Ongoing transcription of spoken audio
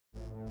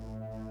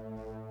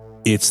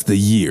It's the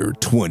year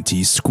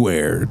 20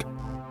 squared.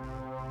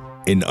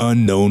 An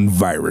unknown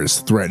virus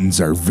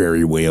threatens our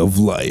very way of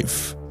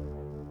life.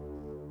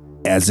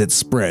 As it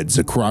spreads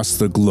across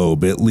the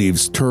globe, it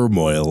leaves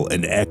turmoil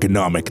and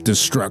economic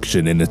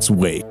destruction in its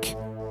wake.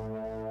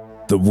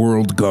 The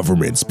world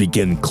governments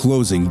begin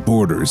closing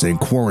borders and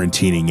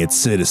quarantining its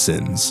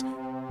citizens.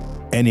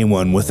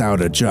 Anyone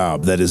without a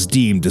job that is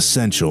deemed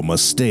essential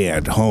must stay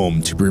at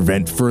home to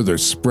prevent further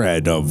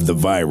spread of the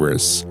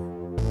virus.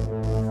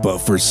 But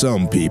for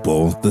some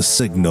people, the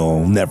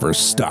signal never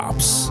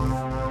stops.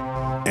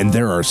 And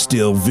there are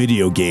still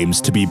video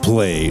games to be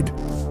played.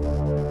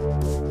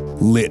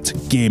 Lit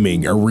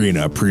Gaming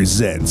Arena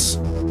presents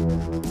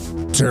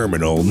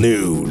Terminal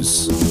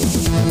News.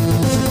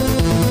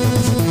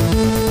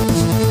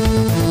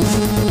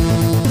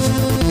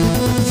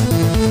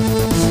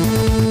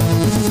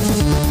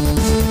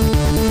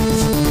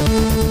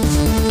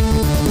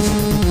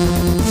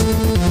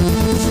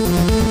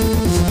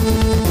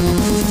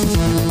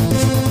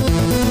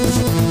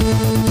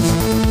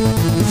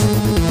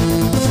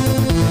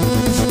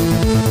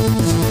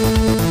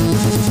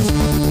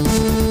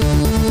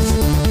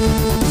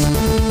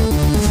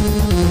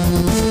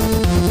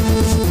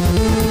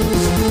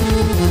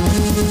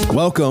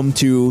 Welcome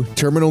to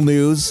Terminal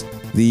News,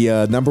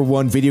 the number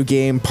one video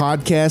game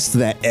podcast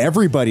that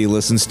everybody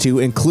listens to,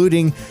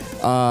 including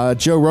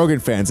Joe Rogan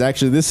fans.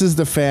 Actually, this is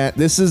the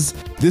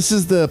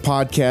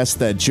podcast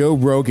that Joe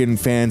Rogan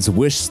fans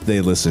wish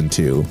they listened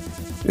to.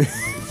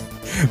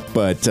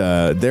 But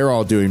they're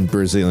all doing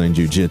Brazilian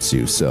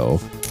Jiu-Jitsu, so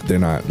they're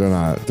not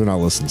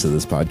listening to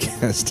this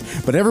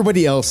podcast. But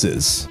everybody else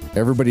is.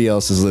 Everybody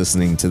else is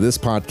listening to this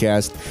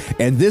podcast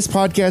and this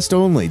podcast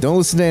only. Don't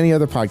listen to any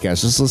other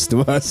podcast. Just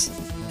listen to us.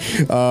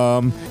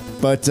 So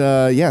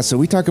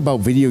we talk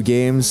about video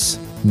game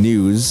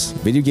news,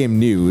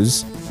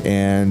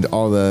 and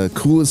all the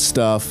coolest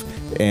stuff.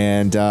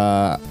 And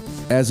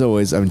as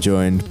always, I'm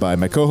joined by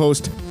my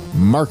co-host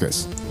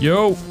Marcus.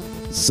 Yo.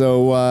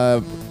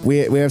 So we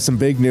have some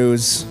big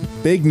news.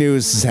 Big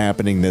news is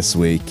happening this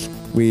week.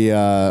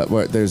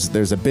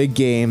 There's a big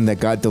game that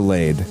got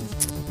delayed.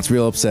 It's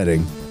real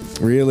upsetting.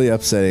 Really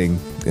upsetting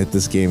that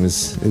this game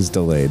is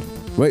delayed.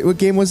 What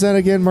game was that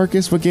again,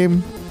 Marcus? What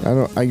game?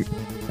 I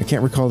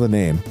can't recall the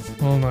name.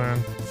 Hold on.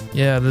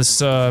 Yeah,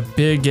 this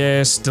big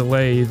ass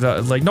delay.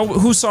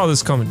 Who saw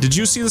this coming? Did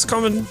you see this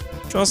coming,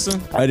 Justin?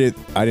 I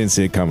didn't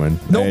see it coming.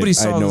 Nobody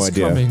saw this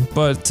coming,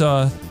 but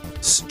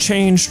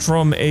changed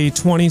from a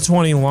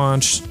 2020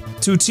 launch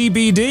to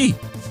TBD.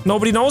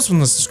 Nobody knows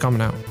when this is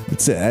coming out.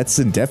 That's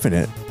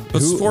indefinite.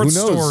 But Sports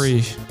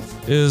Story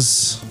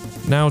is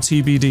now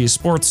TBD.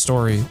 Sports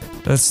Story.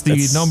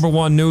 That's number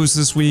one news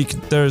this week.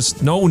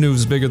 There's no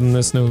news bigger than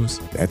this news.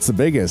 That's the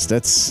biggest.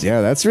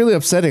 That's really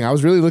upsetting. I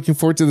was really looking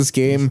forward to this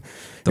game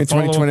in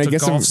 2020. I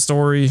guess Golf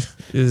Story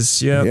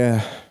is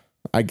yeah.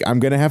 I'm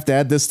gonna have to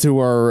add this to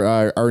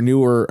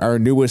our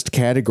newest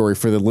category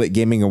for the Lit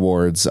Gaming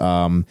Awards.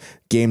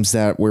 Games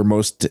that were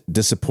most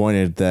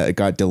disappointed that it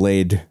got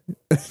delayed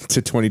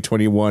to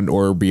 2021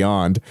 or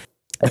beyond.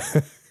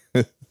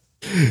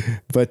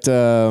 But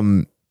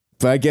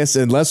I guess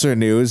in lesser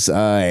news,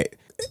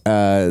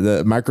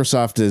 the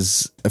Microsoft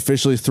is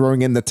officially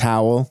throwing in the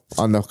towel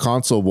on the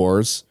console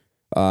wars.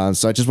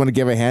 So I just want to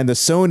give a hand to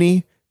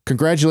Sony.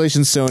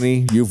 Congratulations,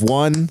 Sony. You've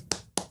won.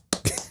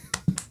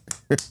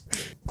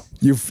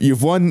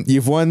 You've won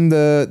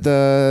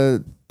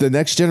the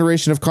next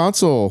generation of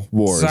console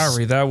wars.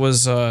 Sorry, that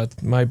was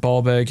my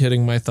ball bag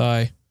hitting my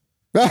thigh.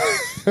 I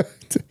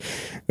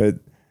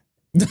mean,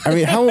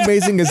 how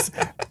amazing is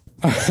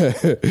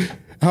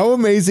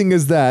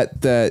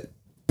that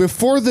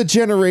before the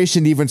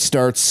generation even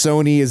starts,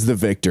 Sony is the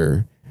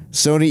victor.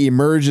 Sony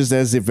emerges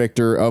as the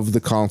victor of the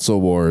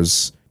console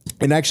wars.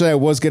 And actually, I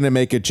was going to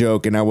make a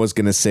joke, and I was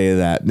going to say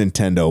that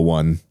Nintendo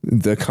won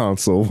the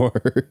console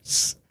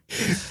wars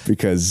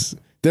because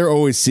they're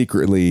always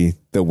secretly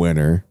the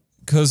winner.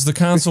 Because the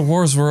console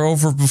wars were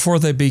over before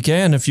they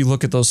began, if you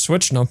look at those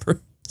Switch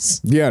numbers.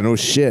 Yeah, no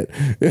shit.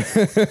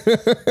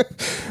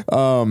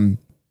 But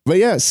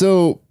yeah,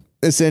 so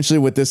essentially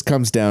what this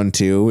comes down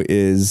to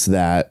is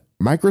that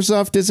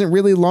Microsoft isn't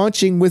really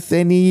launching with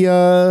any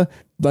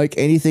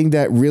anything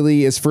that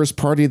really is first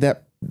party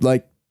that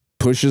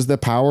pushes the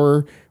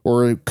power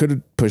or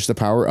could push the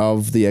power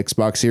of the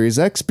Xbox Series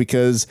X,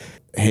 because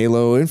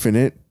Halo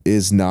Infinite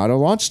is not a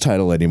launch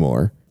title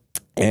anymore.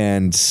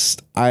 And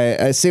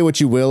I say what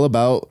you will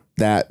about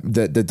that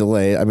the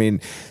delay. I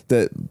mean,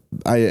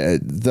 I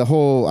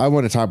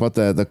want to talk about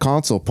the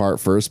console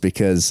part first,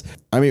 because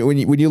I mean,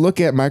 when you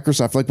look at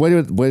Microsoft, what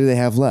do they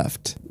have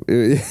left?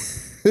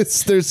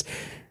 There's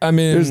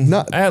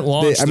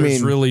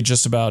really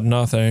just about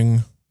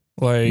nothing.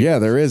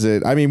 There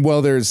isn't. I mean,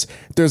 well, there's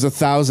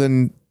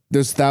thousands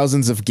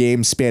of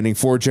games spanning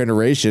 4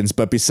 generations,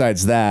 but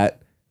besides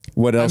that,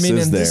 what else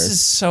is there? This is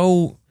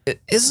so,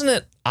 isn't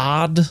it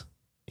odd,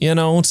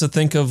 to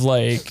think of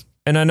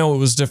and I know it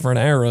was different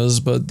eras,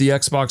 but the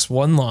Xbox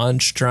One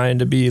launch trying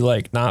to be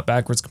not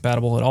backwards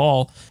compatible at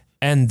all,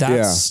 and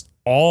that's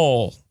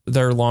all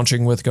they're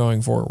launching with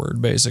going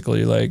forward,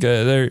 basically. Like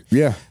I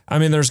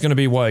mean, there's going to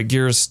be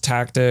Gears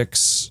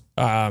Tactics,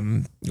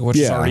 which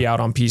is already out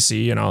on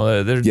PC, you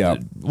know,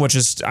 which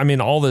is, I mean,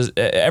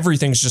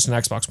 everything's just an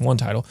Xbox One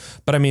title.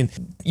 But I mean,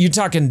 you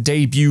talking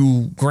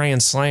debut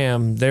Grand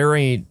Slam, there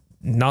ain't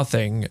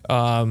nothing.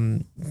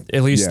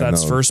 At least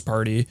that's first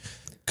party.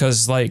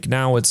 Cause like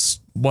now it's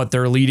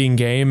their leading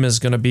game is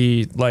going to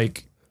be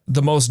like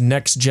the most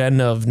next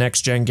gen of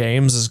next gen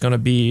games is going to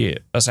be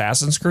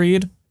Assassin's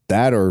Creed.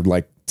 That or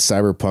like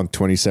Cyberpunk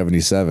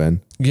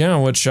 2077. Yeah,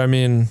 which I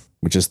mean,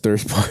 which is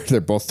third party.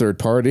 They're both third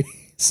party.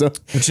 So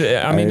which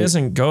I mean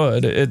isn't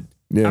good.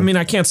 I mean,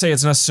 I can't say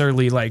it's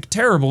necessarily like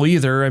terrible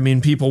either. I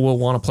mean, people will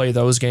want to play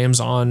those games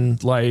on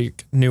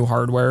like new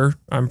hardware,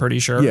 I'm pretty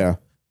sure. Yeah.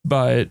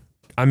 But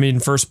I mean,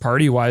 first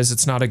party wise,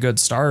 it's not a good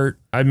start.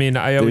 I mean,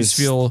 I always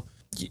feel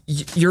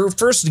your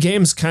first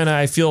games kind of,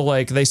 I feel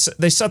like they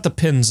set the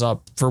pins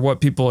up for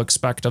what people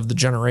expect of the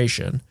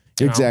generation.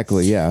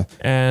 Exactly. Know? Yeah.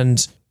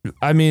 And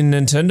I mean,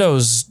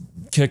 Nintendo's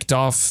kicked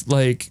off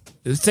like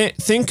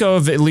think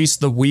of at least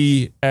the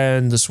Wii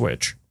and the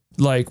Switch.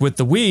 Like with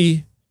the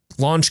Wii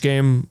launch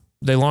game,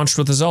 they launched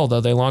with the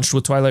Zelda. They launched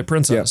with Twilight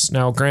Princess. Yep.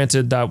 Now,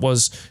 granted, that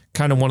was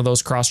kind of one of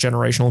those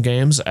cross-generational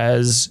games,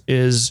 as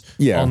is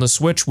on the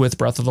Switch with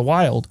Breath of the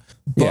Wild.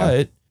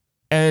 But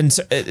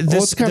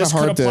this could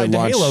apply to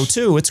Halo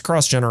too. It's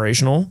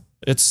cross-generational.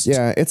 It's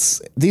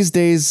these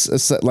days,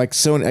 like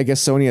Sony, I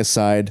guess Sony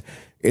aside,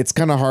 it's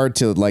kind of hard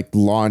to like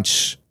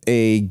launch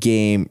a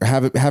game,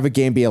 have a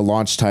game be a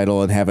launch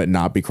title and have it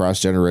not be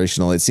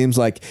cross-generational. It seems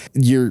like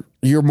you're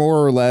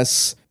more or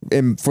less,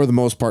 and for the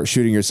most part,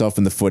 shooting yourself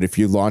in the foot if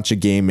you launch a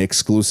game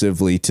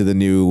exclusively to the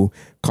new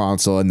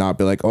console and not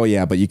be like, oh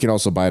yeah, but you can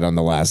also buy it on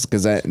the last,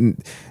 because that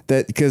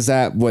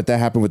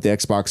happened with the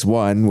Xbox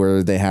One,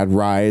 where they had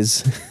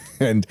Rise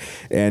and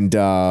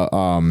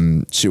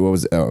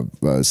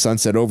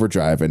Sunset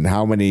Overdrive, and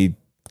how many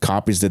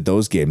copies did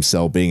those games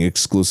sell being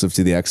exclusive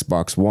to the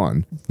Xbox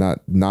One?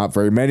 Not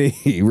very many,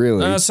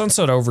 really.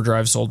 Sunset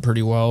Overdrive sold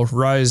pretty well.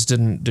 Rise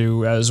didn't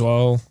do as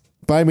well.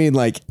 But I mean,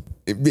 like,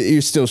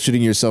 you're still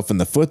shooting yourself in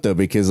the foot though,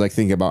 because like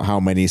think about how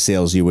many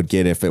sales you would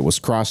get if it was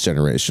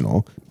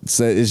cross-generational.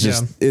 So it's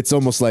just it's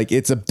almost like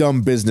it's a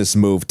dumb business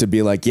move to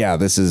be like, yeah,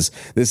 this is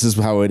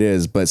how it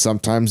is. But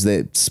sometimes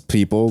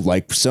people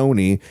like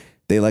Sony,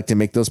 they like to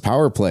make those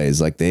power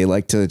plays. Like they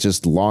like to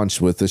just launch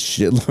with a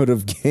shitload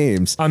of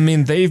games. I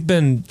mean, they've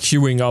been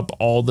queuing up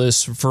all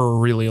this for a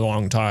really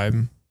long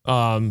time.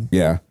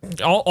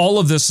 All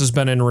of this has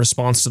been in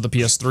response to the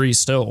PS3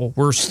 still.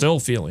 We're still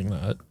feeling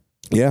that.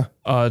 Yeah.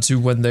 To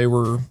when they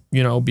were,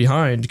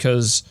 behind,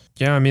 because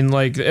I mean,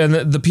 like, and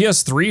the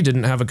PS3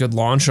 didn't have a good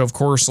launch. Of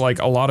course, like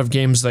a lot of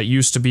games that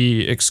used to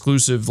be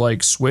exclusive,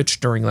 like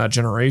Switch during that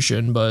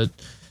generation, but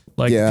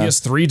like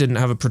PS3 didn't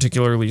have a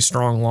particularly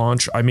strong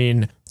launch. I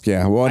mean,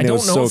 I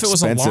don't know if it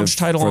was a launch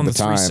title on the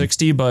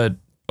 360, but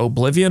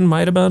Oblivion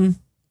might have been.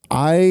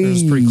 It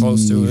was pretty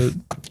close to it.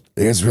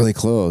 It's really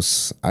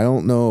close. I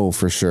don't know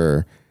for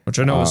sure. Which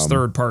I know is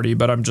third party,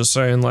 but I'm just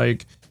saying,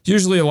 like,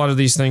 usually a lot of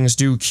these things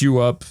do queue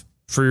up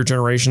for your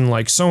generation.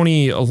 Like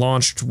Sony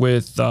launched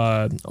with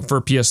for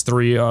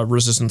PS3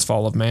 Resistance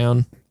Fall of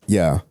Man.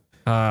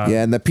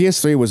 And the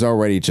PS3 was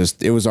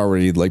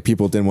already like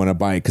people didn't want to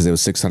buy it because it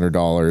was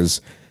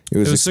 $600. It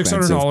was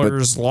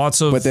 $600.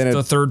 Lots of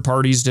the third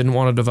parties didn't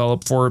want to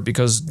develop for it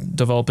because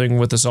developing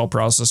with the cell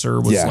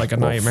processor was like a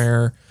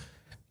nightmare.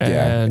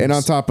 And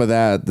on top of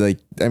that, like,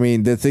 I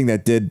mean, the thing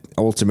that did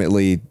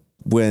ultimately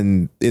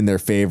win in their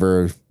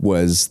favor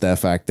was the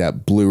fact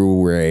that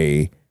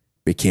Blu-ray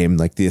became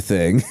like the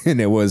thing,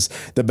 and it was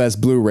the best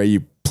Blu-ray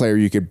player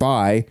you could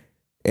buy,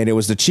 and it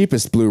was the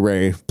cheapest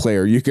Blu-ray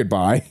player you could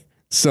buy.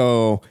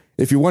 So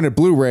if you wanted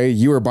Blu-ray,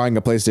 you were buying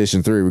a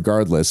PlayStation 3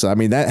 regardless. So, I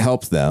mean, that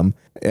helped them.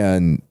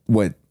 And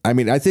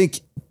I think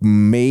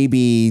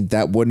maybe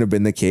that wouldn't have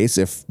been the case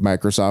if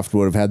Microsoft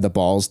would have had the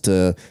balls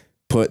to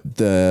put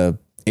the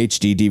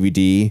HD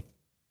DVD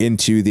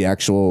into the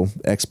actual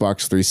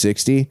Xbox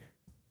 360.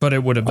 But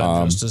it would have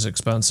been just as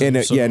expensive. And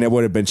it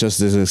would have been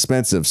just as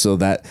expensive. So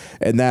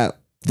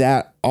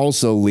that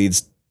also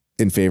leads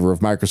in favor of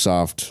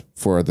Microsoft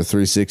for the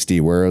 360,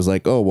 where it was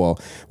like, oh, well,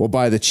 we'll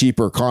buy the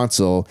cheaper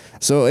console.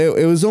 So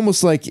it was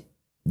almost like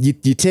you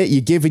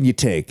give and you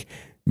take.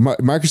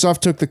 Microsoft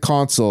took the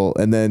console,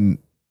 and then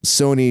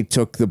Sony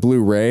took the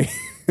Blu-ray,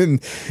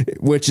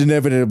 which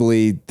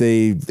inevitably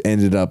they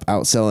ended up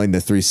outselling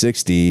the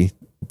 360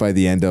 by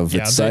the end of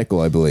its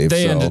cycle, I believe.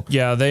 They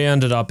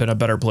ended up in a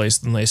better place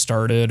than they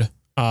started,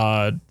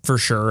 for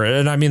sure.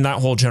 And I mean, that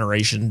whole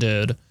generation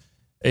did.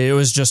 It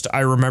was just, I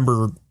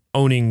remember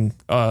owning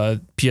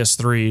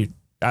PS3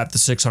 at the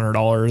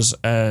 $600,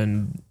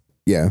 and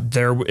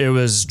it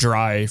was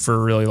dry for a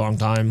really long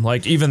time.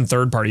 Like even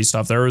third party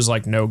stuff, there was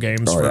like no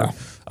games for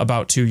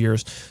about 2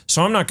 years.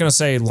 So I'm not going to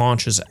say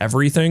launch is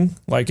everything.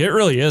 Like it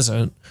really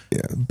isn't.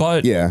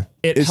 But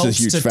it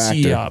helps to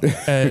tee up.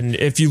 And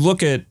if you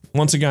look at,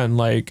 once again,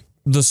 like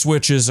the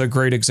Switch is a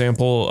great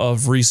example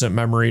of recent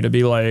memory to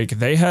be like,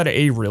 they had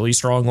a really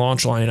strong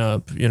launch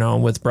lineup,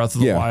 with Breath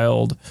of the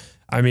Wild.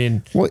 I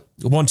mean, What?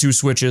 1-2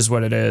 switch is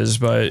what it is,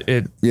 but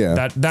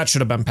that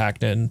should have been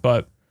packed in.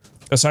 But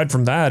aside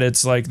from that,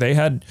 it's like they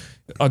had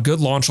a good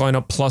launch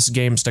lineup plus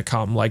games to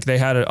come. Like they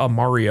had a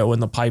Mario in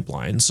the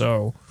pipeline.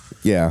 So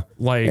yeah,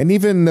 like, and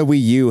even the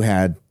Wii U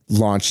had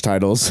launch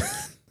titles.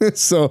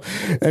 So,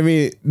 I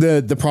mean,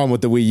 the problem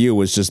with the Wii U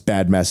was just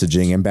bad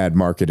messaging and bad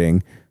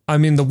marketing. I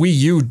mean, the Wii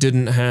U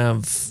didn't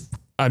have.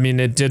 I mean,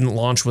 it didn't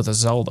launch with a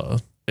Zelda.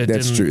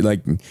 That's true.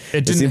 Like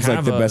it didn't seems have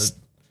like the a best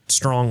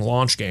strong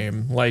launch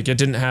game. Like it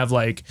didn't have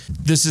like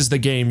this is the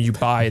game you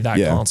buy that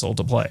console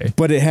to play.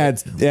 But it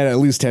at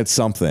least had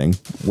something,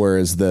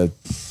 whereas the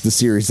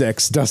Series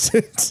X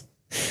doesn't.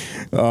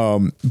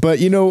 But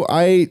you know,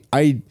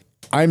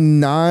 I'm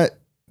not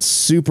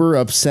super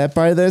upset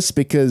by this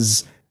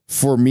because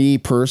for me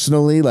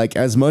personally, like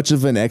as much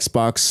of an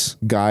Xbox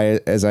guy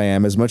as I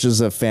am, as much as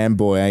a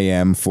fanboy I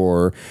am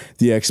for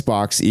the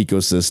Xbox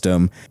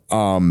ecosystem,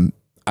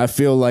 I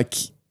feel like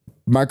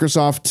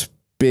Microsoft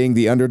being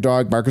the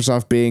underdog,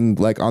 Microsoft being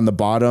like on the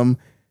bottom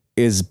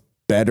is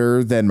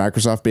better than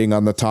Microsoft being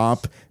on the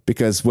top,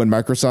 because when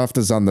Microsoft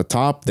is on the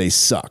top, they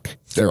suck.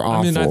 They're awful.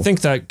 I mean, I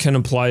think that can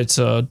apply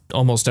to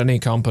almost any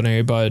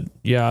company, but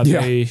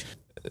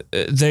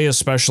they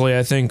especially,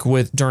 I think,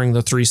 with during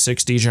the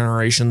 360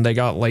 generation, they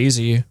got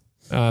lazy.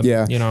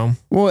 You know.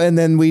 Well, and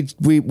then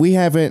we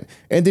haven't,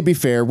 and to be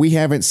fair, we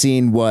haven't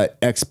seen what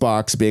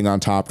Xbox being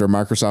on top or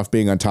Microsoft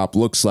being on top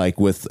looks like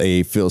with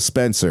a Phil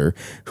Spencer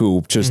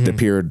who just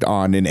appeared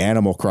on an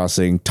Animal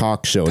Crossing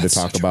talk show to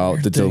talk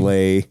about the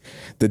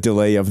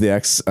delay of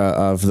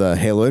the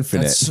Halo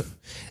Infinite.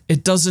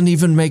 It doesn't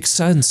even make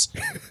sense.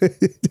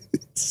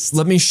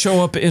 Let me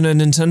show up in a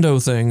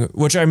Nintendo thing,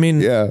 which I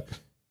mean,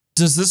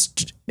 is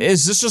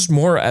this just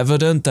more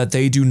evident that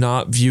they do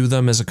not view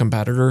them as a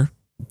competitor?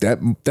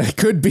 That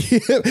could be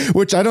it,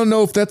 which I don't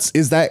know if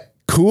is that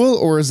cool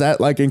or is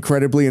that like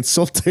incredibly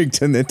insulting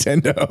to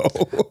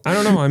Nintendo? I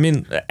don't know. I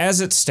mean,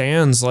 as it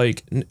stands,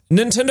 like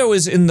Nintendo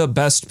is in the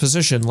best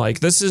position.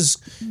 Like this is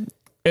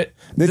it.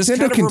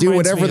 Nintendo can do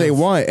whatever they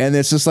want, and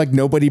it's just like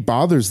nobody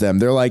bothers them.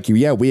 They're like,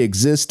 yeah, we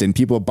exist and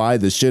people buy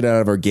the shit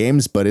out of our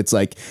games, but it's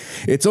like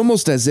it's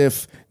almost as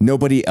if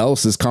nobody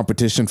else is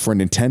competition for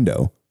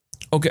Nintendo.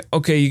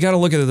 Okay, you got to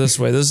look at it this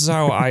way. This is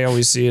how I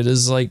always see it,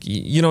 is like,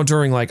 you know,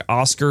 during like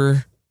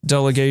Oscar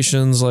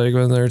delegations, like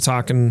when they're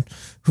talking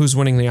who's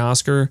winning the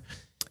Oscar.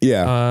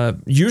 Yeah.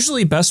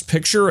 Usually Best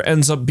Picture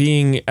ends up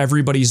being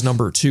everybody's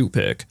number 2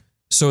 pick.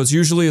 So it's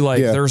usually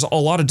like there's a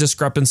lot of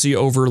discrepancy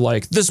over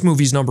like this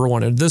movie's number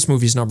 1 and this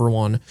movie's number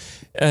 1.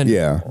 And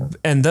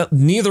that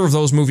neither of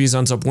those movies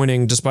ends up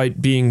winning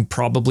despite being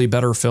probably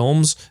better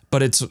films,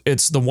 but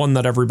it's the one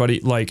that everybody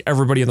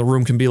in the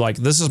room can be like,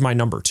 this is my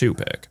number 2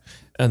 pick.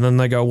 And then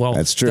they go, well,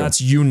 that's true. That's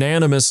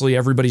unanimously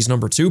everybody's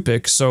number 2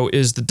 pick. So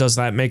does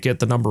that make it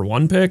the number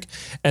 1 pick?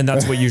 And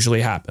that's what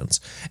usually happens.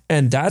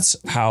 And that's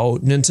how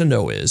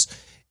Nintendo is.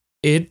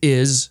 It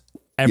is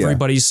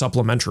everybody's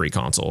supplementary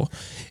console.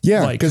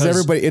 Yeah, because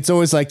everybody, it's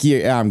always like,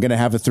 I'm gonna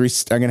have an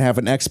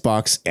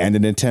Xbox and a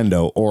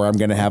Nintendo, or I'm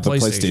gonna have a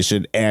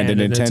PlayStation and a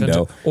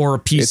Nintendo, or a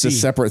PC. It's a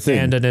separate thing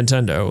and a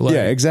Nintendo.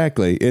 Yeah,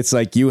 exactly. It's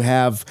like you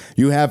have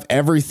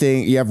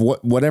everything. You have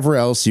whatever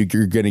else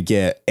you're gonna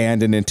get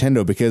and a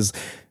Nintendo, because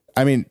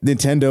I mean,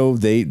 Nintendo,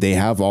 they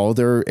have all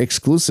their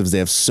exclusives. They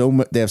have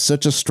they have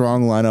such a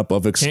strong lineup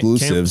of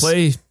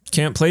exclusives.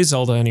 Can't play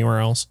Zelda anywhere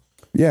else.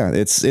 Yeah,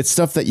 it's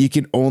stuff that you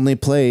can only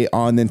play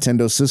on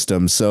Nintendo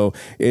systems. So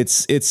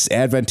it's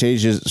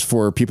advantageous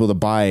for people to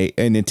buy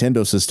a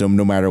Nintendo system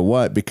no matter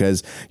what,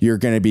 because you're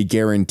going to be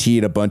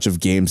guaranteed a bunch of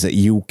games that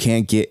you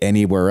can't get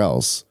anywhere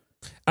else.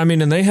 I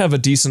mean, and they have a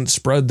decent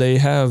spread. They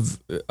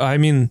have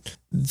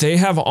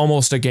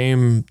almost a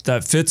game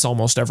that fits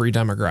almost every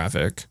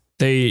demographic.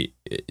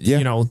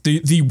 You know,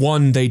 the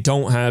one they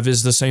don't have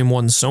is the same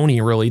one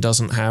Sony really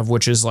doesn't have,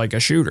 which is like a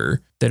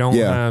shooter. They don't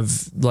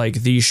have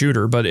like the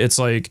shooter, but it's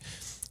like,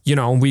 you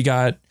know, we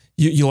got,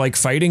 you like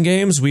fighting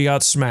games, we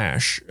got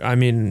Smash. I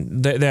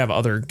mean, they have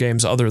other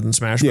games other than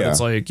Smash, but it's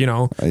like, you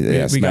know,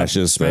 we got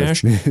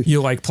Smash.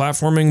 You like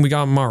platforming, we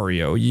got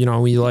Mario. You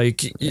know, you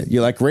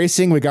like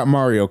racing, we got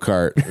Mario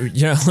Kart.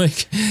 Yeah,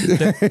 like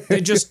they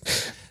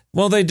just...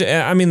 Well,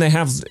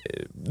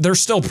 they're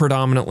still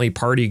predominantly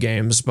party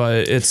games,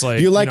 but it's like...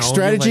 You like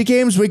strategy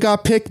games? We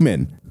got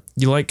Pikmin.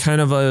 You like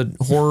kind of a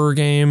horror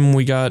game?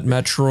 We got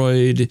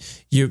Metroid.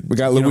 We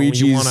got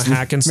Luigi's. You want a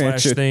hack and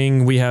slash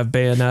thing? We have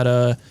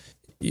Bayonetta.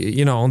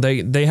 You know,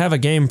 they have a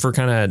game for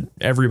kind of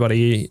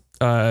everybody.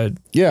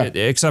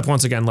 Except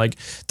once again, like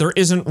there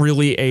isn't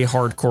really a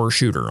hardcore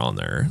shooter on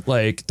there.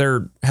 Like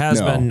there has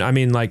been, I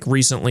mean, like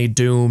recently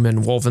Doom and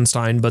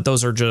Wolfenstein, but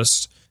those are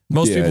just...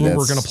 Most people who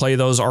were going to play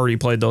those already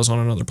played those on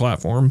another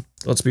platform.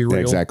 Let's be real.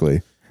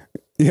 Exactly.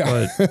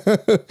 Yeah.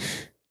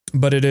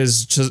 But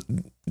it's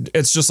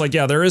just like,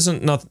 there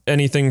isn't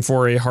anything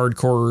for a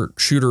hardcore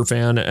shooter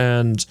fan.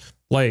 And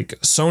like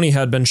Sony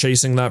had been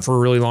chasing that for a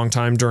really long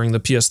time during the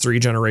PS3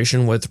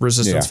 generation with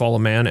Resistance Fall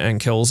of Man and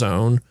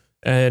Killzone.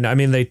 And I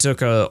mean, they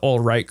took a all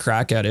right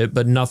crack at it,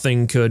 but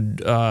nothing could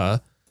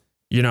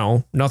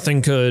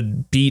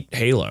beat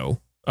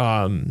Halo.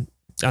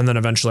 And then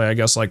eventually, I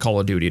guess, like Call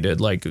of Duty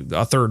did, like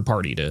a third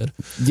party did.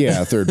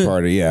 Yeah, third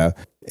party. Yeah.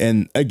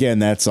 And again,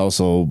 that's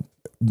also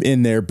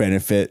in their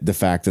benefit, the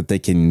fact that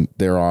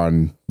they're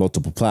on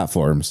multiple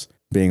platforms,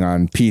 being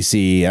on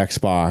PC,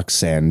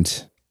 Xbox,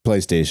 and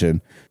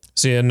PlayStation.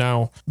 See, and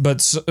now, but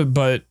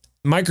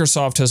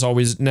Microsoft has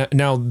always,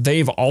 now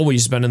they've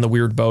always been in the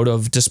weird boat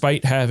of,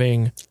 despite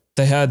having,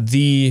 they had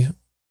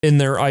in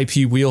their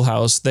IP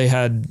wheelhouse, they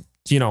had,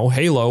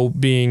 Halo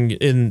being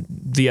in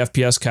the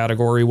FPS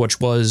category, which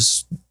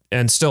was,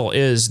 and still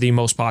is, the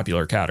most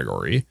popular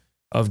category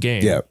of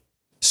game. Yeah.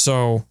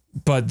 So,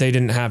 but they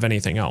didn't have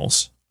anything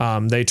else.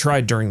 They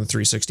tried during the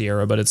 360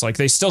 era, but it's like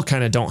they still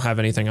kind of don't have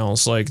anything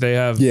else. Like they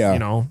have,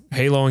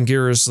 Halo and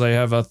Gears, they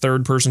have a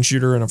third person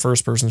shooter and a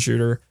first person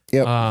shooter.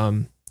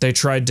 Yep. They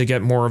tried to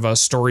get more of a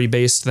story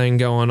based thing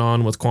going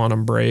on with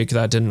Quantum Break.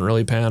 That didn't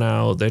really pan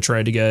out. They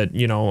tried to get,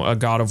 a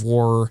God of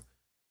War,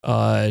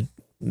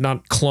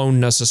 not clone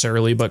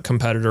necessarily, but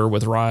competitor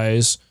with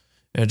Rise.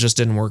 It just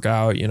didn't work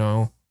out,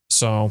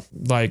 So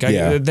like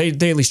they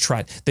at least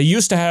tried. They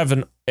used to have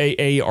an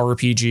AA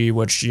RPG,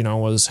 which,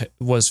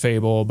 was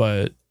Fable,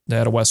 but they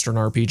had a Western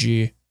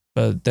RPG,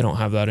 but they don't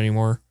have that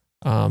anymore.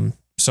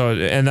 So,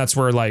 and that's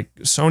where like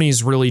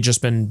Sony's really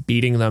just been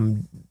beating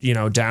them,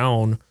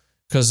 down,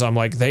 because I'm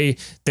like, they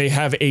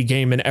have a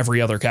game in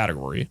every other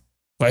category.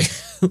 Like,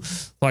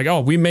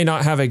 oh, we may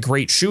not have a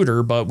great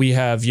shooter, but we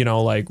have,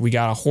 we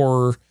got a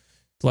horror,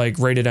 like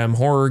rated M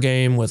horror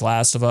game with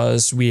Last of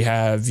Us. We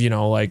have,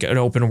 like an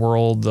open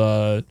world,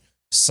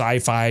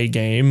 sci-fi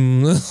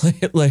game.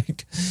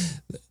 Like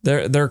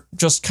they're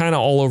just kind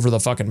of all over the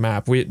fucking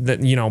map.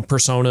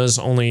 Persona's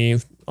only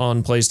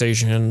on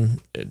PlayStation.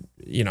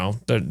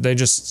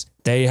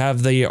 They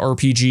have the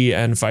RPG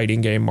and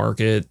fighting game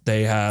market.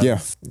 They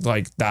have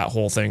like that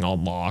whole thing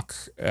on lock.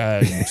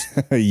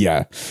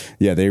 Yeah,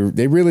 they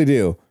really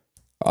do.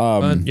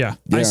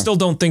 I still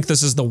don't think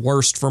this is the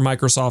worst for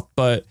Microsoft,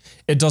 but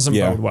it doesn't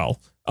bode well.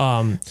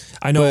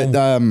 I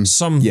know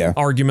some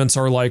arguments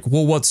are like,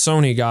 well, what's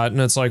Sony got? And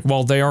it's like,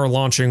 well, they are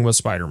launching with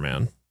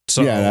Spider-Man.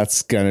 So yeah,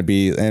 that's going to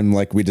be, and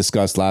like we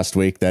discussed last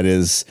week, that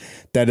is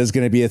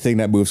going to be a thing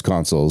that moves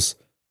consoles.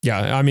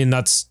 Yeah. I mean,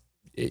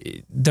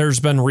 there's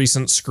been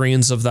recent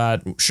screens of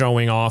that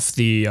showing off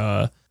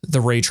the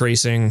ray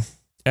tracing,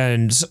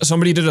 and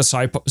somebody did a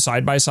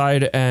side by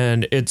side,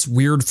 and it's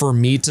weird for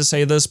me to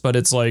say this, but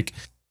it's like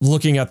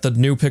looking at the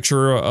new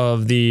picture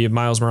of the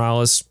Miles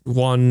Morales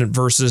one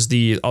versus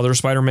the other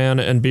Spider-Man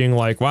and being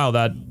like, wow,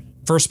 that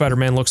first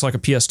Spider-Man looks like a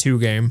PS2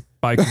 game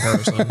by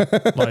comparison.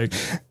 Like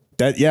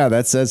that. Yeah,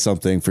 that says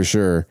something for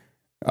sure.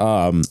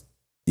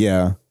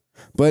 Yeah.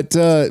 But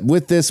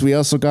with this, we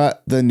also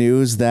got the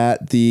news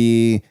that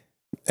the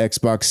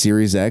Xbox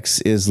Series X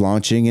is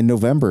launching in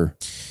November.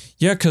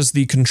 Yeah, because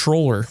the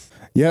controller.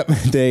 Yep,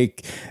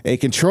 a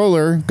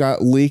controller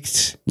got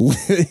leaked,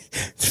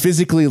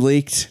 physically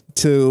leaked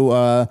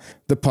to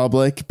the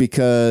public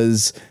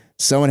because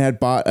someone had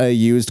bought a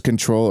used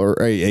controller,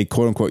 a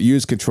quote unquote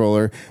used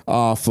controller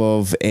off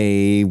of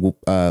a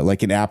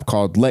like an app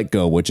called Let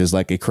Go, which is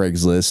like a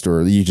Craigslist,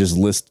 or you just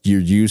list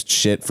your used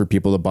shit for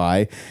people to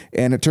buy.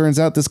 And it turns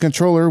out this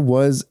controller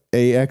was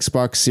a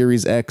Xbox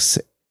Series X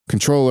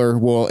controller.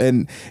 Well,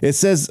 and it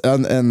says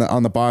on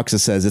the box, it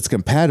says it's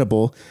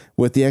compatible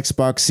with the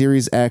Xbox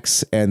Series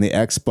X and the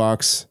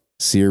Xbox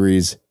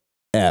Series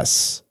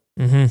S.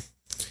 Mm-hmm.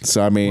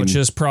 So, I mean, which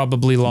is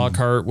probably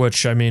Lockhart,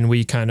 which I mean,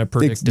 we kind of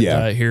predicted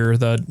that here,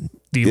 that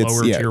the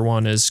lower tier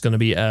one is going to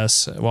be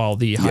S, while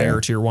the higher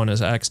tier one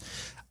is X.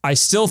 I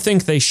still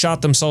think they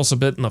shot themselves a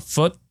bit in the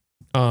foot.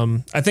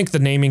 I think the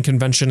naming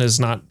convention is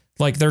not,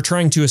 like, they're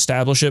trying to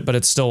establish it, but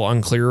it's still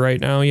unclear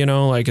right now,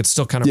 like it's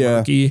still kind of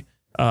murky.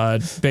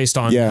 Based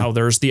on how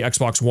there's the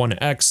Xbox One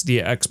X, the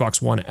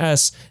Xbox One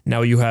S.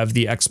 Now you have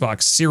the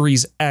Xbox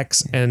Series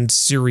X and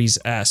Series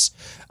S.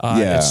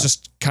 It's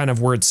just kind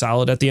of word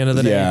salad at the end of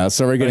the day. Yeah,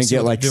 so we're going to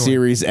get like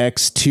Series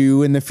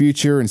X2 in the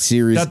future and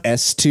Series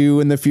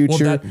S2 in the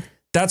future. Well,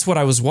 that's what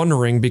I was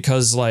wondering,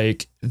 because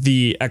like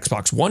the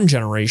Xbox One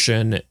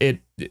generation,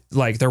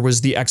 there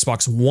was the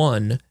Xbox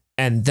One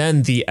and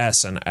then the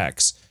S and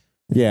X.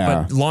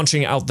 Yeah. But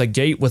launching out the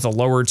gate with a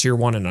lower tier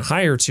one and a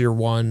higher tier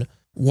one,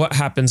 what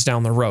happens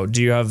down the road?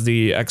 Do you have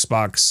the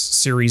Xbox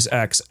Series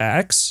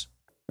XX?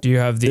 Do you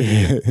have the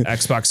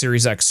Xbox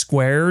Series X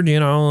squared,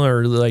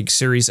 or like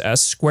Series S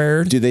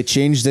squared? Do they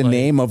change the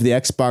name of the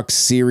Xbox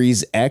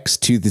Series X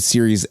to the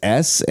Series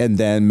S and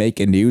then make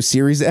a new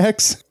Series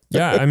X?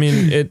 Yeah, I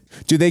mean,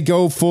 do they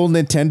go full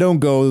Nintendo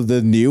and go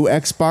the new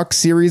Xbox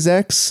Series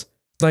X?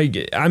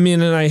 Like, I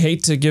mean, and I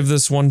hate to give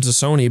this one to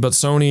Sony, but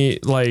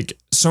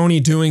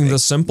Sony doing the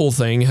simple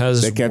thing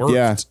has worked.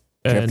 Yeah,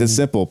 kept it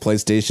simple.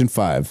 PlayStation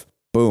 5.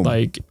 Boom.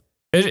 Like,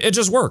 it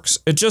just works.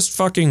 It just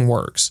fucking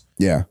works.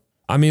 Yeah.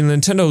 I mean,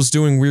 Nintendo's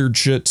doing weird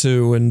shit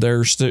too, and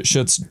their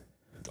shit's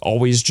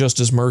always just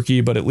as murky,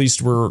 but at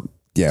least we're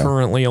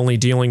currently only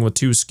dealing with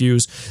 2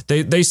 SKUs.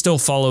 They still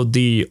followed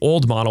the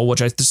old model,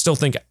 which I still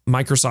think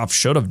Microsoft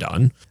should have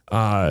done.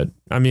 I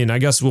mean, I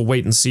guess we'll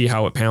wait and see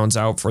how it pounds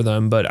out for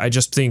them. But I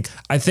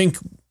think,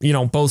 you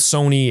know, both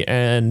Sony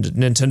and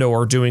Nintendo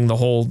are doing the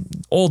whole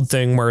old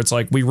thing where it's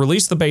like we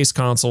release the base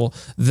console,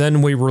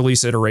 then we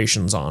release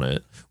iterations on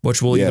it,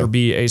 which will either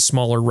be a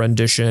smaller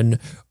rendition,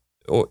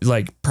 or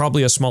like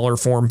probably a smaller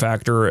form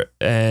factor,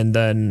 and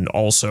then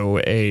also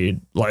a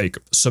like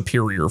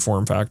superior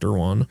form factor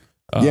one.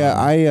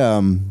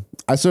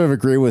 I sort of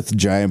agree with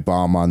Giant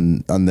Bomb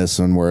on this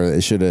one, where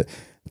it should have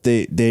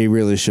they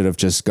really should have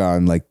just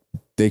gone like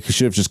they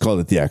should have just called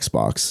it the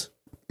Xbox.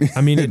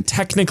 I mean, it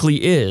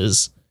technically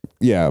is.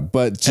 Yeah,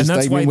 but just and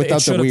that's why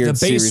without the weird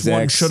the base Series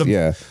one X, should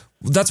have.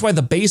 That's why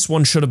the base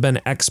one should have been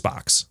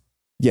Xbox.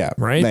 Yeah.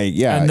 Right.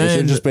 And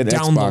then just been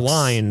down Xbox. the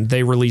line,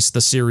 they released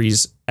the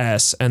Series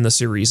S and the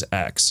Series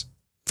X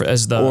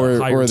as the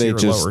higher tier,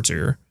 lower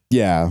tier.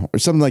 Yeah, or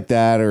something like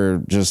that,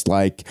 or just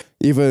like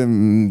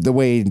even the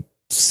way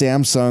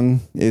Samsung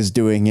is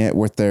doing it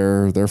with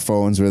their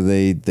phones, where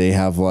they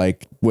have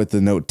like with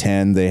the Note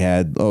 10 they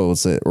had they have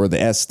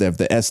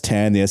the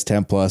S10, the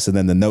S10 Plus, and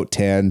then the Note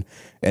 10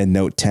 and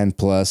Note 10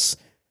 Plus.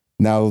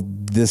 Now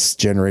this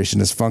generation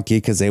is funky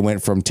because they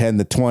went from 10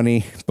 to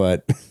 20,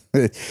 but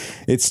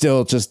it's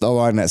still just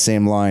along that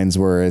same lines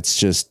where it's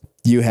just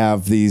you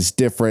have these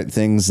different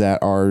things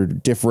that are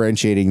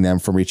differentiating them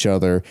from each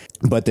other,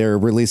 but they're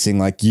releasing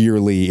like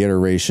yearly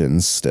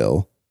iterations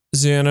still.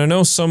 Yeah, and I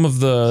know some of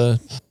the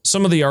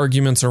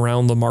arguments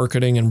around the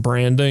marketing and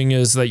branding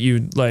is that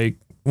you like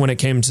when it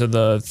came to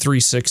the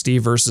 360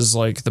 versus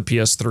like the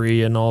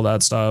PS3 and all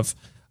that stuff,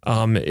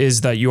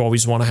 is that you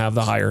always want to have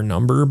the higher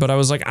number. But I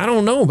was like, I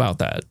don't know about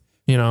that,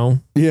 you know?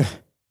 Yeah.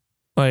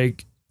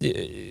 Like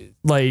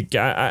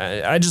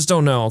I just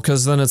don't know,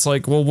 because then it's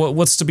like, well,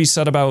 what's to be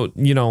said about,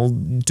 you know,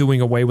 doing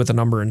away with a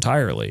number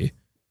entirely?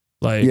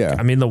 Like,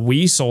 I mean, the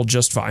Wii sold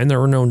just fine. There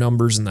were no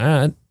numbers in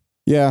that.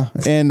 Yeah,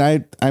 and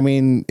I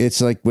mean,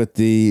 it's like with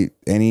the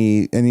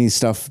any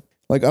stuff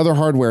like other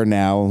hardware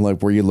now,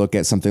 like where you look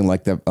at something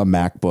like a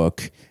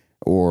MacBook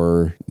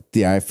or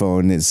the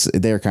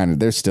iPhone,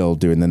 they're still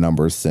doing the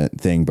numbers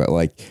thing, but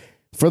like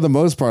for the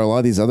most part, a lot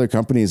of these other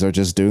companies are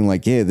just doing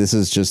like, yeah, this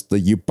is just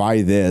you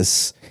buy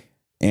this.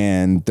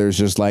 And there's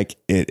just like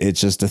it's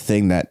just a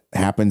thing that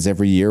happens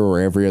every year or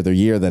every other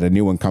year that a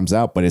new one comes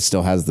out, but it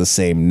still has the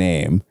same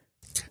name.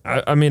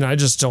 I mean, I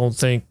just don't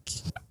think.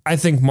 I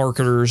think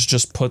marketers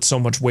just put so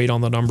much weight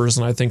on the numbers,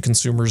 and I think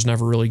consumers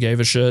never really gave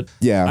a shit.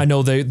 Yeah, I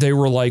know they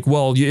were like,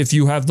 well, if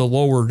you have the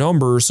lower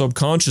number,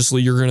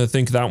 subconsciously you're going to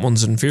think that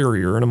one's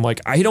inferior, and I'm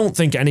like, I don't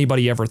think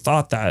anybody ever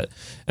thought that,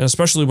 and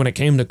especially when it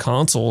came to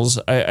consoles,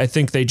 I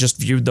think they just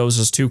viewed those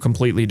as 2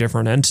 completely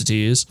different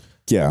entities.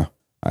 Yeah.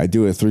 I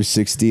do a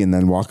 360 and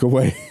then walk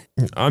away.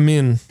 I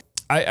mean,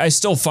 I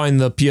still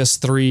find the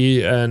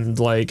PS3 and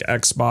like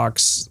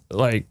Xbox,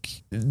 like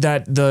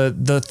that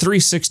the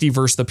 360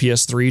 versus the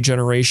PS3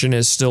 generation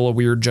is still a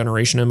weird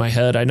generation in my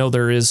head. I know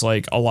there is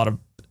like a lot of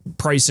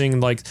pricing,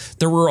 like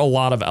there were a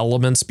lot of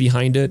elements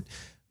behind it,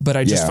 but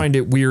I just find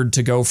it weird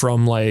to go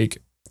from like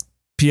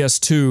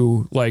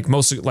PS2, like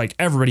mostly like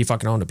everybody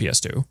fucking owned a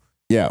PS2.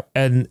 Yeah.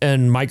 And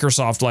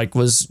Microsoft like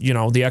was, you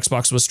know, the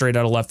Xbox was straight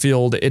out of left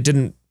field. It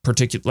didn't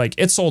like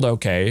it sold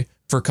okay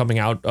for coming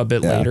out a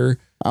bit later.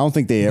 I don't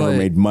think they ever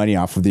made money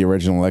off of the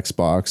original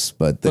Xbox,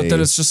 but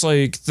then it's just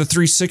like the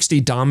 360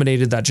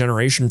 dominated that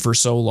generation for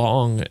so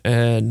long,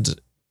 and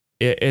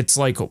it's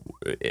like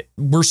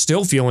we're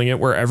still feeling it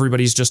where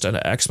everybody's just an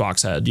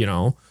Xbox head, you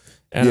know.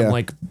 And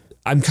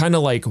I'm kind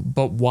of like,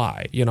 but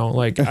why? You know,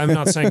 like I'm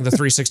not saying the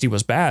 360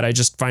 was bad. I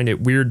just find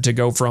it weird to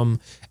go from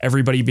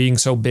everybody being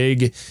so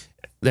big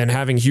and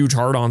having huge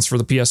hard-ons for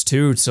the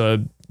PS2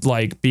 to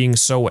like being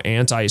so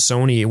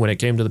anti-Sony when it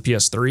came to the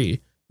PS3.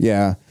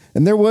 Yeah.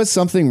 And there was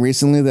something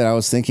recently that I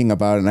was thinking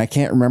about, and I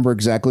can't remember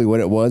exactly what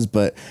it was,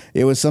 but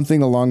it was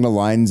something along the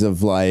lines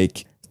of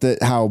like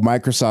how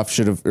Microsoft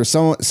should have, or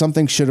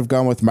something should have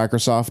gone with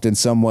Microsoft in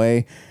some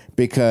way,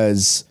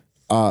 because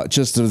I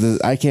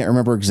can't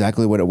remember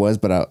exactly what it was,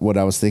 but what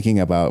I was thinking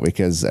about,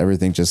 because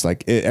everything just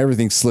like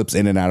everything slips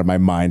in and out of my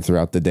mind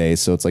throughout the day.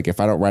 So it's like,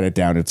 if I don't write it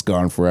down, it's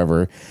gone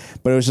forever.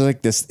 But it was just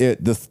like this,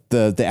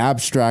 the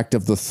abstract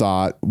of the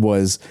thought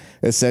was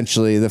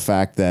essentially the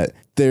fact that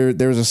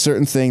there was a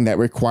certain thing that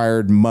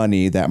required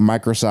money that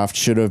Microsoft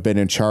should have been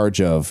in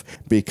charge of,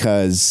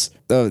 because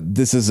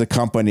this is a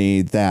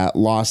company that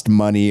lost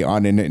money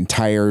on an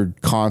entire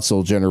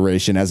console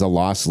generation as a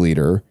loss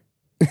leader.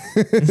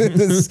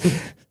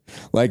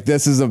 Like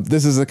this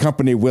is a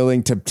company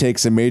willing to take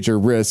some major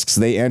risks.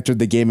 They entered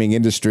the gaming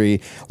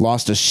industry,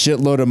 lost a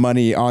shitload of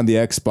money on the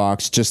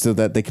Xbox just so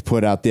that they could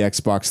put out the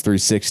Xbox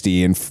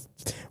 360 in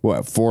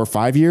 4 or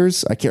 5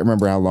 years. I can't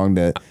remember how long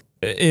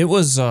it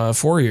was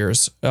 4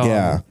 years.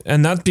 Yeah.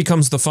 And that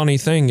becomes the funny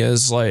thing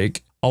is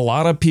like a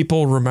lot of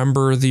people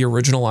remember the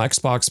original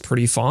Xbox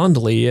pretty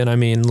fondly. And I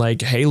mean,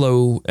 like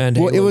Halo and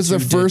Halo it was 2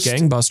 the first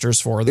did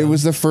gangbusters for them. It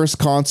was the first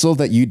console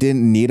that you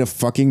didn't need a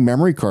fucking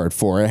memory card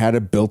for. It had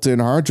a built-in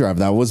hard drive.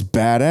 That was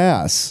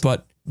badass.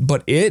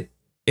 But it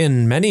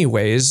in many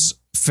ways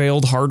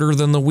failed harder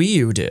than the Wii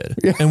U did,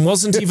 and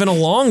wasn't even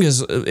around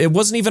as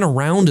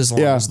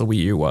long as the Wii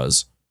U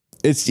was.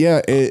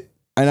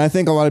 And I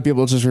think a lot of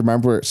people just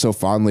remember it so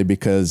fondly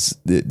because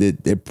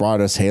it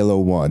brought us Halo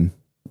 1.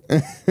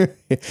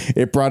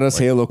 It brought us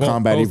Halo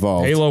Combat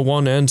Evolved. Halo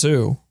 1 and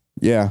 2.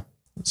 Yeah.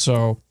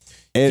 So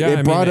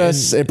it brought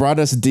us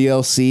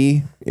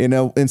DLC,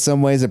 in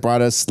some ways. It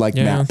brought us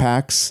map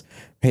packs.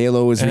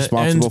 Halo is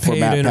responsible for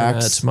map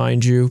packs,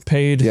 mind you.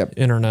 Paid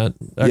internet.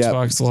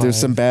 Xbox Live. There's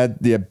some bad.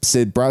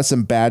 It brought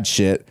some bad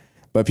shit,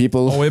 but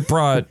people. Oh, it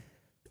brought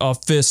a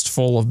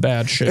fistful of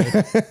bad shit.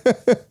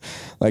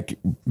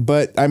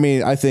 But I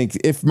mean, I think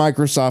if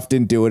Microsoft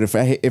didn't do it,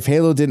 if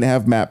Halo didn't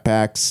have map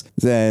packs,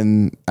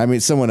 then I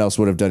mean, someone else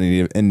would have done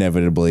it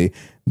inevitably.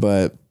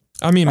 But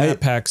I mean, map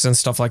packs and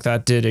stuff like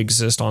that did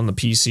exist on the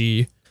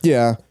PC.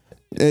 Yeah.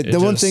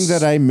 One thing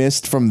that I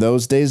missed from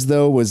those days,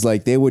 though, was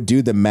they would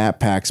do the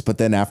map packs, but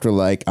then after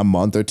a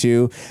month or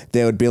two,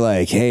 they would be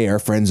like, hey, our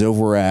friends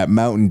over at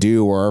Mountain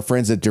Dew or our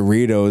friends at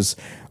Doritos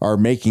are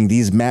making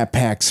these map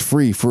packs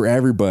free for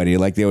everybody.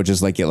 They would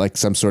just get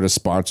some sort of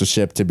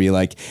sponsorship to be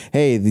like,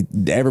 hey,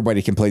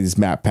 everybody can play these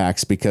map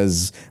packs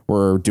because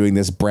we're doing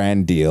this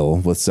brand deal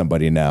with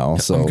somebody now.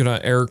 So I'm going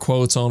to air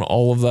quotes on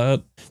all of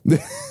that.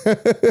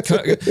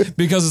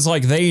 Because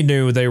it's they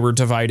knew they were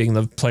dividing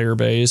the player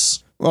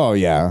base. Oh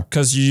yeah,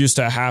 because you used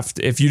to have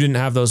to, if you didn't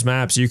have those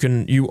maps,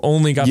 you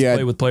only got to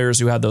play with players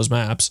who had those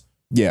maps.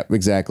 Yeah,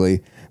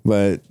 exactly.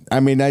 But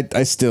I mean,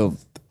 I still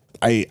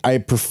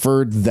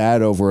preferred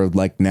that over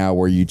now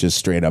where you just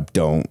straight up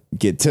don't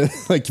get to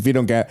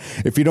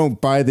if you don't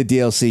buy the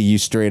DLC, you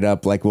straight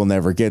up will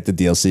never get the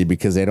DLC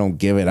because they don't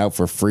give it out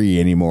for free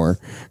anymore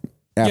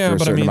after a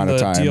certain amount of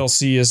time. The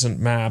DLC isn't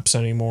maps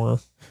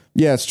anymore.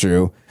 Yeah, it's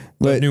true.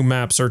 But the new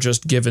maps are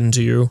just given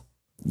to you.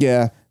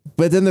 Yeah,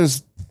 but then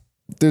there's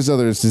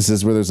other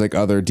instances where there's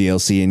other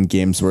DLC in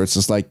games where it's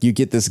just you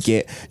get this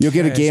game, you'll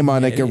get a game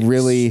on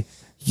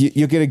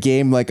you'll get a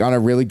game on a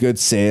really good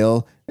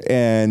sale,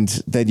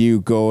 and then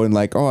you go and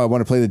oh, I want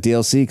to play the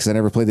DLC because I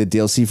never played the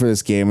DLC for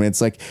this game, and it's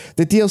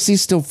the DLC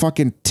is still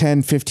fucking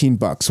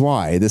 $10-15.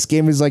 Why? This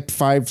game is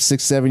 5,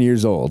 6, 7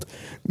 years old.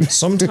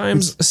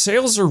 Sometimes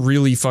sales are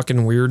really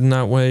fucking weird in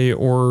that way,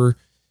 or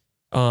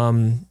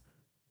I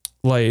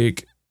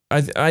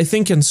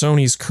think in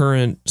Sony's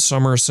current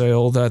summer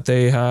sale that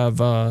they have,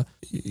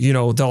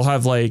 they'll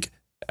have I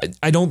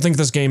don't think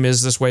this game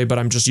is this way, but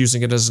I'm just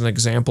using it as an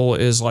example,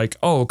 is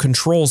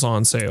Control's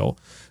on sale,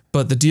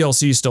 but the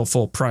DLC is still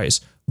full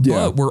price.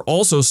 Yeah. But we're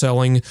also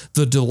selling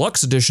the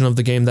deluxe edition of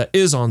the game that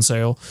is on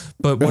sale.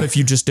 But what if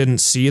you just didn't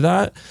see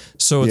that?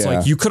 So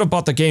it's you could have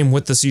bought the game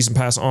with the season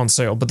pass on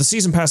sale, but the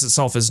season pass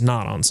itself is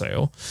not on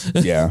sale.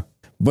 Yeah.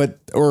 But,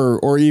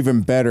 or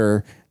even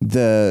better,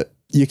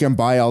 you can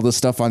buy all the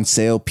stuff on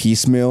sale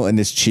piecemeal and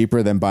it's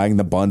cheaper than buying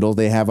the bundle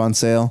they have on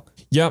sale.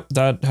 Yep,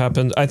 that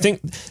happened. I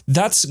think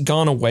that's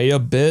gone away a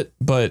bit,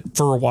 but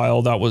for a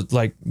while that was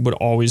would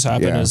always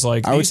happen is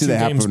I would see the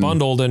games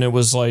bundled, and it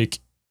was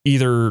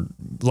either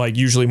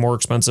usually more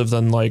expensive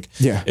than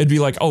it'd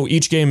be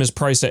each game is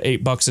priced at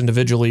 $8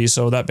 individually,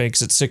 so that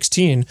makes it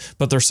 16,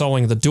 but they're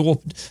selling the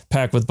dual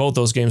pack with both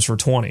those games for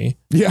 20.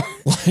 Yeah.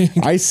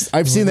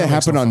 I've seen that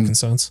happen on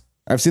sense.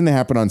 I've seen that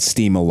happen on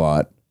Steam a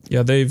lot.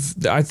 Yeah,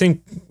 I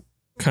think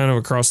kind of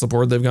across the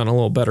board, they've gotten a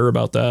little better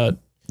about that.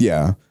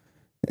 Yeah,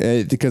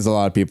 because a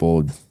lot of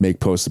people make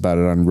posts about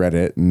it on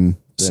Reddit. And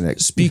then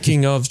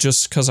speaking of,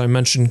 just because I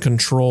mentioned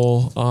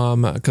Control,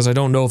 because I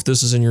don't know if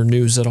this is in your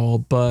news at all,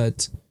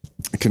 but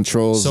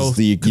Control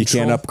you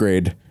can't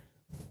upgrade,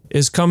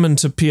 is coming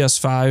to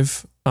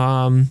PS5,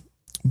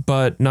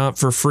 but not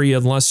for free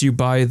unless you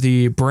buy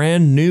the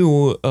brand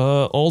new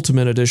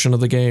Ultimate Edition of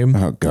the game.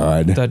 Oh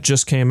God, that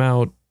just came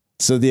out.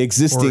 So the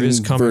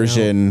existing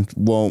version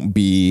won't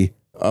be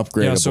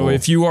upgradable. Yeah, so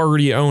if you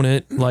already own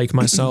it, like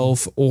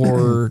myself,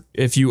 or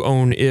if you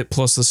own it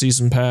plus the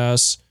season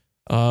pass,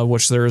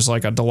 which there's a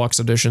deluxe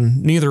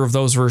edition, neither of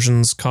those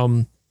versions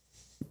come.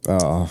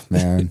 Oh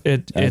man,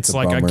 it's a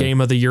bummer. A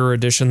Game of the Year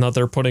edition that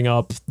they're putting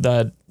up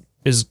that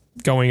is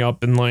going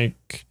up in I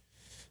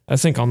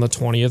think on the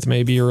 20th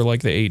maybe, or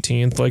the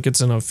 18th.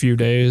 It's in a few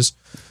days.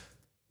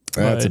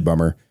 That's a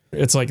bummer.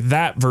 It's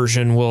that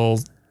version will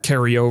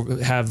carry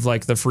over, have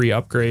the free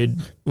upgrade,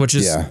 which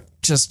is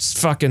just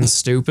fucking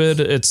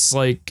stupid. It's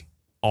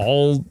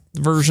all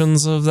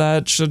versions of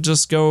that should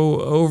just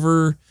go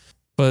over,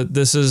 but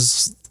this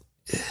is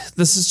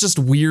just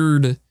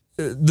weird.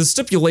 The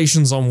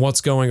stipulations on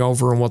what's going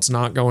over and what's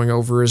not going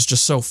over is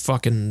just so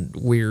fucking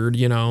weird.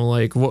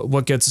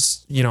 What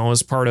gets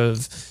as part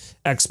of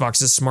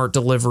Xbox's smart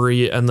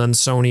delivery, and then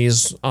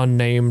Sony's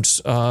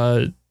unnamed.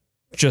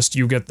 Just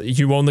you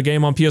own the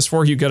game on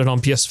PS4, you get it on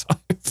PS5.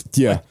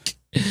 Yeah.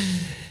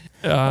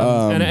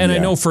 I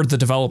know for the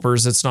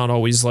developers it's not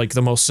always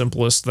the most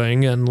simplest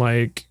thing,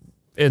 and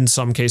in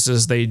some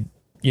cases they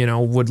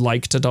would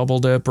like to double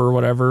dip or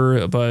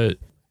whatever, but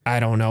I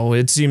don't know,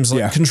 it seems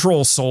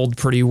Control sold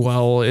pretty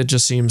well. It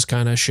just seems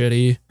kind of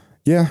shitty.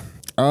 Yeah.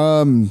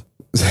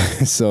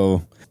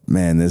 So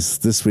man,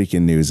 this week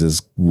in news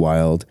is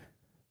wild.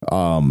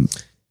 So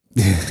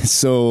This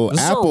is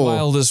our Apple,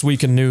 wildest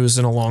week in news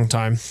in a long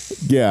time.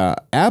 yeah,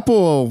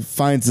 Apple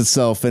finds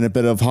itself in a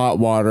bit of hot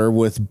water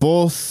with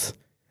both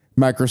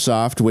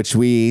Microsoft, which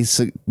we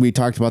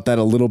talked about that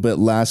a little bit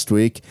last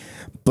week,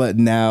 but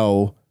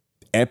now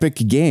Epic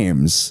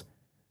Games,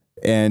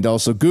 and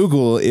also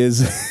Google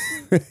is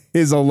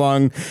is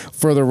along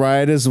for the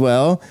ride as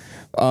well.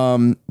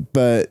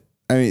 But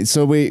I mean,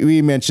 so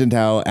we mentioned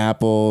how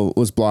Apple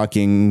was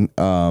blocking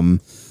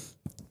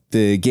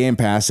the Game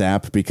Pass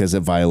app because it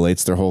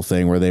violates their whole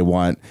thing where they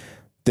want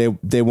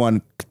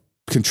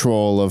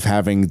control of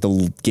having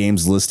the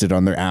games listed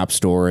on their app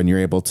store, and you're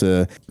able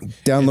to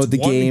download the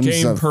games.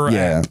 Game per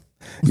app.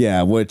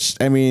 Yeah, which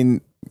I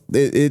mean,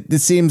 it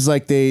seems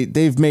like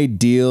they've made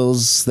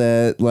deals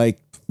that like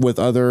with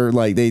other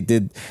like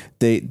they've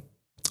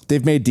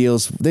made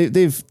deals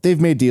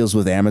they've made deals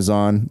with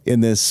Amazon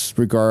in this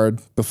regard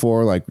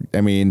before. Like,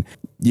 I mean,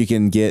 you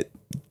can get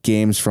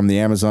games from the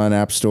Amazon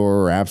App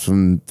Store or apps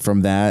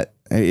from that.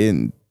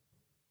 And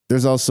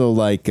there's also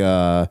like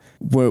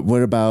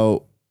what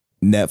about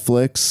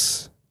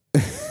Netflix?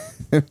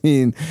 I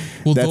mean,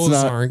 Well, that's those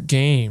not aren't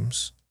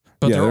games,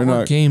 but Yeah, there they're are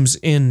not- games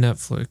in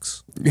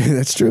Netflix.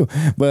 that's true.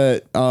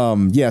 But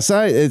yeah,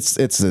 so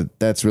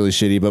that's really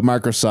shitty. But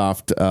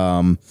Microsoft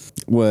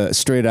was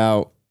straight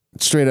up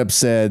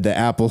said that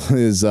Apple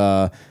is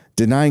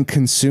denying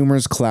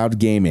consumers cloud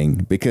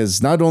gaming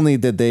because not only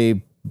did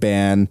they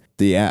ban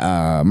the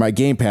my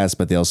Game Pass,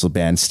 but they also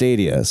banned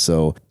Stadia.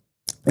 So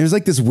there's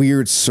like this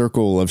weird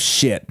circle of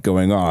shit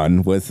going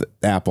on with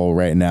Apple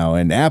right now,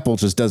 and Apple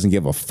just doesn't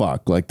give a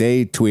fuck. Like,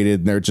 they tweeted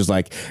and they're just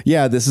like,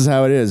 yeah, this is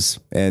how it is,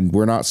 and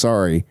we're not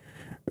sorry.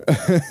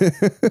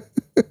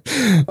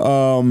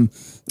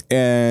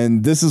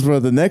 And this is where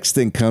the next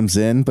thing comes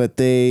in, but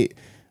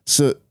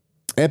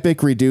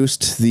Epic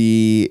reduced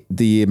the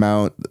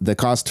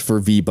cost for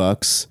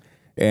V-Bucks,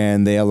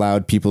 and they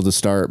allowed people to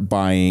start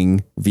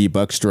buying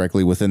V-Bucks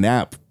directly within the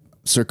app,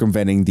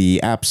 circumventing the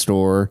App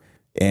Store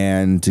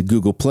and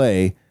Google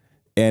Play.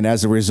 And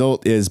as a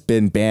result, has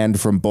been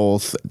banned from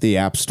both the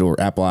App Store,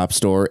 Apple App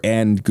Store,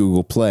 and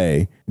Google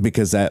Play,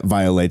 because that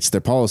violates their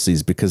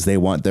policies, because they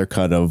want their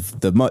cut of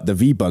the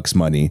V-Bucks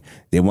money.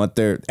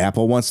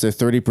 Apple wants their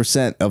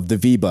 30% of the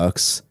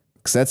V-Bucks.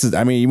 Because that's,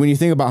 I mean, when you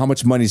think about how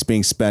much money is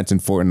being spent in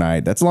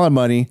Fortnite, that's a lot of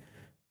money.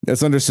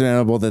 It's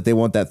understandable that they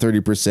want that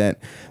 30%.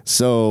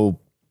 So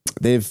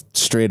they've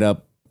straight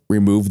up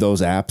removed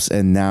those apps,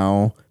 and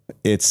now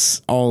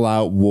it's all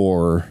out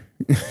war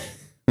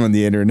on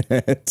the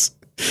internet.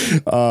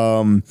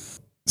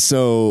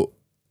 So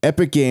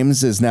Epic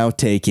Games is now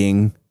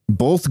taking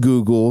both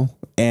Google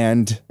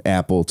and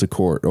Apple to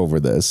court over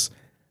this.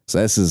 So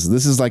this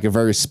is like a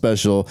very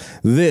special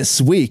this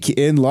week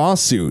in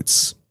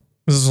lawsuits.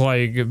 This is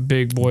like a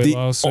big boy The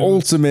lawsuit.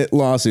 ultimate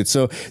lawsuit.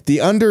 So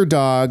the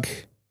underdog,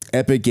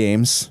 Epic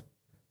Games,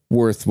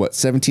 worth what,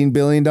 $17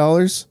 billion?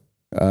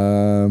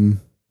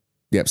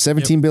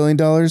 $17 billion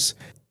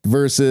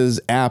versus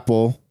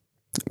Apple,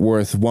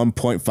 worth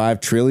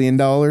 $1.5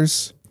 trillion.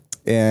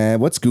 And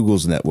what's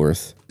Google's net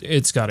worth?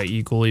 It's got to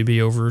equally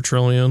be over $1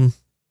 trillion.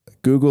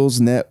 Google's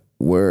net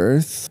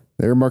worth,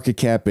 their market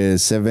cap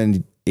is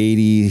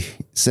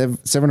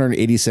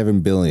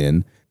 787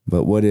 billion.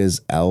 But what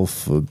is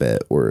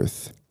Alphabet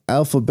worth?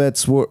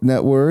 Alphabet's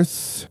net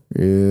worth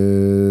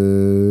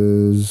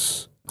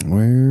is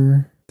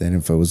where? That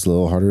info was a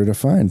little harder to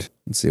find.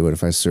 Let's see. What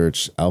if I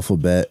search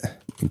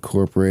Alphabet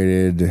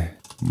Incorporated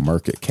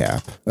market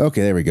cap?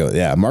 Okay, there we go.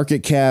 Yeah,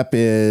 market cap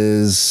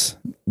is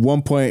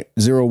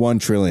 $1.01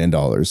 trillion.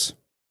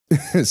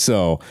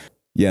 So,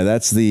 yeah,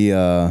 that's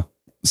the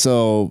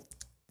so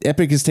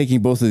Epic is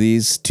taking both of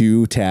these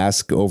to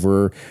task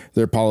over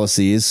their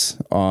policies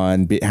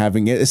on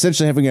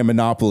essentially having a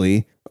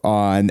monopoly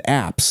on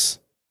apps.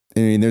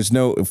 I mean,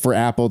 for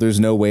Apple, there's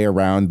no way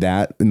around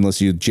that unless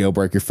you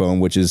jailbreak your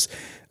phone, which is,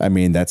 I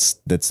mean, that's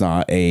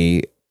not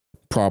a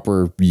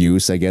proper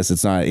use. I guess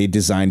it's not a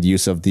designed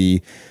use of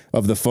the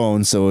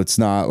phone. So it's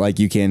not like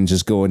you can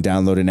just go and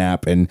download an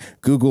app. And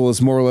Google is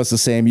more or less the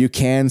same. You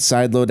can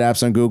sideload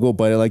apps on Google,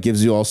 but it like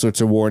gives you all sorts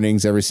of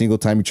warnings every single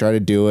time you try to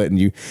do it, and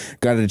you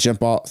got to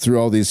jump through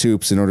all these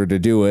hoops in order to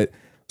do it.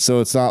 So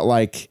it's not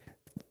like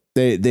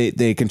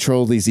they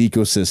control these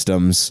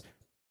ecosystems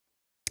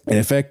and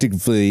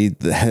effectively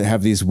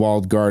have these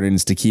walled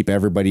gardens to keep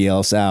everybody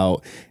else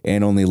out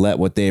and only let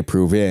what they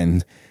approve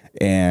in.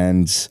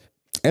 And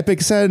Epic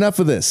has had enough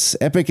of this.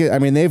 Epic, I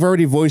mean, they've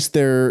already voiced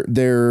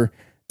their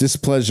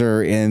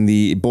displeasure in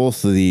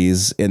both of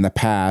these in the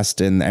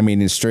past, and I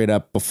mean, straight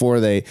up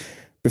before they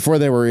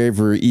were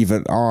ever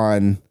even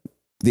on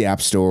the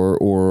App Store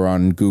or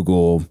on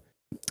Google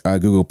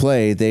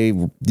Play, they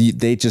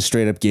just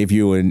straight up gave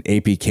you an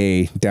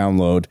APK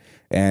download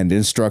and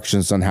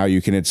instructions on how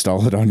you can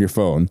install it on your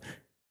phone.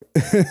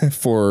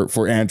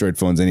 for Android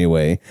phones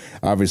anyway.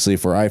 Obviously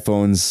for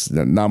iPhones,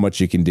 not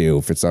much you can do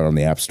if it's not on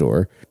the App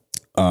Store.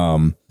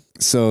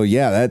 So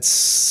yeah,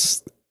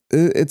 this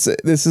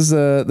is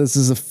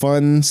a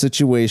fun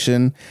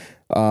situation.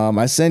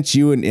 I sent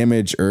you an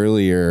image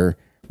earlier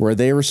where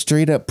they were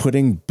straight up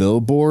putting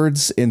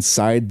billboards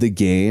inside the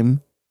game.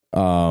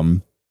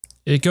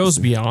 It goes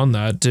beyond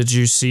that. Did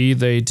you see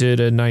they did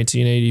a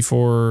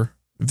 1984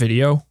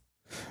 video?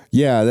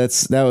 Yeah,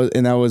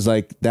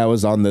 that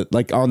was on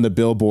the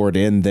billboard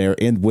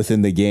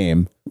within the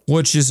game.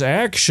 Which is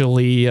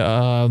actually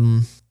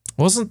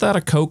wasn't that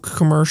a Coke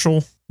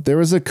commercial? There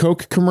was a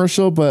Coke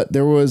commercial, but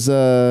there was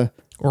a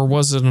or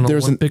was it an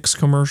Olympics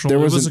commercial? It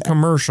was a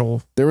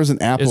commercial. There was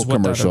an Apple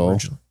commercial.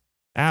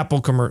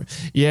 Apple commercial.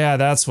 Yeah,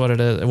 that's what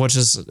it is. Which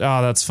is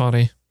that's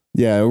funny.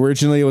 Yeah,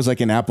 originally it was like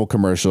an Apple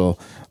commercial.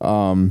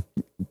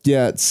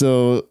 Yeah,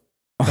 so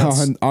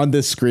on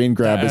this screen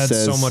grab it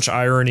says so much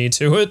irony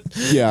to it.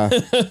 Yeah.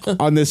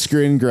 On this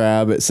screen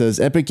grab it says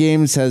Epic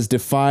Games has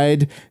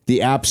defied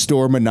the App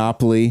Store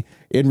monopoly.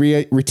 In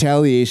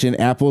retaliation,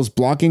 Apple's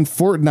blocking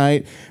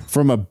Fortnite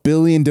from 1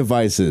 billion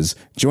devices.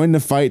 Join the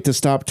fight to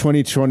stop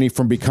 2020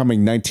 from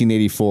becoming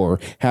 1984.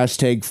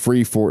 Hashtag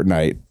free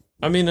Fortnite.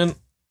 I mean, and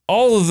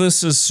all of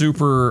this is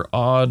super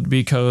odd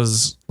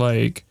because,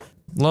 like,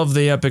 love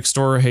the Epic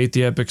Store, hate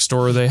the Epic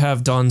Store. They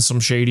have done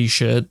some shady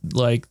shit.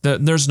 Like,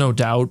 there's no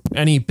doubt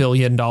any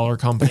billion-dollar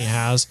company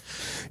has.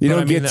 You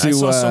don't get to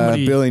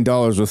 $1 billion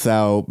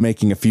without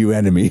making a few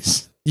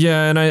enemies.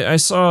 Yeah, and I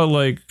saw,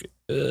 like,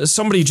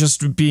 somebody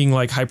just being,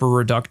 like, hyper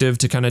reductive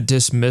to kind of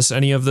dismiss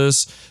any of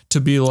this,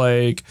 to be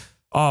like,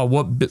 I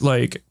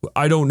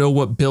don't know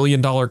what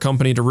billion-dollar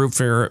company to root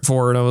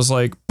for. And I was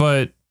like,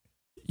 but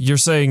you're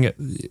saying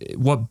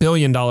what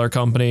billion-dollar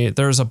company?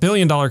 There's a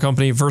billion-dollar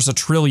company versus a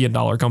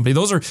trillion-dollar company.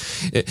 Those are,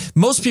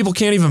 most people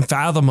can't even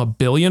fathom $1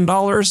 billion.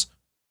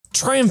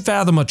 Try and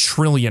fathom $1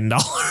 trillion.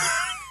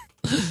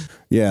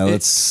 Yeah,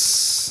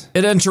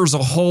 it enters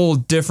a whole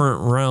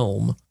different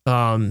realm.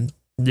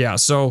 Yeah,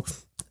 so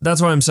that's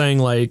why I'm saying,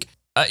 like,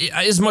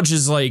 as much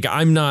as, like,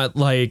 I'm not,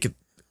 like,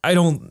 I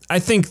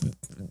think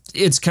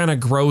it's kind of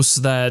gross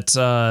that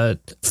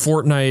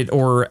Fortnite,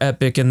 or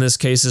Epic in this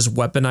case, is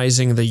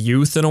weaponizing the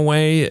youth in a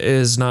way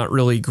is not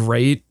really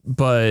great.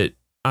 But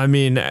I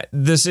mean,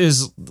 this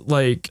is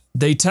like,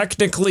 they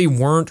technically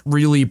weren't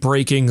really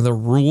breaking the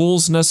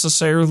rules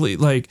necessarily.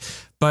 Like,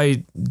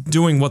 by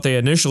doing what they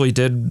initially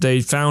did, they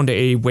found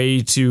a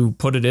way to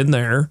put it in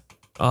there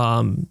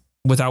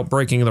without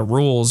breaking the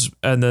rules.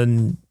 And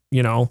then,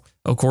 you know,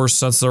 of course,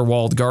 since they're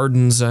walled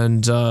gardens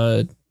and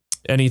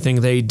anything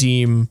they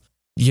deem,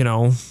 you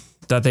know,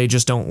 that they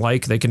just don't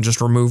like, they can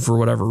just remove for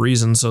whatever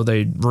reason. So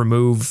they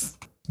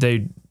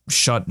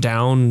shut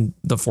down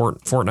the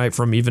Fortnite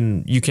from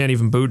even, you can't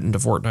even boot into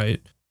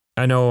Fortnite.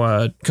 I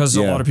know, because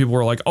a lot of people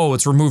were like, oh,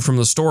 it's removed from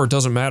the store. It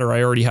doesn't matter.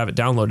 I already have it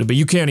downloaded, but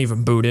you can't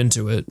even boot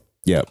into it.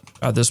 Yep.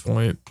 At this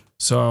point.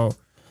 So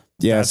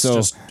yeah, so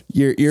just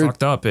you're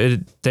fucked up.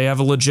 They have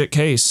a legit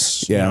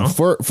case. Yeah. You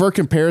know? For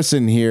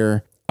comparison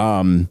here,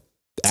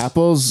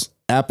 Apple's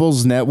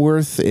net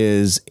worth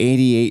is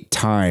 88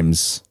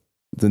 times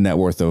the net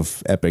worth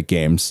of Epic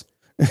Games.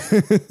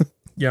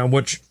 Yeah,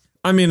 which,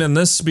 I mean, and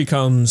this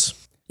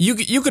becomes,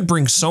 you could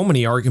bring so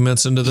many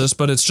arguments into this,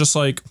 but it's just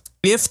like,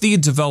 if the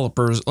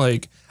developers,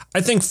 like, I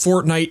think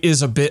Fortnite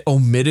is a bit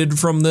omitted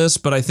from this,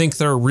 but I think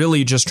they're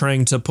really just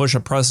trying to push a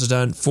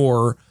precedent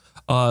for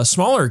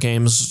smaller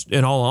games,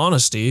 in all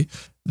honesty.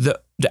 The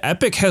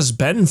Epic has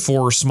been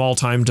for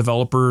small-time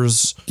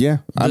developers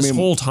this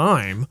whole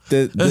time.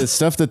 The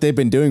stuff that they've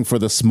been doing for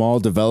the small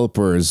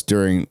developers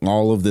during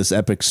all of this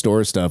Epic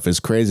Store stuff is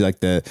crazy.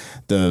 Like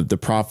the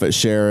profit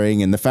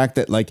sharing, and the fact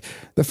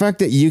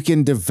that you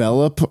can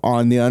develop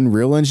on the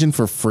Unreal Engine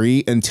for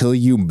free until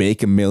you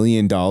make $1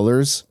 million.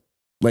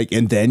 Like,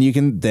 and then they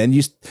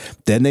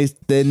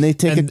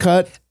take a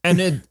cut.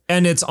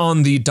 And it's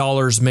on the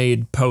dollars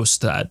made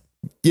post that.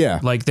 Yeah.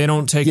 Like, they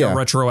don't take a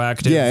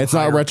retroactive. Yeah, it's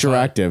not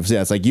retroactive.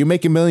 Yeah, it's like, you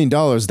make $1 million,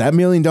 that $1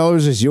 million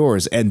is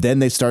yours, and then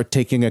they start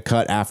taking a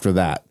cut after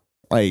that.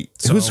 Like,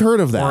 who's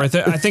heard of that? Or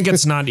I think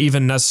it's not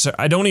even necessary.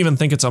 I don't even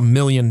think it's $1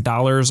 million. I'm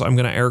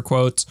going to air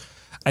quotes.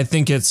 I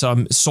think it's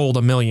sold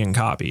 1 million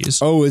copies.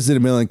 Oh, is it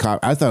 1 million copies?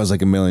 I thought it was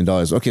like $1 million.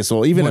 Okay,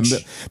 so even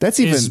that's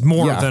even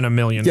more than $1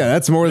 million. Yeah,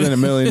 that's more than $1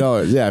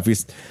 million. Yeah, if you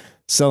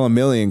sell 1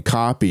 million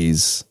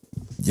copies,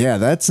 yeah,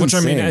 that's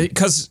insane. I mean,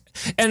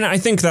 and I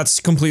think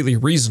that's completely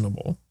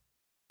reasonable.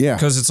 Yeah,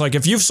 because it's like,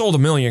 if you've sold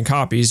 1 million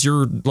copies,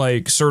 you're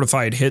like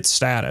certified hit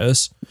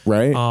status,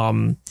 right?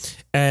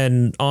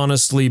 And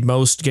honestly,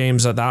 most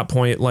games at that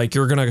point, like,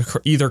 you're gonna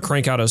either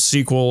crank out a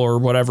sequel or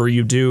whatever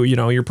you do. You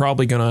know, you're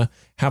probably gonna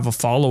have a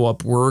follow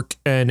up work,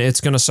 and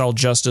it's gonna sell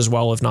just as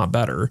well, if not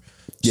better.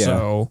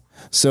 Yeah.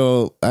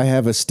 So I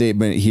have a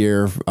statement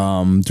here,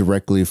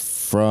 directly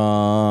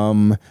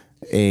from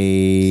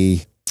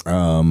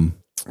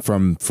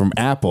from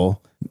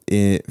Apple.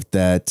 They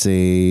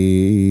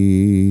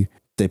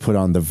put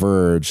on The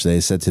Verge. They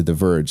said to The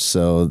Verge.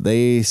 So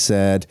they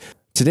said,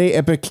 today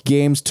Epic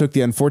Games took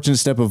the unfortunate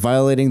step of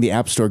violating the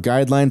App Store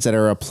guidelines that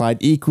are applied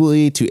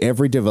equally to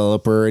every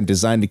developer and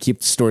designed to keep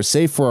the store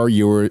safe for our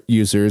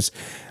users.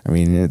 I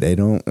mean, they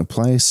don't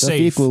apply stuff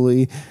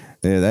equally.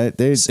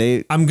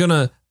 I'm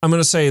gonna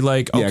say,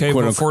 like, okay,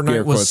 well,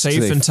 Fortnite was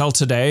safe until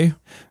today.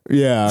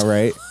 Yeah,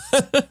 right.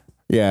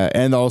 Yeah,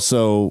 and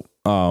also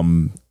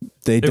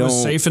They It don't.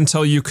 was safe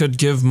until you could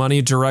give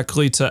money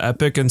directly to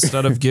Epic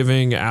instead of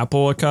giving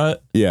Apple a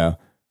cut. Yeah.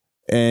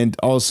 And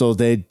also,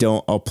 they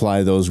don't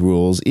apply those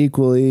rules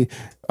equally.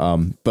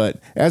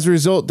 But as a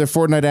result, their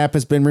Fortnite app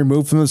has been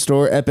removed from the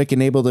store. Epic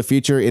enabled a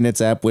feature in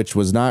its app which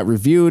was not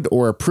reviewed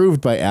or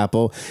approved by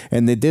Apple,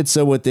 and they did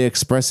so with the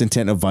express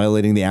intent of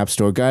violating the App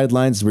Store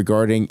guidelines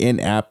regarding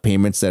in-app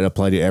payments that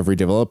apply to every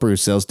developer who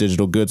sells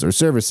digital goods or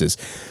services.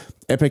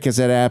 Epic has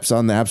had apps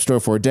on the App Store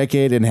for a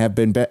decade and have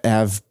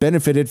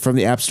benefited from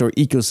the App Store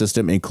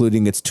ecosystem,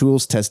 including its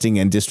tools, testing,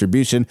 and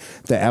distribution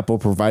that Apple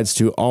provides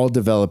to all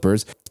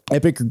developers.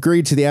 Epic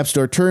agreed to the App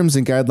Store terms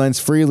and guidelines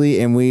freely,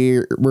 and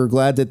we're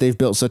glad that they've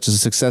built such a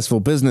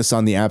successful business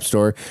on the App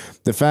Store.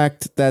 The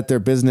fact that their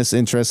business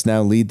interests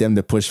now lead them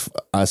to push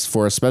us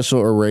for special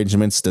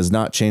arrangements does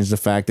not change the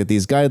fact that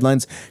these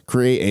guidelines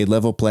create a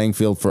level playing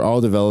field for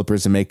all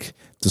developers and make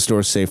the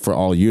store safe for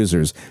all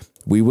users.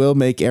 We will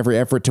make every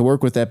effort to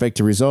work with Epic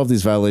to resolve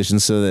these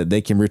violations so that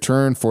they can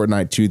return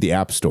Fortnite to the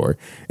App Store,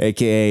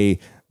 aka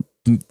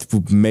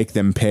make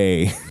them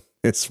pay.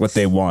 It's what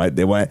they want.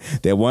 They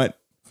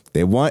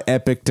want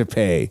Epic to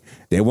pay.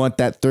 They want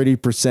that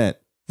 30%.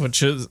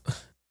 Which is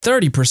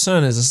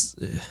 30% is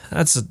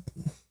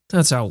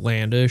that's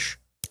outlandish.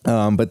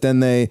 But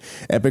then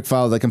Epic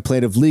filed a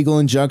complaint of legal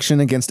injunction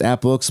against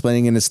Apple,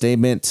 explaining in a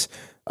statement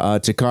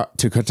to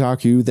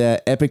Kotaku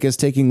that Epic is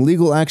taking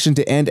legal action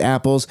to end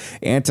Apple's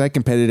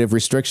anti-competitive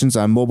restrictions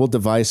on mobile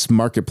device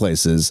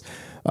marketplaces.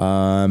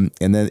 And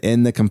then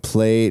in the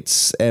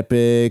complaints,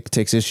 Epic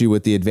takes issue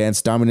with the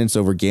advanced dominance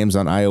over games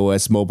on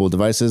iOS mobile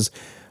devices,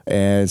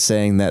 and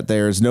saying that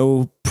there's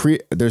no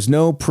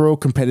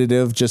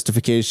pro-competitive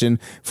justification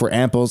for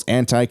Apple's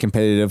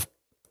anti-competitive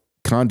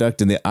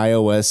conduct in the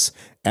iOS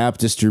app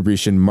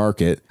distribution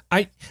market.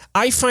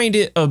 I find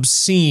it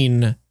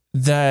obscene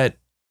that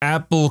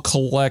Apple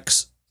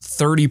collects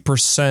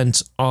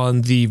 30%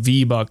 on the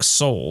V-Bucks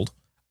sold.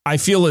 I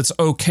feel it's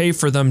okay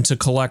for them to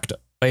collect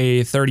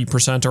a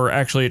 30%, or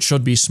actually it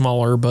should be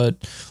smaller,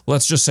 but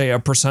let's just say a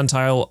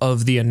percentile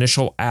of the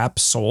initial app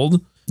sold.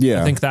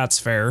 Yeah. I think that's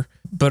fair.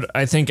 But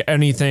I think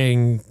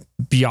anything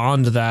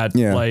beyond that,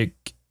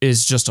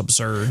 is just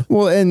absurd.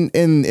 Well, and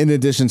in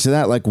addition to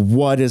that, like,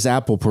 what is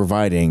Apple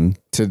providing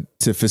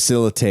to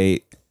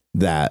facilitate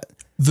that?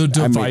 The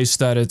device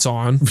that it's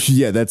on.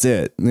 Yeah, that's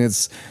it.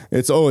 It's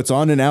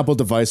on an Apple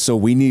device, so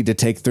we need to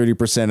take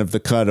 30% of the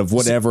cut of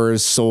whatever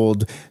is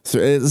sold.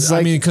 It's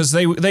like, because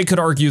they could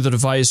argue the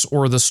device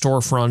or the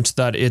storefront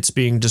that it's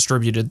being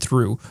distributed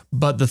through.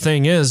 But the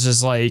thing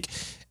is like,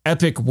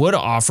 Epic would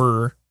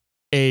offer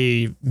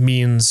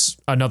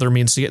another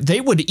means to get.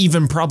 They would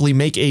even probably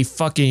make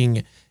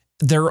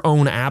their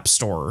own app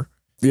store.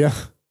 Yeah.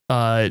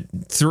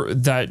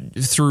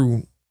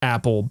 Through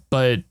Apple,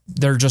 but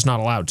they're just not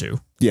allowed to.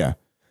 Yeah.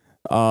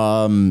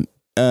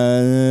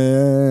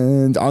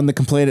 And on the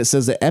complaint, it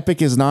says that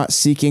Epic is not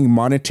seeking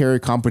monetary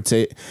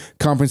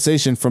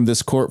compensation from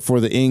this court for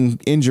the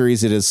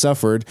injuries it has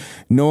suffered,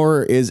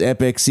 nor is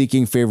Epic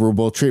seeking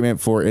favorable treatment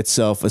for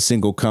itself, a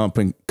single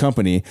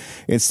company.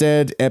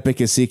 Instead, Epic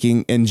is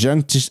seeking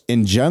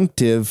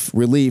injunctive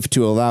relief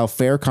to allow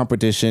fair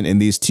competition in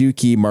these two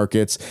key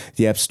markets,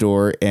 the App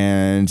Store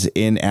and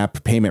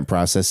in-app payment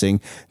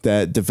processing,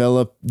 that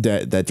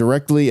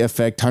directly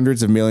affect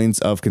hundreds of millions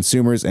of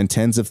consumers and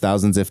tens of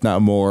thousands, if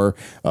not more,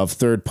 of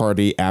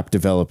third-party app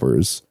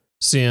developers.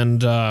 See,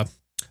 and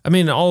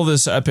all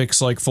this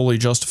Epic's like fully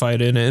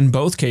justified in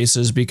both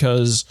cases,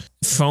 because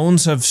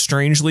phones have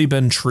strangely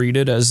been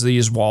treated as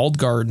these walled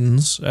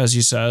gardens, as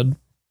you said,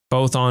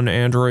 both on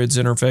Android's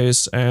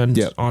interface and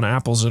on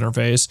Apple's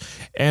interface.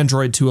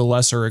 Android to a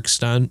lesser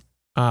extent.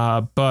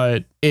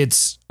 But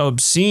it's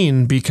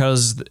obscene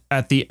because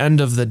at the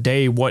end of the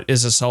day, what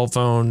is a cell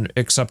phone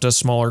except a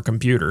smaller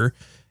computer?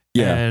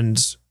 Yeah.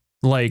 And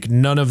like,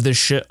 none of this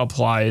shit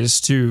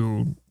applies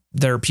to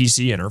their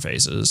PC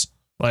interfaces,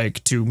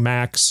 like to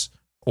Macs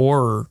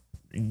or,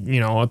 a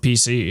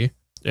PC.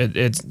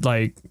 It's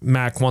like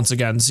Mac, once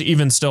again,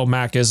 even still,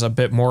 Mac is a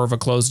bit more of a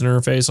closed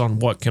interface on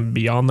what can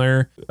be on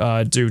there,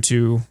 due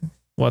to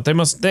what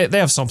they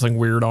have something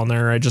weird on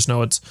there. I just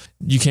know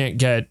you can't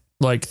get,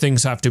 like,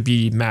 things have to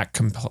be Mac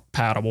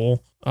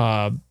compatible.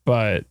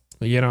 But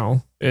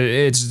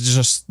it's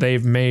just,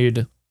 they've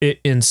made it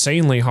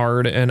insanely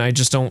hard, and I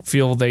just don't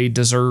feel they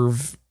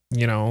deserve,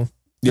 they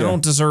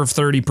don't deserve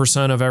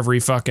 30% of every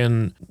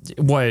fucking,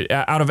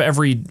 out of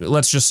every,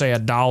 let's just say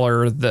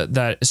 $1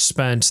 that is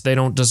spent, they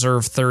don't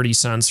deserve 30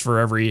 cents for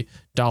every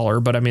dollar.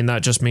 But I mean,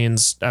 that just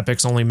means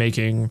Epic's only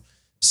making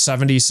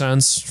 70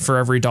 cents for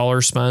every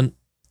dollar spent,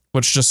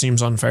 which just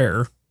seems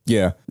unfair.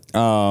 Yeah.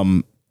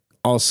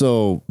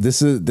 Also,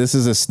 this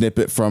is a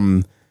snippet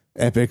from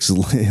Epic's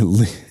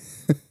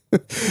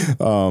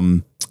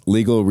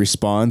legal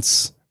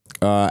response.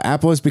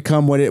 Apple has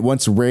become what it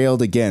once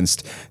railed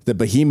against, the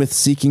behemoth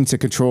seeking to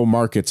control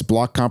markets,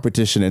 block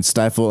competition, and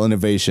stifle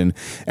innovation.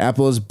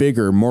 Apple is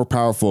bigger, more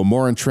powerful,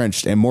 more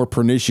entrenched, and more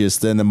pernicious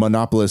than the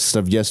monopolists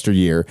of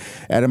yesteryear.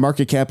 At a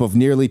market cap of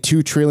nearly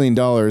 $2 trillion,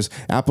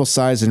 Apple's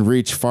size and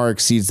reach far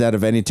exceeds that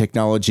of any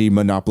technology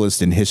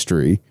monopolist in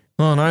history.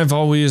 Well, and I've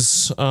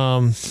always,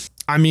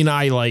 I mean,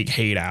 I like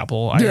hate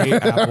Apple. I hate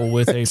Apple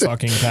with a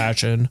fucking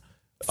passion.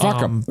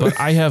 Fuck 'em. But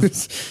I have,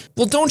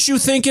 well, don't you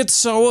think it's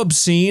so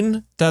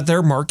obscene that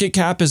their market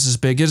cap is as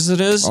big as it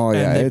is? Oh, yeah,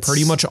 and they it's-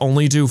 pretty much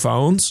only do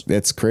phones.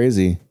 It's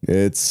crazy.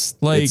 It's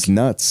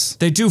nuts.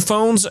 They do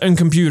phones and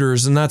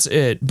computers, and that's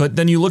it. But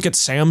then you look at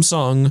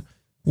Samsung,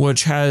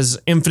 which has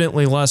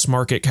infinitely less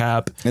market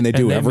cap, And they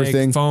do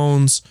everything. make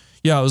phones.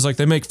 Yeah, it was like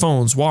they make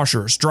phones,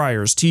 washers,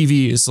 dryers,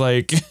 TVs.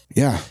 Like,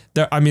 Yeah.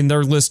 I mean,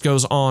 their list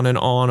goes on and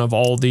on of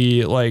all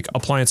the like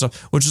appliance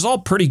stuff, which is all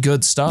pretty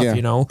good stuff, Yeah.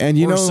 you know. And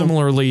or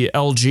similarly,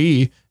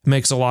 LG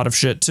makes a lot of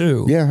shit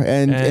too. Yeah,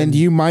 and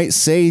you might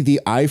say the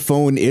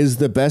iPhone is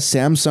the best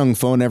Samsung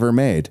phone ever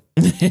made.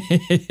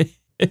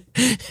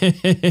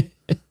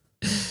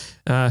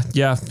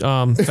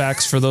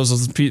 Facts for those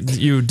of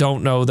you who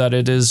don't know that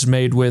it is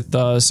made with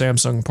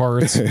Samsung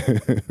parts.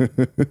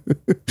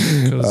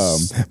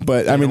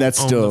 But I mean, that's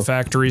own still the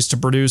factories to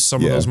produce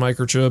some of those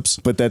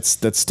microchips. But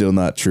that's still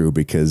not true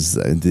because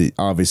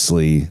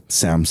obviously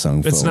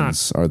Samsung It's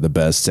phones are the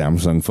best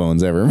Samsung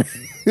phones ever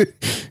made.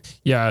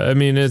 Yeah, I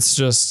mean, it's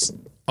just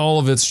all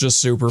of it's just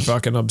super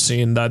fucking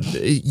obscene that,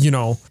 you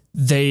know,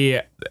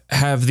 they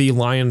have the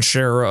lion's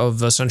share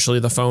of essentially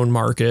the phone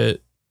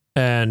market,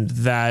 and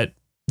that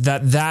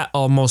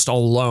almost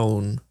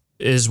alone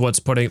is what's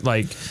putting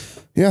like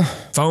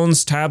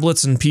phones,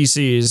 tablets, and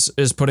PCs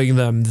is putting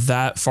them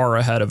that far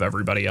ahead of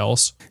everybody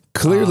else.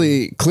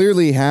 Clearly,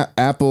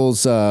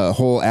 Apple's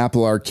whole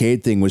Apple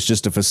Arcade thing was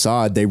just a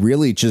facade. They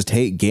really just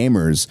hate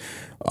gamers.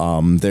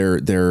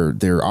 They're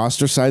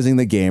ostracizing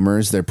the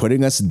gamers. They're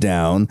putting us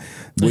down.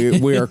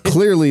 We are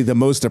clearly the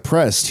most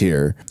oppressed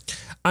here.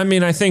 I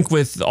mean, I think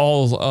with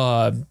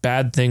all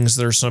bad things,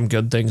 there's some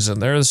good things in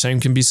there. The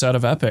same can be said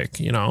of Epic,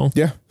 you know?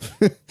 Yeah.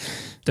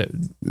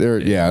 Their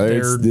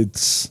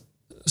it's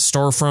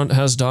storefront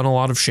has done a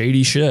lot of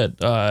shady shit.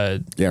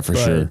 for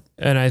sure.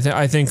 And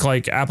I think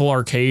like Apple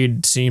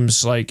Arcade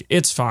seems like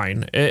it's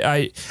fine.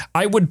 I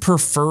would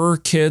prefer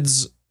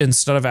kids,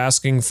 instead of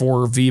asking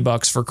for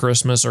V-Bucks for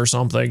Christmas or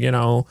something, you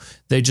know,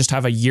 they just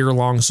have a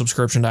year-long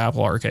subscription to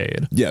Apple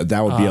Arcade. Yeah,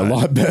 that would be a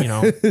lot better. You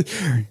know,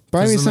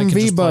 buy me some then they can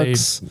just play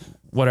V-Bucks.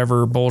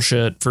 whatever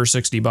bullshit for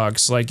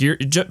 $60. Like you're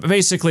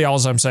basically all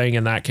I'm saying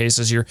in that case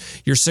is your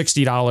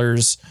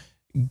 $60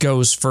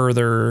 goes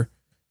further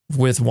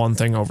with one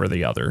thing over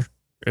the other.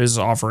 Is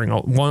offering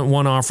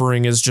one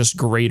offering is just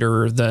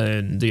greater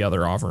than the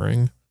other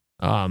offering.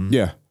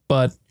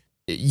 But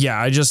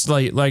yeah, I just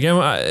like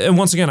and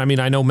once again, I mean,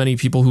 I know many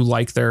people who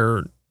like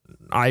their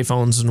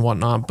iPhones and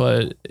whatnot,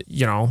 but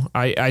you know,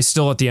 I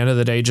still at the end of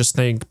the day just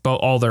think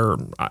all their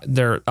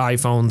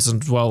iPhones,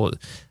 and well,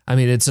 I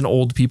mean, it's an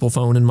old people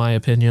phone in my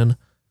opinion,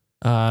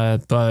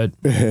 but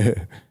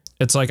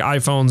it's like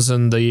iPhones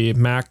and the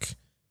Mac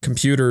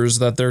computers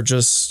that they're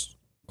just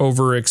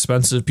over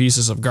expensive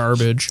pieces of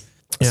garbage.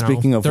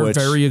 Speaking of they're which,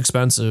 very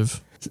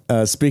expensive.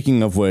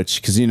 Speaking of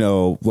which, because you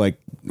know, like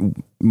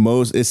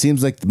it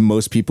seems like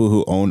most people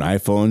who own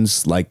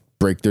iPhones like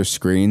break their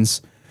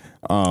screens.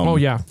 Oh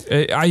yeah,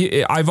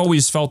 I've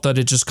always felt that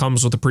it just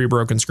comes with a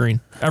pre-broken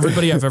screen.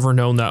 Everybody I've ever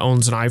known that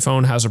owns an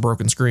iPhone has a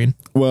broken screen.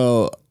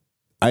 Well,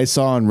 I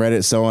saw on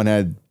Reddit someone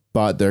had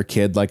bought their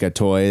kid like a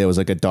toy. It was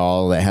like a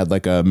doll that had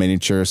like a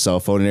miniature cell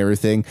phone and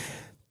everything.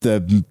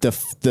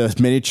 The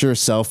miniature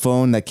cell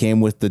phone that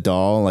came with the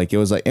doll, like it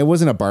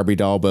wasn't a Barbie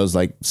doll, but it was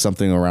like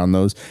something around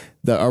those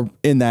that are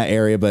in that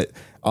area. But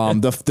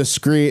the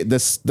screen,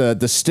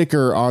 the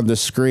sticker on the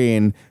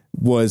screen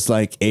was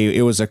like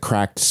it was a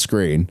cracked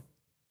screen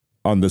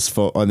on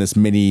this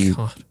mini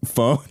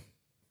phone.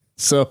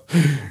 So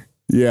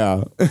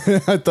yeah,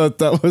 I thought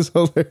that was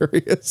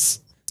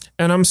hilarious.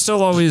 And I'm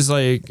still always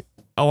like,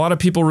 a lot of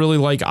people really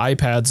like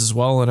iPads as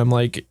well, and I'm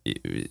like,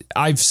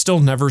 I've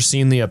still never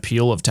seen the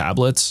appeal of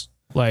tablets.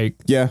 Like,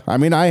 yeah, I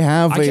mean,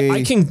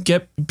 I can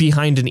get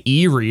behind an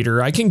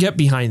e-reader, I can get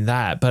behind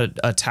that, but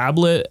a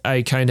tablet,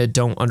 I kind of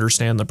don't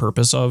understand the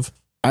purpose of.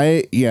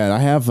 I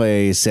have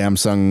a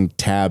Samsung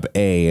Tab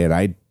A, and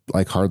I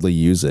like hardly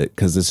use it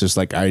because it's just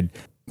like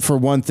for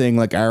one thing,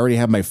 like I already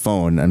have my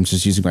phone. I'm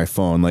just using my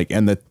phone, like,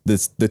 and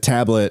the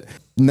tablet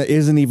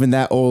isn't even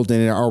that old,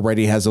 and it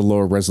already has a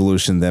lower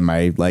resolution than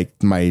my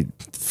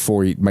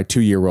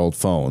 2-year-old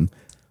phone.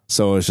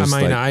 So it's just,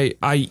 I mean,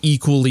 I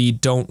equally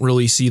don't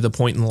really see the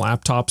point in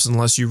laptops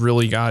unless you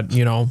really got,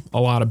 you know,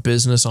 a lot of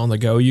business on the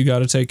go you got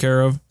to take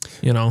care of,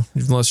 you know,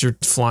 unless you're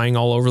flying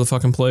all over the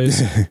fucking place.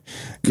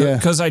 Yeah.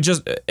 Because I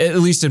just, at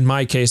least in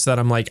my case, that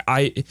I'm like,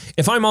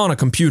 if I'm on a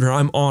computer,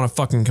 I'm on a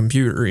fucking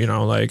computer, you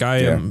know, like I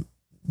am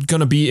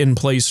going to be in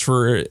place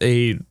for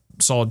a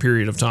solid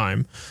period of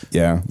time.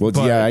 Yeah. Well,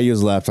 I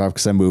use a laptop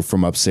because I move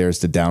from upstairs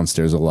to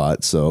downstairs a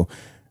lot. So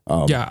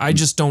I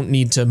just don't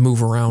need to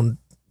move around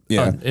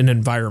an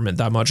environment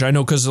that much. I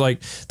know, because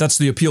like that's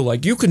the appeal.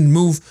 Like you can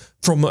move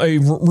from a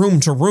room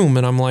to room,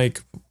 and I'm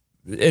like,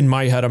 in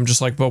my head, I'm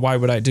just like, but why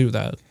would I do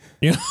that?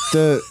 You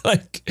know,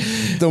 like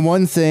the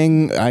one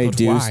thing I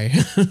do, why?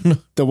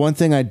 the one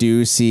thing I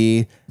do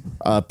see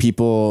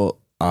people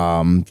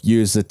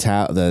use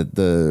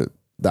the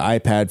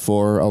iPad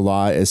for a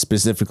lot is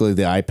specifically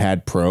the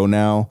iPad Pro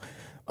now,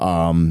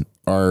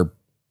 are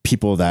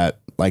people that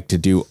like to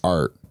do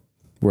art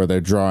where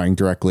they're drawing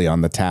directly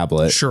on the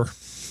tablet. Sure.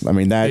 I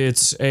mean, that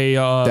is a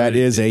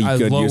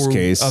good use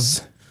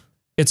case.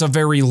 It's a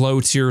very low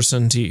tier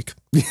Cintiq.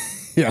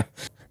 Yeah.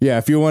 Yeah.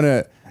 If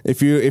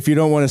you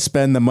don't want to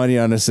spend the money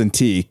on a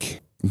Cintiq,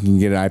 you can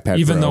get an iPad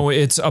Even Pro. though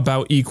it's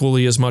about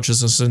equally as much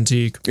as a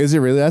Cintiq. Is it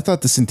really? I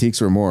thought the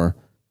Cintiqs were more.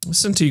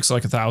 Cintiq's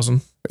like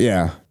 1,000.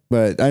 Yeah.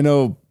 But I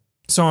know.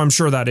 So I'm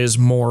sure that is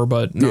more,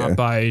 but not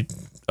by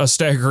a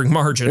staggering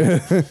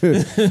margin.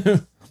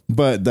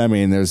 But I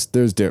mean,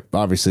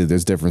 obviously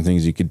there's different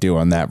things you could do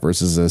on that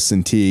versus a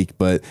Cintiq.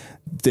 But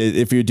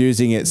if you're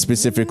using it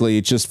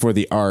specifically just for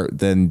the art,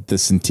 then the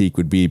Cintiq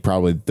would be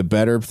probably the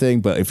better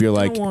thing. But if you're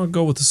like, I want to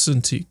go with the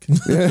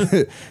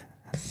Cintiq.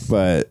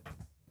 But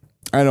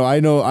I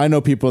know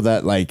people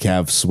that like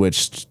have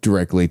switched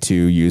directly to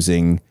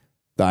using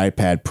the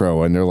iPad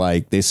Pro, and they're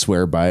like, they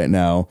swear by it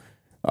now.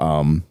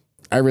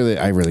 I really.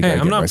 Hey,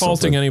 I'm not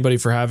faulting anybody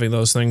for having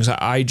those things.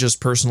 I just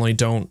personally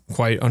don't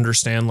quite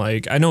understand.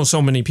 Like, I know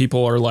so many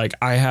people are like,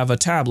 I have a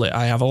tablet,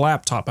 I have a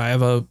laptop, I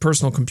have a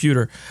personal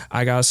computer,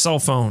 I got a cell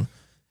phone,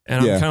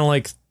 and I'm kind of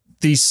like,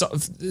 the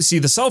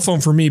cell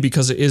phone for me,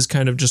 because it is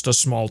kind of just a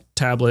small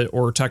tablet,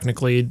 or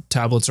technically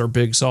tablets are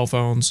big cell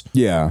phones.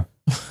 Yeah.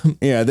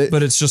 Yeah,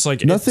 but it's just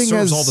like nothing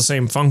serves all the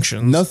same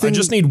functions. I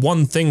just need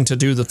one thing to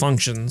do the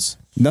functions.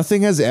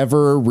 Nothing has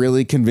ever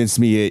really convinced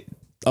me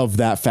of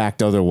that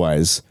fact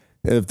otherwise.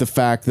 Of the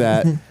fact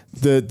that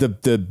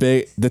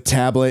the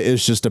tablet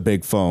is just a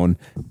big phone,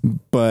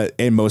 but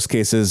in most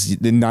cases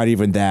not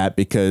even that,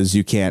 because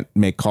you can't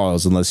make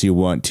calls unless you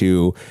want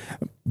to.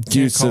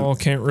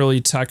 Can't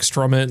really text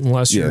from it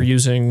unless you're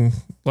using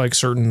like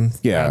certain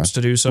apps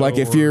to do so. Like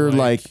if you're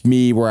like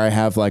me, where I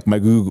have like my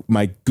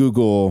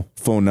Google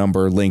phone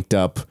number linked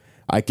up,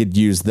 I could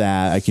use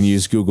that. I can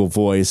use Google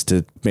Voice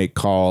to make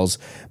calls,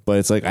 but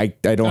it's like I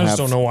just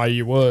don't know why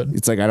you would.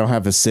 It's like I don't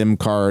have a SIM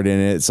card in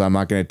it, so I'm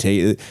not going to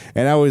take it.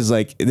 And I always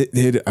like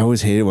I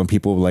always hate it when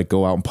people like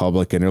go out in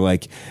public and they're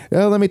like,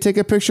 "Oh, let me take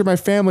a picture of my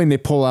family," and they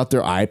pull out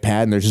their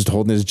iPad and they're just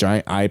holding this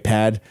giant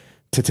iPad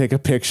to take a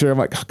picture. I'm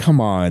like, oh, come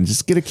on,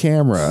 just get a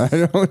camera.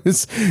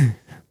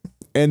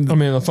 And I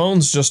mean, the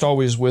phone's just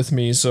always with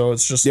me, so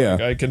it's just like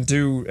I can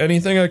do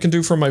anything I can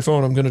do from my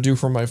phone. I'm going to do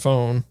from my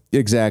phone.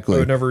 Exactly. I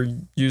would never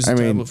use the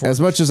tablet for.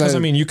 As much as I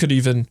mean, you could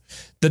even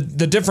the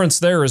difference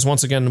there is,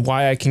 once again,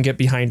 why I can get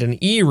behind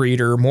an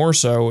e-reader more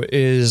so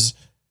is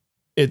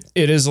it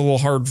is a little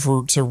hard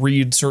to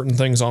read certain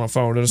things on a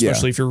phone, and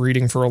especially if you're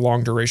reading for a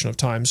long duration of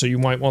time. So you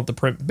might want the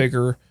print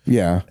bigger,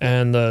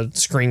 and the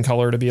screen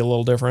color to be a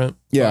little different.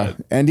 Yeah,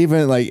 and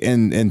even like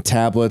in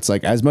tablets,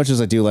 like as much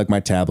as I do like my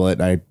tablet,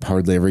 I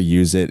hardly ever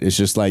use it. It's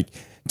just like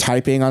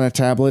typing on a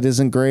tablet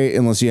isn't great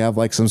unless you have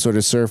like some sort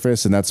of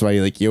surface, and that's why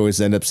you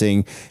always end up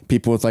seeing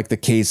people with like the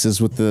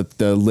cases with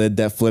the lid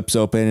that flips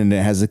open and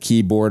it has a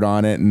keyboard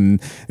on it, and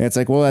it's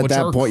like, well, at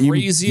that point,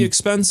 crazy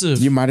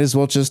expensive. You might as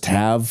well just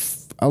have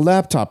a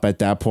laptop at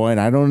that point.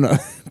 I don't know,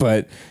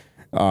 but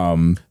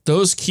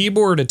those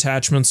keyboard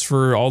attachments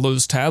for all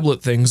those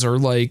tablet things are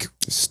like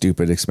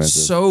stupid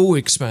expensive. So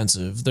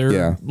expensive.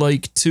 They're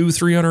like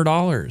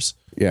 $200-$300.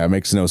 Yeah, it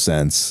makes no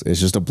sense. It's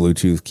just a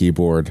Bluetooth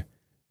keyboard.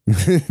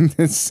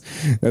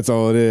 That's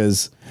all it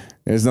is.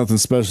 There's nothing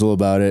special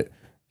about it.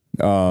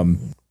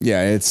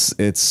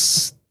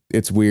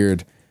 It's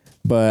weird.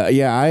 But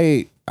yeah,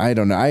 I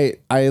don't know.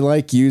 I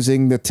like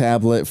using the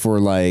tablet for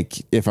like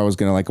if I was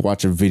gonna like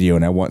watch a video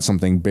and I want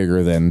something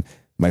bigger than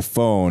my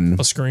phone.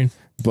 A screen.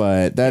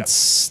 But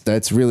that's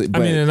really. I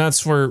mean, and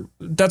that's where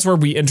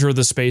we enter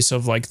the space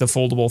of like the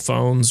foldable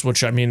phones,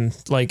 which I mean,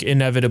 like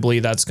inevitably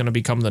that's going to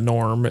become the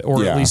norm,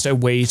 or at least a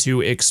way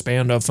to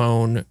expand a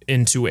phone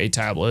into a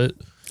tablet.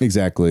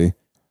 Exactly.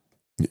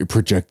 You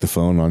project the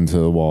phone onto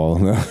the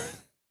wall,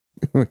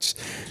 which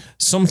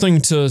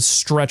something to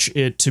stretch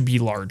it to be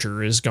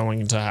larger is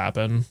going to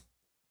happen,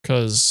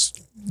 because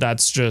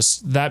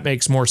that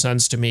makes more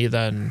sense to me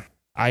than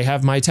I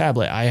have my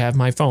tablet, I have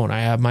my phone,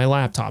 I have my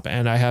laptop,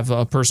 and I have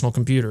a personal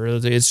computer.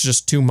 It's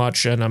just too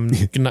much, and I'm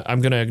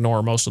gonna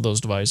ignore most of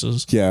those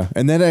devices. Yeah,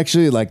 and that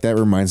actually, like, that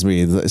reminds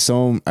me.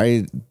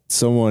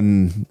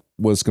 Someone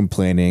was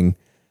complaining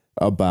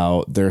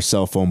about their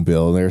cell phone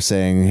bill. They're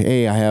saying,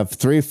 "Hey, I have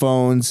 3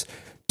 phones,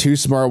 2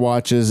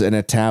 smartwatches, and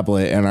a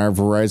tablet, and our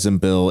Verizon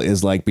bill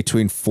is like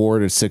between $400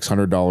 to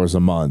 $600 a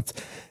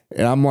month."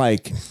 And I'm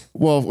like,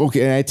 "Well,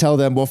 okay." And I tell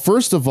them, "Well,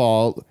 first of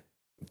all,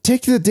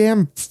 take the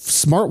damn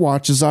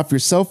smartwatches off your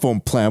cell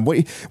phone plan.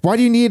 Why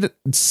do you need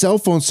cell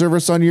phone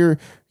service on your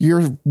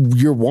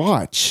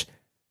watch?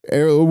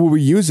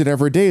 We use it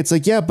every day. It's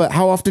like, yeah, but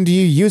how often do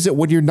you use it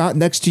when you're not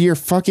next to your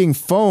fucking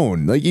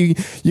phone? Like you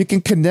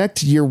can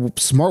connect your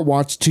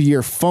smartwatch to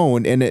your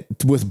phone and it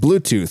with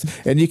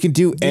Bluetooth, and you can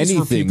do These anything.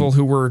 were people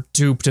who were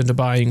duped into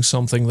buying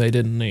something they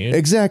didn't need.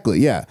 Exactly.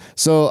 Yeah.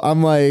 So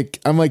I'm like,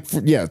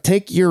 yeah,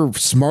 take your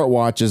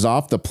smartwatches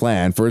off the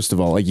plan. First of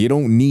all, like you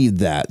don't need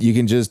that. You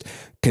can just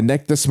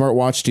connect the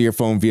smartwatch to your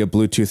phone via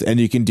Bluetooth and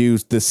you can do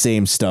the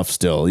same stuff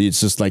still.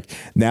 It's just like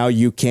now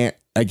you can't,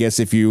 I guess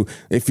if you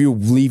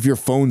leave your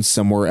phone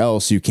somewhere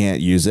else, you can't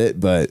use it,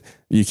 but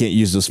you can't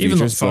use those features.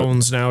 Even the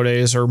phones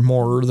nowadays are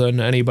more than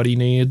anybody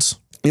needs.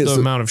 Yeah, the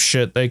amount of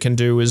shit they can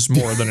do is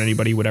more than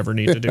anybody would ever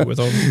need to do with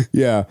them.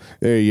 Yeah.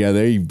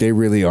 They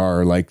really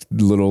are like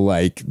little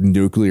like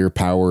nuclear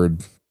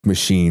powered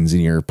machines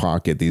in your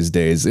pocket these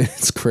days.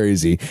 It's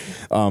crazy.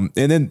 And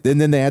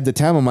then they had the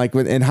tablet. I'm like,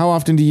 and how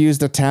often do you use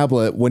the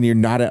tablet when you're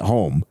not at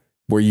home,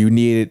 where you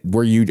need it,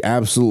 where you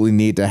absolutely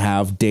need to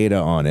have data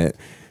on it?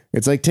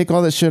 It's like, take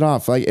all this shit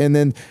off. Like,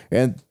 and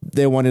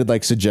they wanted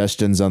like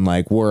suggestions on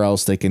like where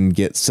else they can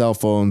get cell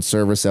phone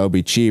service that would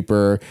be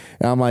cheaper.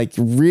 And I'm like,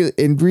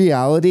 in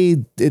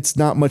reality, it's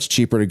not much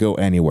cheaper to go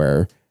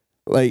anywhere.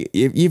 Like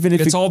even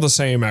if it's all the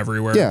same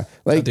everywhere. Yeah.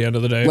 Like at the end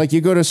of the day, like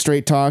you go to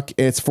Straight Talk,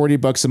 it's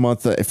 $40 a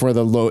month for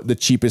the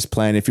cheapest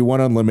plan. If you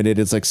want unlimited,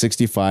 it's like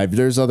 $65.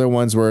 There's other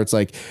ones where it's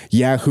like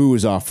Yahoo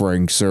is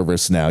offering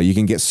service now. You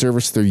can get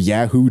service through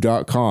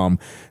yahoo.com,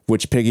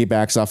 which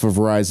piggybacks off of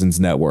Verizon's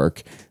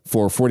network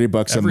for $40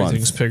 a month.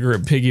 Everything's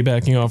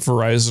piggybacking off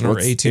Verizon or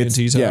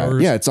AT&T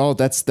towers. Yeah, it's all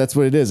that's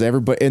what it is.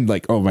 Everybody, and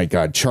like, oh my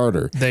God,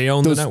 Charter. They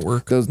own the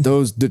network.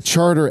 The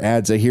Charter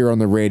ads I hear on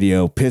the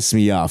radio piss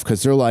me off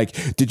because they're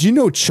like, did you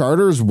know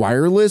Charter's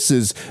wireless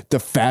is the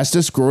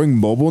fastest growing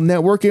mobile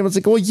network? And it's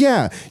like, well,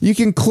 yeah, you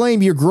can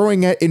claim you're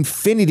growing at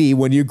infinity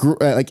when you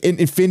like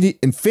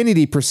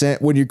infinity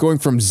percent when you're going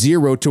from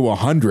 0 to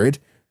 100.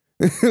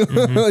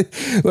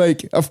 Mm-hmm.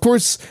 like of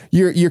course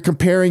you're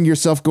comparing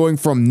yourself going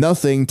from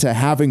nothing to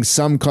having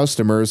some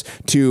customers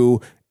to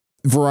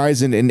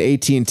Verizon and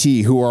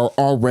AT&T who are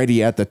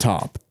already at the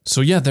top.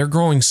 So yeah, they're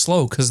growing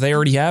slow because they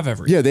already have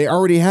everything. Yeah, they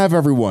already have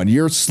everyone.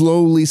 You're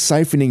slowly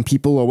siphoning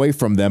people away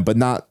from them, but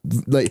not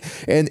like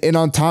and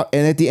on top.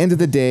 And at the end of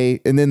the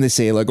day, and then they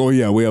say like, oh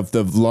yeah, we have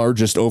the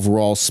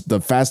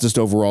fastest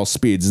overall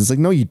speeds. And it's like,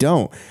 no, you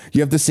don't.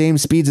 You have the same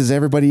speeds as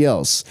everybody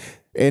else.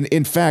 And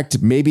in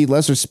fact, maybe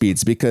lesser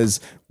speeds, because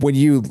when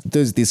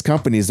these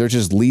companies, they're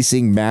just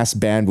leasing mass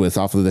bandwidth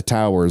off of the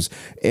towers.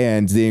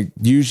 And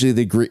usually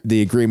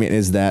the agreement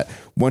is that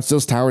once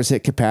those towers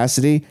hit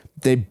capacity,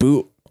 they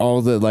boot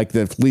all the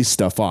lease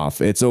stuff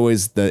off. It's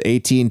always the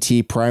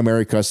AT&T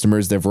primary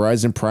customers, the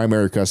Verizon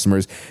primary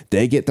customers.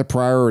 They get the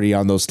priority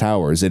on those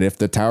towers. And if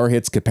the tower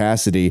hits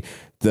capacity,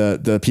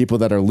 the people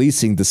that are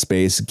leasing the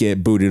space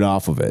get booted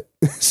off of it.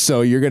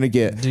 So you're going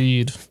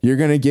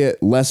to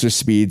get lesser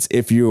speeds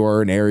if you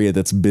are an area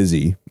that's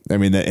busy. I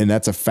mean, and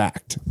that's a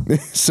fact.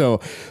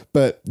 So,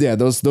 but yeah,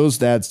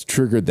 those ads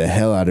triggered the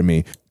hell out of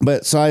me.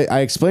 But so I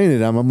explained it to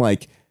them. I'm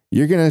like,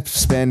 you're going to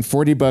spend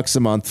 $40 a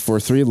month for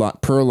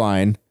per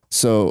line.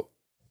 So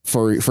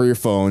for your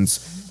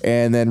phones.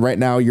 And then right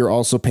now you're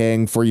also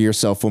paying for your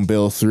cell phone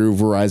bill through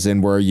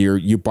Verizon, where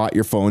you bought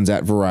your phones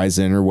at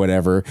Verizon or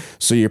whatever.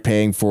 So you're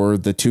paying for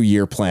the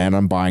 2-year plan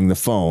on buying the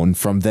phone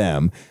from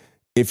them.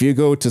 If you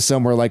go to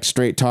somewhere like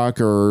Straight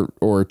Talk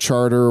or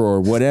Charter or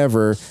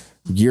whatever,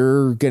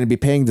 you're going to be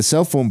paying the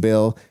cell phone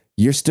bill.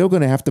 You're still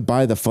going to have to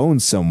buy the phone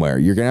somewhere.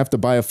 You're going to have to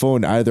buy a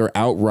phone either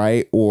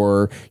outright,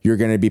 or you're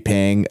going to be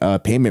paying a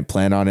payment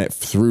plan on it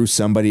through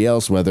somebody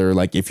else. Whether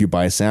like if you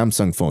buy a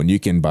Samsung phone, you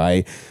can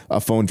buy a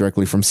phone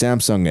directly from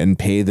Samsung and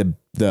pay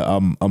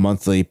a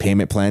monthly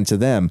payment plan to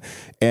them.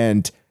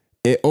 And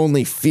it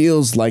only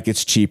feels like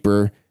it's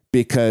cheaper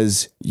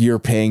because you're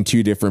paying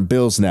 2 different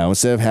bills now.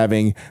 Instead of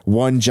having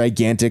one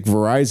gigantic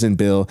Verizon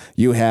bill,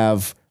 you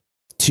have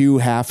 2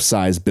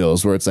 half-size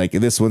bills where it's like,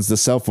 this one's the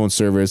cell phone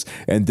service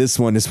and this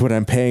one is what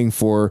I'm paying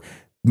for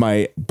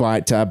to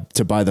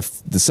buy the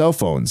cell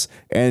phones.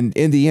 And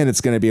in the end, it's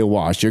going to be a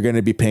wash. You're going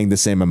to be paying the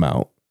same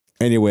amount.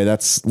 Anyway,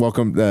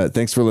 welcome.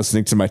 Thanks for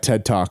listening to my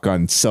TED Talk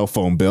on cell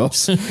phone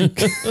bills.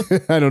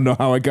 I don't know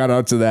how I got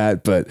onto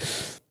that, but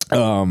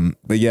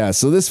yeah.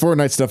 So this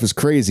Fortnite stuff is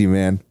crazy,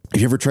 man.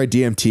 Have you ever tried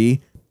DMT?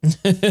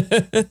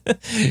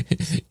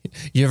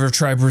 You ever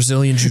try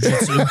Brazilian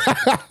Jiu-Jitsu?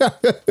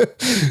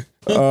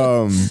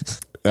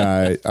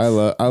 I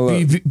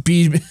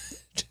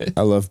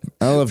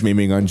love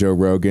memeing on Joe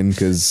Rogan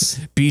because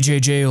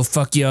BJJ will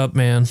fuck you up,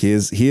 man. He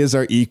is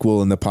our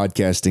equal in the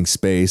podcasting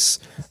space,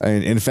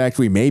 and in fact,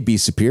 we may be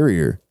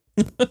superior.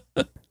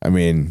 I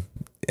mean,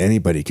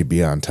 anybody could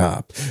be on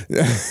top.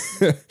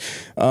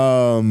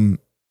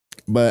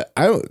 But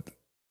I don't.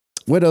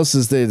 What else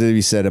is there to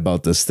be said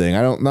about this thing?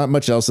 Not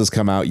much else has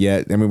come out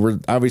yet. I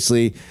mean,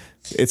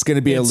 it's going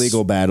to be a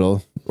legal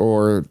battle,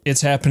 or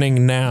it's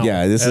happening now.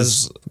 Yeah, this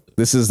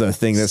is the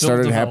thing that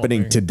started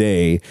happening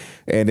today.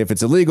 And if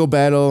it's a legal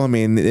battle, I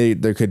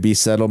mean, there could be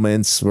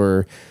settlements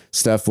where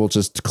stuff will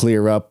just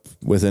clear up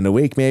within a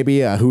week, maybe.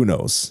 Who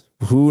knows?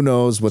 Who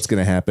knows what's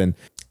going to happen?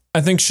 I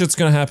think shit's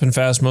going to happen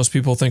fast. Most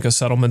people think a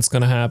settlement's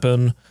going to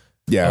happen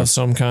of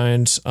some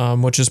kind,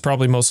 which is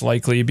probably most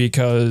likely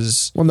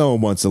because... Well, no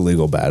one wants a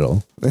legal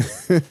battle.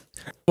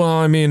 Well,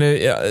 I mean,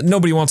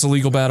 nobody wants a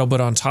legal battle, but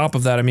on top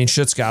of that, I mean,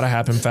 shit's got to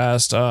happen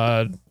fast.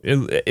 At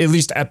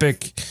least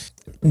Epic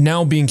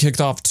now being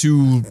kicked off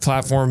 2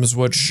 platforms,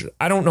 which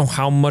I don't know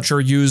how much are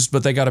used,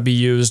 but they got to be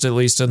used at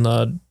least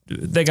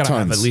they got to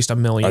have at least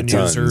 1 million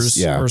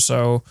users or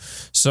so.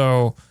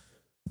 So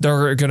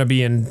they're going to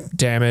be in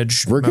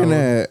damage. We're going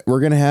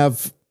to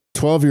have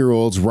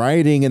 12-year-olds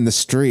rioting in the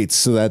streets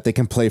so that they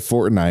can play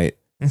Fortnite.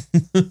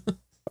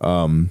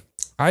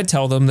 I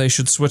tell them they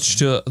should switch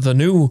to the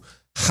new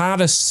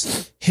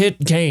hottest hit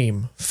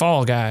game,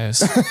 Fall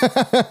Guys.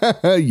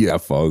 Yeah,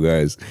 Fall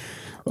Guys.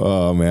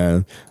 Oh,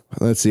 man.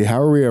 Let's see.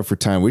 How are we up for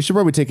time? We should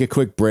probably take a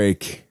quick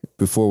break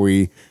before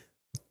we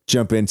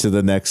jump into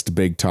the next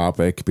big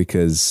topic,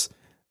 because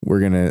we're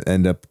going to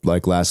end up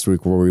like last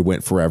week where we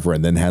went forever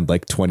and then had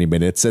like 20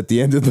 minutes at the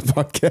end of the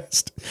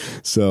podcast.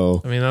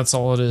 So, I mean, that's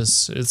all it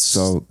is. It's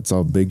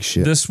all big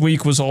shit. This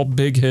week was all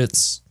big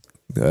hits.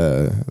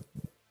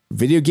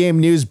 Video game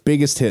news,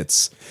 biggest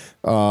hits.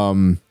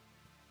 But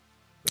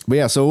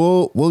yeah,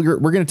 so we're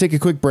going to take a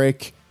quick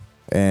break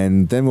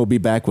and then we'll be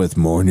back with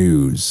more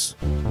news.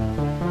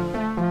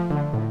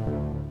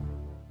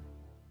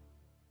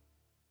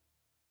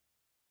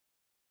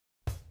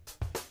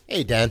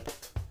 Hey, Dan.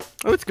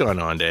 What's going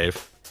on,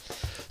 Dave?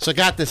 So I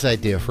got this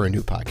idea for a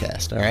new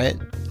podcast, all right?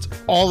 It's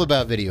all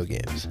about video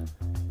games.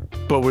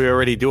 But we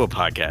already do a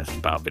podcast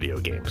about video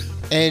games.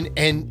 And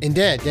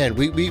Dan,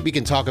 we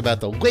can talk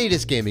about the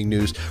latest gaming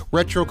news,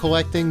 retro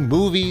collecting,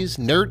 movies,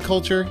 nerd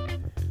culture.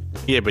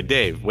 Yeah, but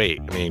Dave, wait.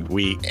 I mean,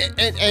 we...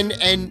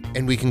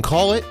 And we can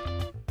call it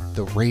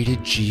the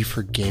Rated G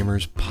for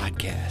Gamers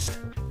podcast.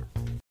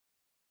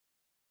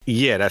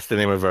 Yeah, that's the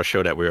name of our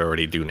show that we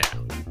already do now.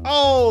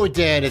 Oh,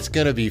 Dan, it's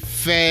going to be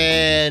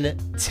fantastic.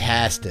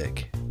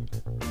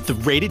 The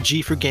Rated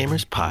G for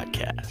Gamers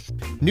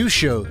podcast. New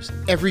shows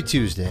every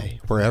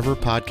Tuesday, wherever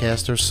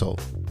podcasts are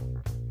sold.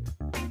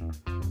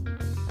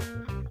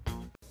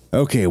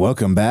 Okay,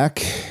 welcome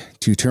back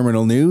to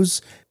Terminal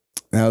News.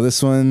 Now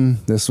this one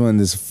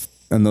is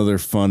another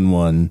fun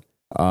one.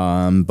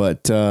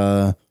 But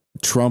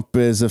Trump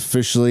is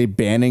officially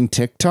banning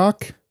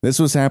TikTok. This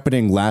was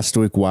happening last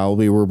week while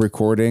we were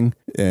recording,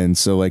 and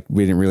so like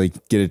we didn't really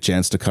get a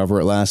chance to cover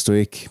it last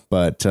week.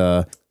 But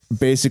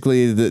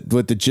basically,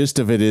 what the gist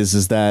of it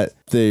is that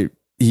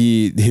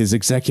his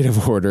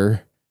executive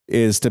order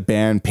is to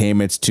ban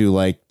payments to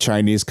like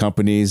Chinese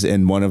companies,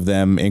 and one of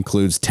them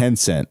includes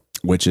Tencent,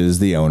 which is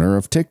the owner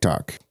of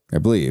TikTok, I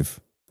believe.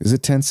 Is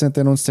it Tencent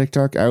that owns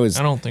TikTok? I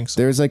don't think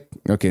so. There's like,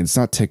 okay, it's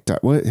not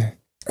TikTok. What?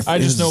 I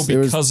just know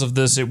because of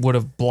this, it would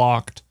have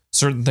blocked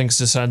certain things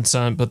to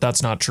Tencent, but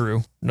that's not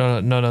true.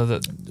 None of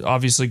that.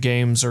 Obviously,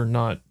 games are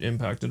not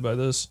impacted by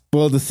this.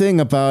 Well, the thing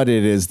about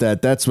it is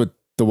that that's what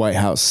the White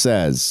House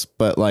says,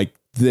 but like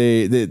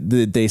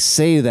they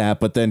say that,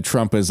 but then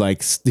Trump is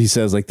like, he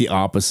says like the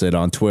opposite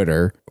on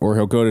Twitter, or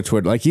he'll go to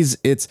Twitter. Like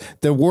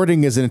the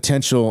wording is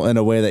intentional in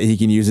a way that he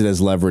can use it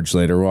as leverage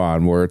later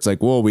on, where it's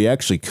like, well, we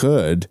actually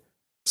could.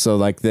 So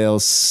like I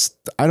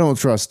don't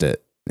trust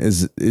it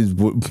is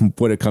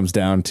what it comes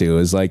down to,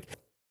 is like,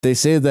 they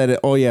say that,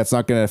 it's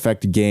not going to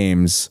affect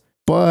games,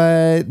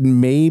 but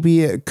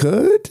maybe it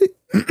could.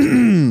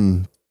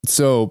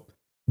 So,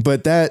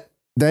 but that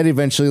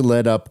eventually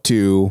led up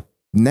to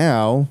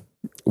now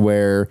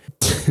where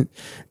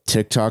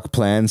TikTok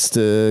plans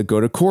to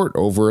go to court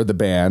over the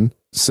ban.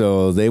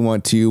 So they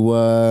want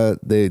to,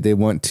 they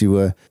want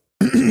to,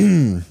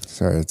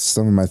 sorry, it's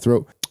stuck in my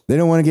throat. They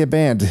don't want to get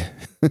banned.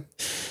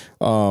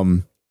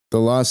 The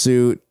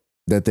lawsuit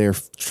that they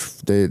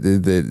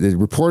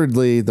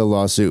reportedly the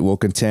lawsuit will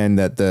contend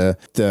that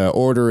the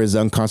order is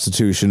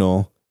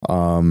unconstitutional.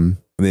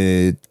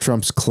 The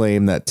Trump's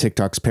claim that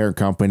TikTok's parent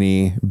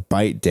company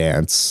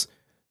ByteDance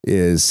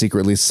is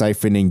secretly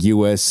siphoning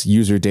U.S.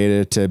 user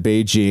data to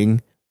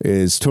Beijing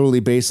is totally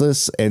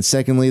baseless. And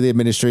secondly, the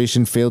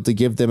administration failed to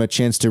give them a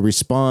chance to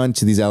respond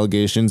to these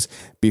allegations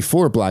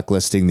before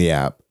blacklisting the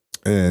app.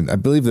 And I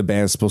believe the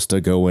ban is supposed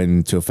to go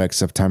into effect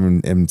sometime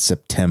in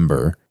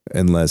September,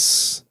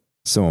 unless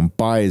someone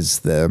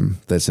buys them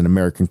that's an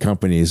American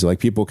company. So like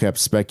people kept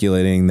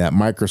speculating that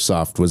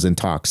Microsoft was in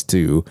talks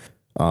to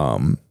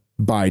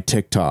buy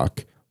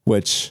TikTok,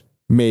 which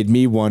made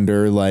me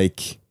wonder,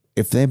 like,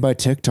 if they buy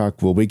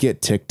TikTok, will we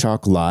get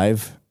TikTok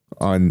live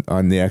on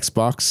the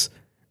Xbox?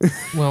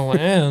 Well,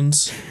 and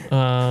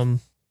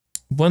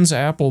when's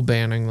Apple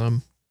banning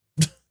them?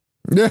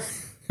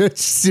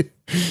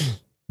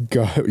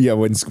 God, yeah,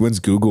 when's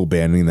Google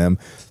banning them?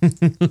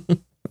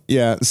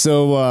 Yeah,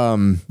 so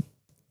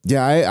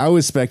I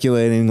was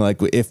speculating,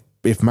 like, if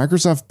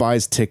Microsoft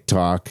buys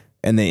TikTok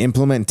and they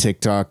implement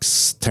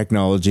TikTok's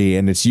technology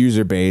and its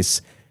user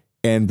base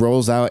and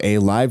rolls out a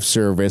live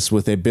service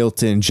with a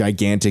built-in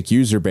gigantic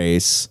user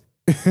base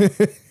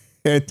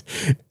and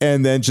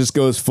then just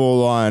goes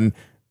full on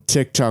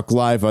TikTok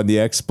live on the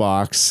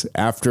Xbox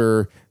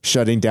after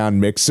shutting down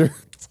Mixer.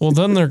 Well,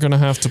 then they're going to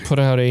have to put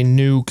out a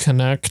new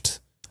Kinect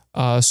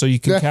so you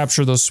can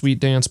capture those sweet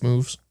dance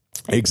moves.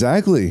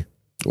 Exactly.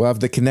 We'll have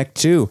the Kinect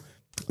 2.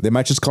 They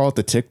might just call it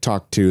the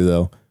TikTok 2,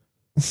 though.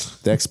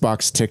 The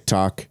Xbox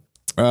TikTok.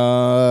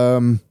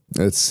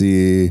 Let's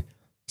see.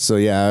 So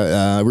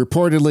yeah,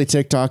 reportedly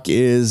TikTok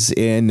is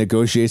in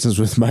negotiations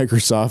with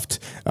Microsoft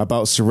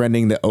about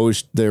surrendering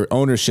their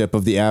ownership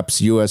of the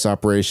app's U.S.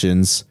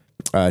 operations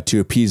to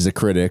appease the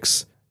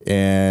critics.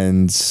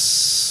 And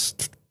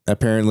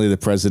apparently the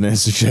president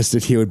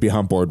suggested he would be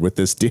on board with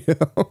this deal.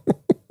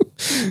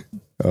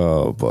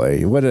 Oh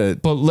boy,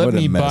 But let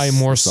me buy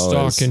more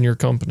stock in your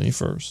company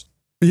first.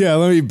 Yeah,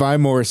 let me buy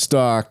more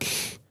stock.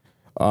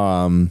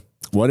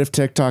 What if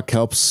TikTok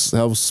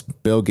helps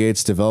Bill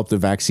Gates develop the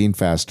vaccine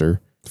faster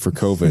for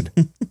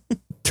COVID?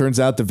 Turns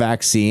out the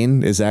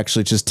vaccine is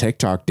actually just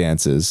TikTok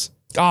dances.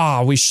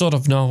 We should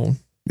have known.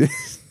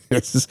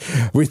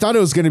 We thought it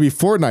was going to be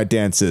Fortnite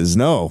dances.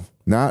 No,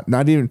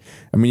 not even.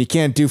 I mean, you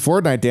can't do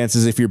Fortnite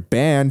dances if you're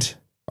banned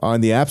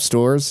on the app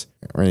stores.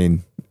 I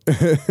mean,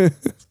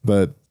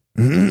 but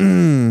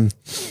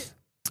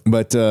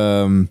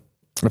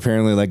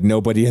apparently, like,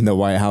 nobody in the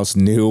White House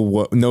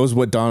knows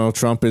what Donald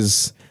Trump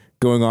is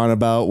going on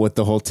about with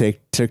the whole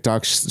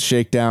TikTok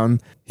shakedown.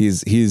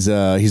 He's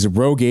a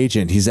rogue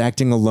agent. He's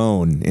acting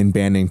alone in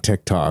banning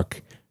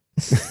TikTok.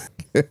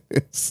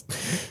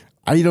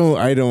 I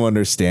don't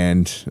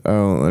understand. I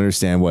don't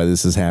understand why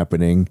this is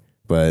happening,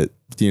 but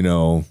you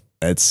know,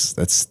 it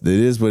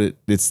is what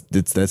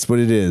that's what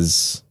it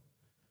is.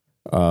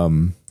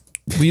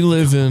 We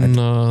live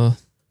in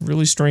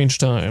really strange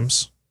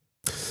times.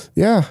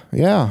 Yeah.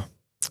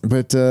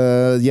 But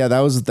yeah,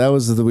 that was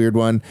the weird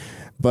one.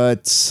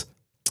 But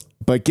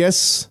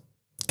guess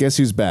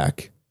who's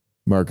back?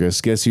 Marcus,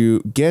 guess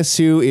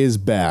who is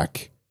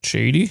back?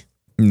 Shady?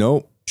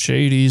 Nope.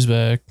 Shady's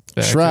back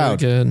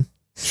Shroud again.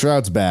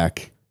 Shroud's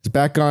back. He's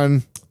back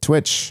on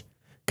Twitch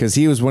because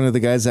he was one of the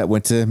guys that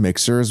went to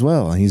Mixer as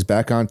well. He's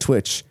back on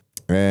Twitch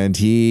and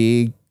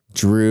he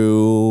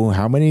drew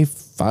how many?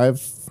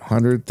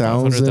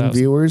 500,000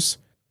 viewers,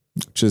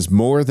 which is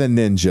more than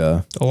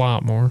Ninja. A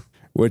lot more.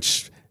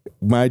 Which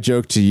my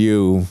joke to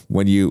you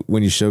when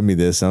you showed me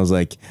this, I was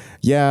like,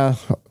 yeah,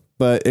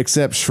 but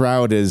except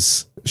Shroud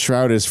is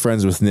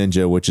friends with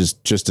Ninja, which is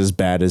just as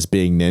bad as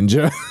being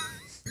Ninja.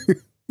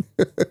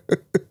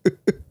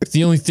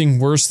 The only thing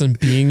worse than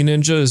being a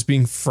Ninja is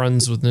being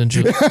friends with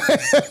Ninja.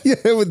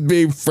 Yeah, with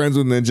being friends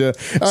with Ninja.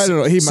 I don't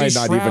know. He might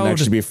not even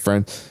actually be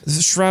friends.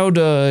 Shroud,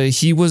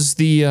 he was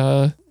the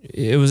like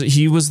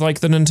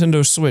the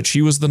Nintendo Switch.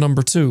 He was the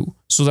number 2,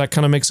 so that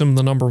kind of makes him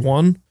the number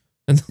 1.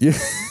 And yeah,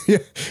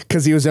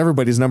 because he was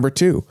everybody's number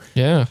 2.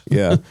 Yeah.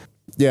 I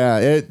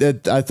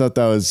thought that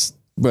was,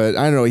 but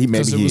I don't know.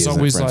 Maybe he was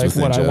always like,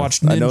 what, I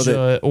watched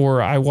Ninja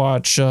or I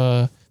watch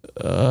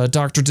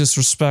Dr.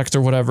 Disrespect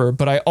or whatever,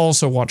 but I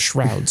also watch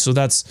Shroud. So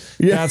that's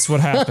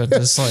what happened.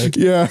 It's like,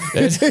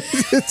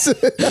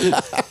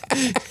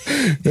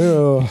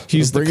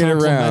 he's the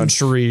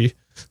complimentary.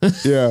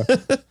 Yeah.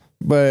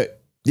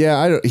 But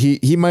yeah,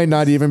 he might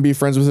not even be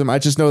friends with him. I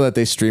just know that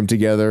they streamed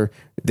together.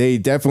 They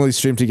definitely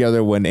streamed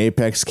together when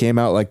Apex came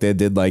out. Like they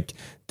did,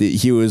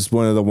 he was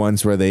one of the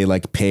ones where they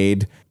like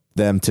paid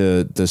them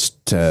to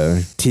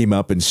team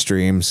up and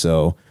stream.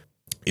 So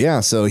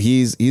yeah, so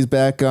he's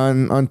back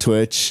on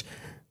Twitch.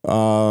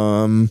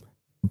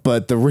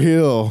 But the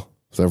real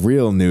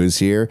news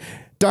here,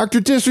 Dr.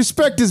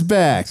 Disrespect is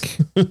back.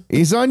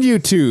 He's on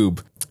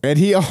YouTube and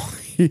he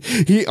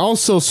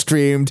also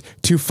streamed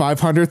to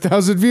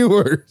 500,000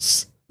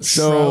 viewers.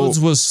 Shrouds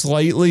was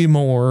slightly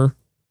more.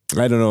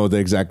 I don't know the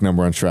exact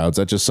number on Shrouds.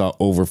 I just saw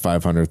over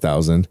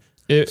 500,000.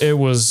 It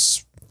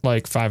was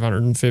like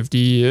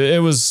 550.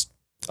 It was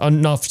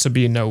enough to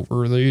be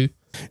noteworthy.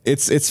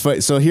 It's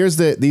fun. So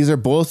these are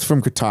both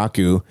from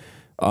Kotaku.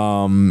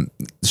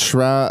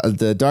 Shroud,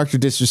 the Dr.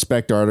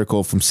 Disrespect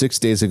article from 6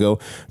 days ago.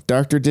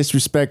 Dr.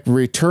 Disrespect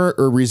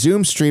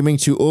resumed streaming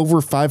to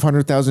over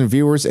 500,000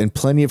 viewers and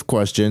plenty of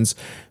questions.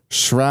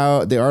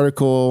 Shroud, the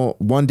article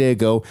 1 day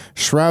ago,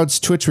 Shroud's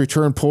Twitch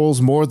return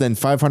polls more than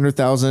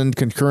 500,000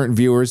 concurrent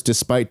viewers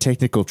despite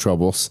technical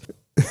troubles.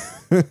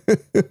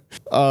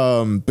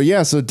 But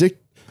yeah, so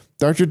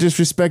Dr.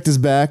 Disrespect is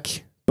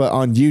back, but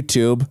on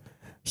YouTube.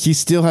 He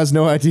still has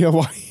no idea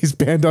why he's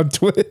banned on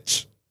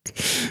Twitch.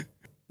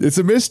 It's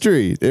a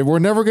mystery. We're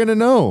never going to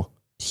know.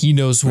 He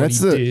knows what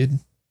he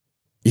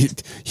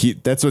did.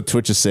 That's what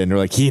Twitch is saying. They're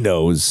like, he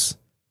knows.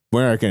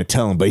 We're not going to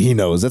tell him, but he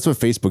knows. That's what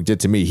Facebook did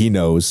to me. He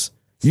knows.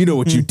 You know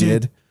what you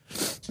did.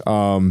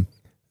 I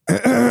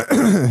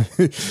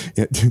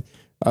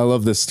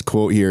love this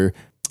quote here.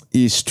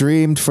 He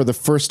streamed for the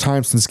first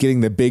time since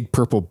getting the big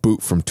purple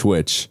boot from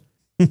Twitch.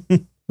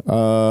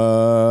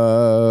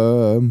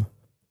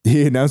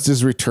 He announced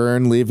his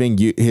return, leaving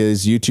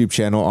his YouTube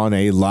channel on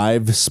a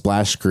live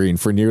splash screen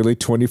for nearly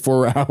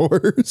 24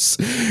 hours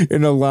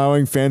and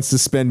allowing fans to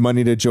spend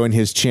money to join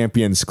his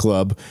Champions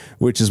Club,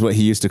 which is what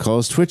he used to call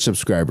his Twitch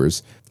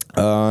subscribers.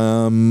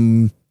 As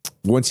soon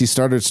as he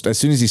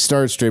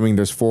started streaming,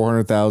 there's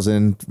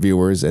 400,000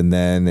 viewers, and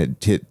then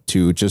it hit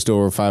to just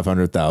over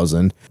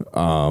 500,000.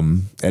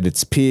 At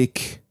its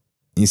peak,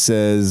 He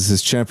says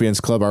his Champions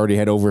Club already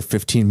had over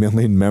 15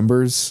 million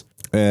members.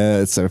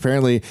 So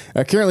apparently,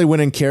 when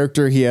in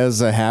character, he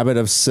has a habit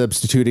of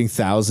substituting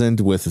 1,000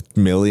 with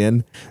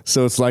million.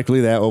 So it's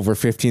likely that over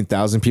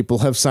 15,000 people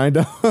have signed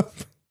up.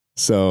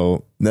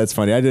 So that's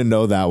funny. I didn't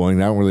know that one.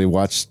 I don't really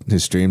watch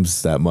his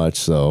streams that much.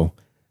 So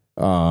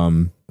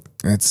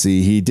let's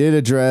see. He did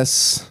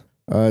address...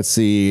 let's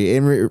see.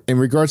 In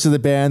regards to the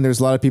ban, there's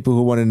a lot of people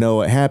who want to know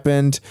what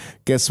happened.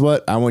 Guess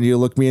what? I want you to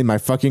look me in my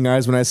fucking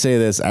eyes when I say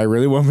this. I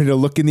really want me to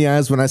look in the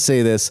eyes when I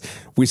say this.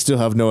 We still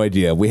have no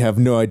idea. We have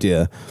no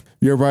idea.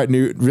 You're right,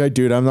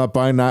 dude. I'm not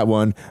buying that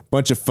one.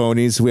 Bunch of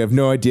phonies. We have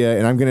no idea.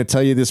 And I'm going to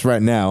tell you this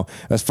right now.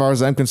 As far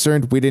as I'm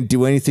concerned, we didn't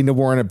do anything to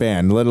warrant a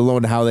ban, let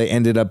alone how they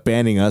ended up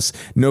banning us.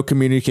 No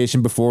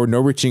communication before, no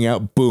reaching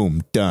out.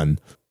 Boom. Done.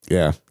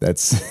 Yeah,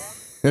 that's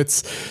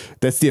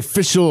the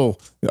official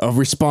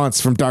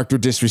response from Dr.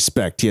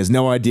 Disrespect. He has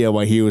no idea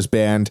why he was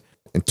banned.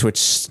 And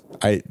Twitch,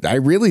 I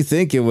really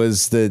think it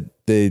was the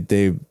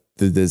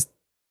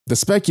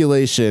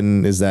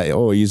speculation is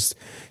that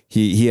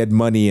he had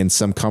money in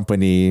some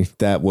company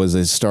that was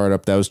a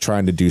startup that was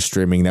trying to do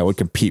streaming that would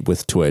compete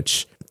with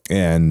Twitch,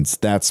 and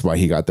that's why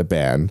he got the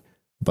ban.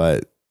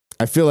 But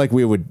I feel like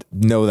we would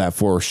know that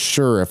for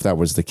sure if that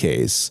was the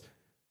case.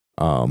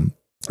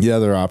 The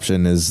other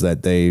option is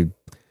that they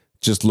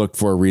just looked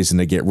for a reason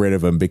to get rid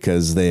of him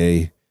because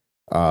they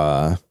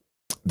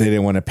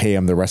didn't want to pay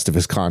him the rest of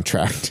his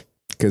contract.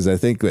 Because I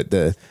think that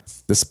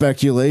the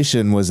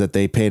speculation was that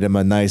they paid him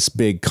a nice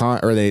big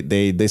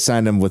they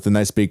signed him with a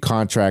nice big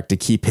contract to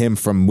keep him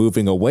from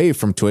moving away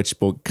from Twitch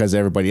because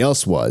everybody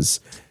else was.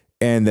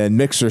 And then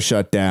Mixer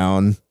shut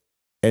down,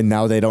 and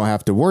now they don't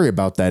have to worry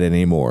about that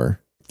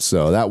anymore.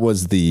 So that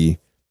was the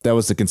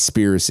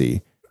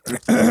conspiracy.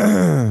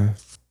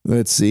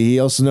 Let's see. He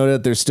also noted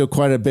that there's still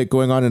quite a bit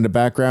going on in the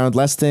background.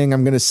 Last thing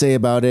I'm going to say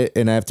about it,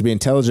 and I have to be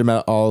intelligent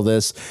about all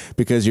this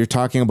because you're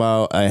talking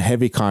about a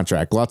heavy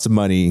contract, lots of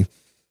money.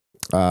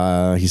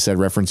 He said,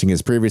 referencing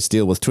his previous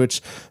deal with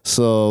Twitch.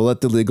 So let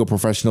the legal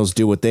professionals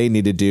do what they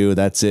need to do.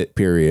 That's it,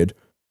 period.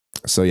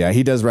 So yeah,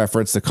 he does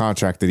reference the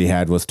contract that he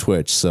had with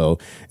Twitch. So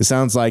it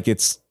sounds like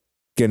it's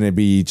going to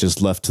be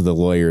just left to the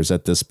lawyers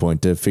at this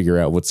point to figure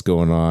out what's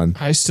going on.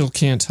 I still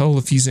can't tell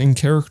if he's in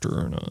character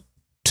or not.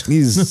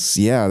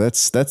 Yeah,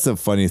 that's the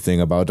funny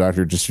thing about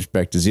Dr.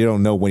 Disrespect is you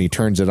don't know when he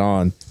turns it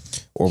on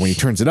or when he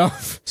turns it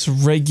off. It's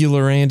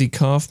regular Andy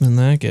Kaufman,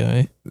 that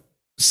guy.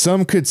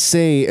 Some could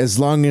say as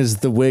long as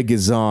the wig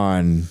is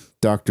on,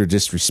 Dr.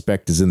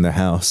 Disrespect is in the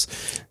house.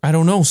 I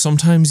don't know.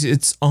 Sometimes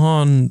it's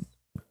on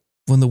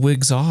when the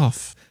wig's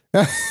off.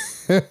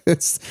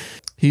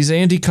 He's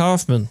Andy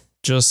Kaufman.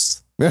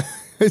 Just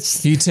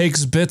he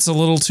takes bits a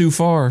little too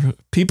far.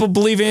 People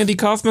believe Andy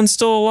Kaufman's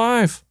still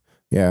alive.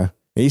 Yeah.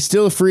 He's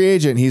still a free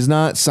agent. He's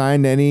not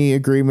signed any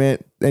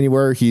agreement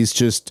anywhere. He was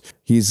just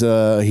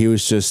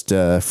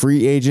a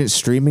free agent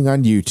streaming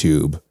on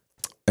YouTube.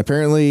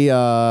 Apparently,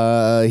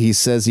 he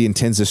says he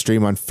intends to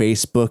stream on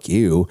Facebook,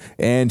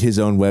 and his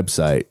own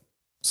website.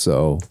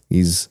 So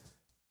he's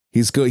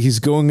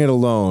going it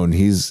alone.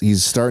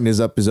 He's starting his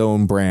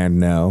own brand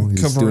now.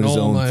 He's covering doing his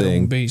all own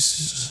thing.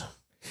 Bases.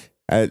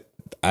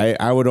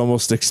 I would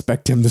almost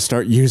expect him to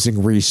start using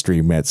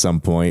Restream at some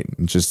point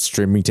and just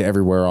streaming to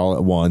everywhere all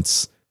at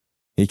once.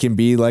 He can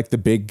be like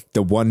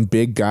the one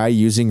big guy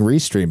using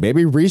Restream.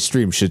 Maybe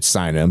Restream should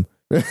sign him.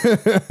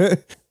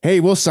 Hey,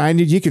 we'll sign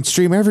you. You can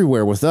stream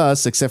everywhere with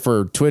us, except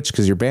for Twitch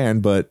because you're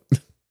banned. But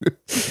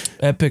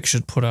Epic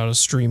should put out a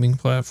streaming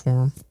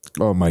platform.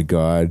 Oh my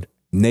God.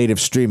 Native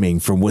streaming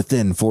from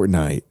within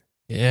Fortnite.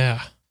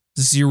 Yeah.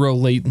 Zero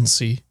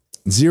latency.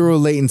 Zero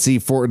latency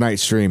Fortnite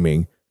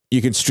streaming.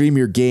 You can stream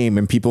your game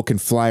and people can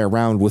fly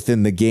around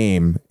within the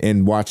game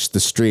and watch the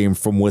stream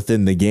from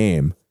within the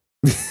game.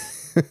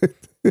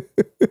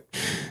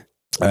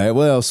 All right,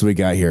 what else we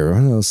got here?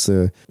 What else?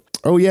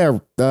 Oh yeah,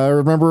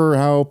 remember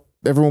how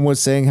everyone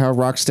was saying how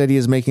Rocksteady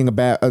is making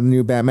a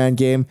new Batman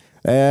game?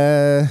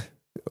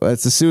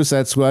 It's a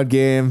Suicide Squad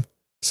game.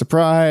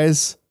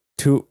 Surprise!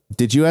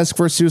 Did you ask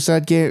for a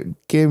Suicide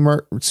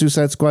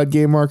Squad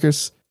game,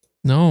 Marcus?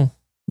 No,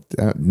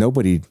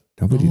 nobody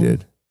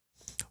did.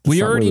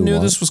 We already knew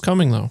this was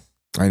coming, though.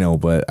 I know,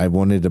 but I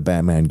wanted a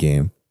Batman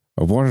game.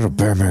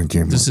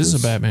 This is a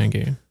Batman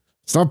game.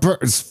 It's not.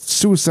 It's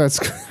Suicide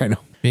Squad. I know.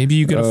 Maybe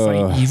you gotta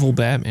fight evil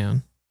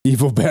Batman.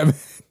 Evil Batman.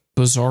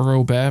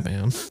 Bizarro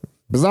Batman.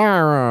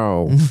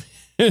 Bizarro.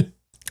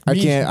 I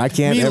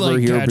can't ever like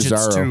hear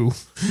Bizarro.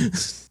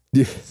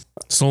 Yeah.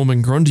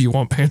 Solomon Grundy, you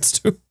want pants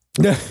too?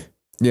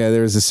 Yeah,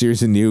 there's a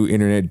series of new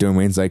internet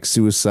domains like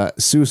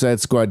Suicide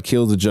Squad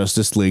Kill the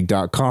Justice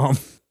League.com.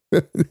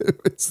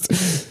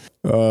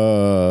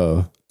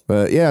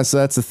 But yeah, so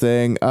that's the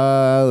thing.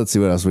 Let's see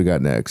what else we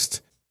got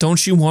next.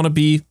 Don't you want to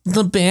be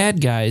the bad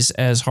guys,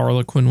 as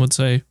Harlequin would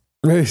say?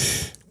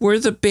 We're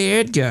the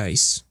bad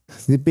guys.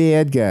 The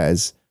bad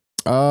guys.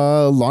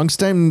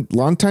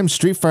 Longtime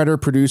Street Fighter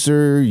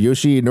producer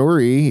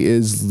Yoshinori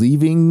is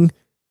leaving.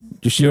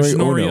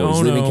 Yoshinori Ono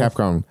is leaving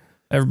Capcom.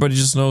 Everybody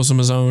just knows him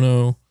as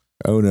Ono.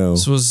 Oh no!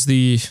 This was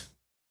the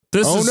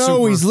This Oh is no,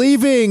 super- he's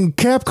leaving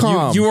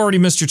Capcom. You already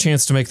missed your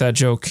chance to make that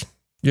joke.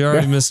 You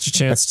already missed your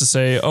chance to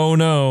say, "Oh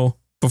no,"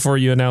 before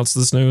you announce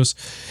this news.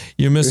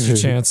 You missed your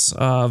chance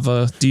of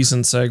a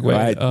decent segue.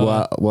 Right.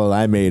 Well,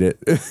 I made it.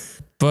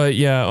 But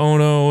yeah,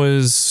 Ono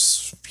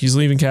he's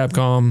leaving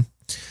Capcom.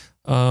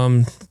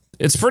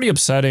 It's pretty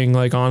upsetting.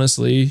 Like,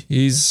 honestly,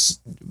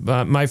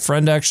 my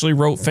friend actually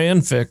wrote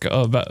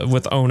fanfic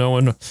with Ono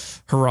and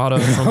Harada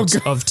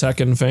of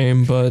Tekken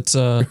fame. But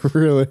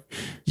Really?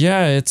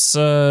 yeah, it's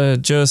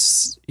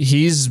just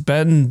he's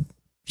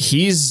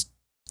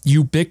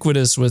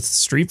ubiquitous with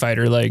Street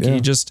Fighter. Like, he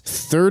just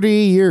 30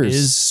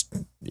 years.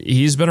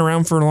 he's been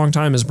around for a long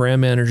time as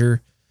brand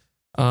manager.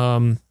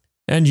 And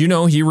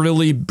he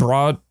really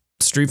brought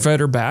Street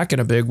Fighter back in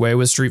a big way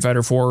with Street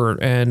Fighter 4,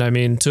 and I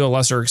mean, to a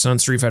lesser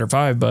extent, Street Fighter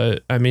 5.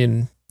 But I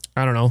mean,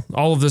 I don't know.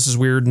 All of this is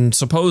weird, and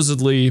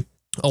supposedly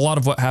a lot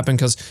of what happened,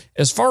 because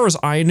as far as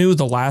I knew,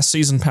 the last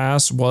season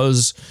pass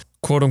was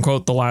quote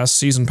unquote the last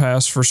season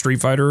pass for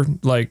Street Fighter.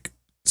 Like,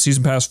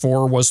 season pass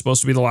 4 was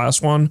supposed to be the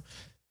last one,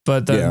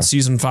 but then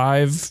season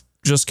 5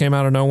 just came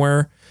out of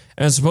nowhere,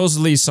 and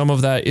supposedly some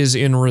of that is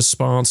in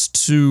response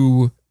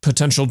to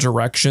potential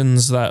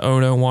directions that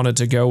Ono wanted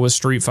to go with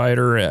Street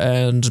Fighter,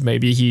 and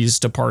maybe he's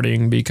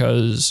departing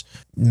because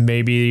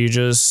maybe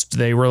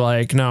they were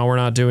like, no, we're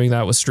not doing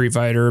that with Street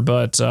Fighter.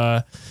 But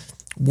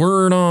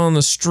word on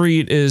the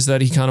street is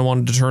that he kind of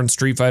wanted to turn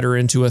Street Fighter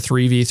into a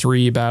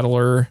 3v3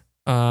 battler,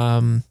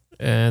 and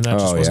that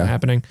just wasn't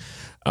happening.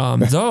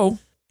 Though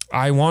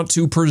I want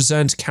to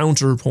present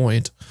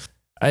counterpoint.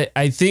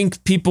 I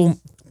think people,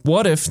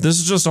 what if this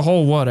is just a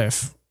whole what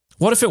if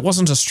it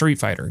wasn't a Street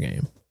Fighter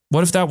game?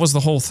 What if that was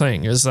the whole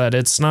thing, is that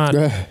it's not,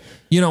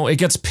 it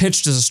gets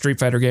pitched as a Street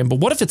Fighter game, but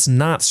what if it's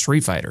not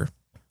Street Fighter?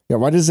 Yeah,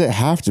 why does it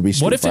have to be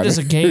Street Fighter? What if it is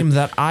a game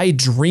that I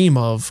dream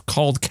of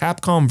called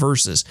Capcom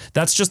Versus?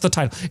 That's just the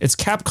title. It's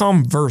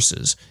Capcom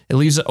Versus. It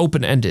leaves it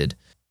open-ended.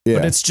 Yeah.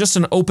 But it's just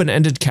an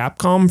open-ended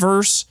Capcom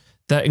verse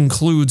that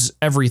includes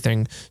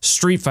everything.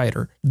 Street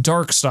Fighter,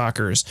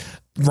 Darkstalkers,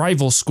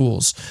 Rival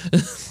Schools.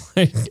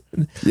 I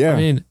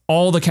mean,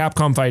 all the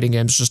Capcom fighting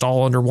games just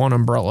all under one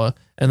umbrella,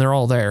 and they're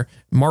all there.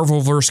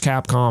 Marvel vs.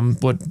 Capcom,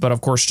 but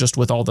of course just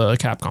with all the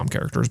Capcom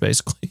characters,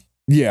 basically.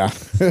 Yeah.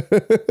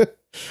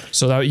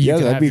 So that you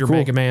could have your cool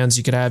Mega Mans,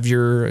 you could have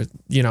your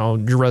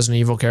Resident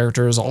Evil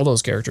characters, all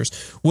those characters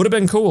would have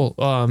been cool.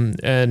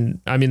 And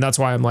I mean, that's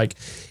why I'm like,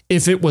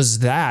 if it was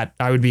that,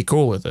 I would be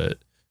cool with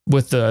it,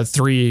 with the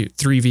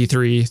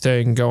 3v3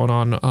 thing going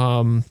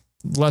on.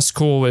 Less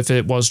cool if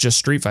it was just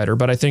Street Fighter.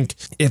 But I think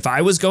if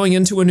I was going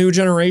into a new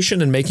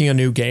generation and making a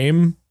new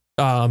game,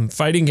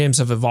 fighting games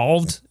have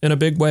evolved in a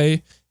big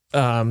way.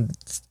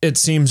 It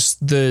seems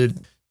that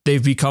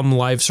they've become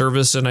live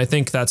service, and I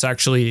think that's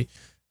actually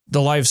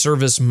the live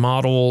service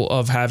model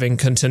of having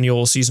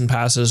continual season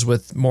passes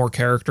with more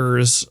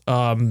characters.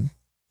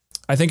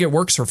 I think it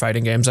works for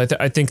fighting games.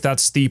 I think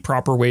that's the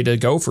proper way to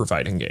go for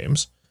fighting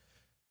games.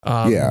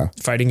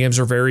 Fighting games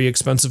are very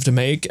expensive to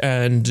make,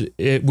 and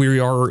we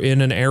are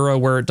in an era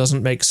where it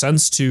doesn't make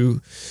sense to.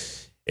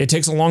 It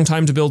takes a long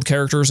time to build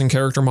characters and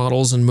character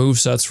models and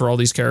movesets for all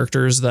these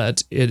characters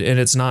and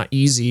it's not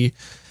easy.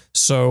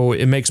 So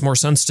it makes more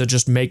sense to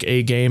just make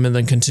a game and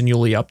then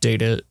continually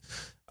update it.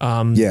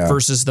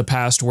 Versus the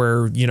past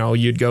where,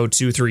 you'd go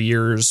 2-3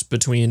 years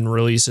between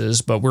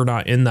releases, but we're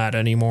not in that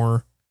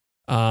anymore.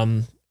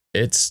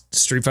 It's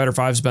Street Fighter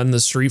 5's been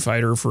the Street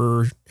Fighter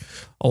for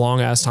a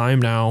long ass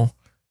time now.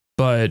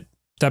 But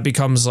that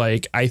becomes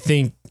like, I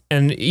think,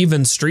 and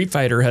even Street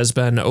Fighter has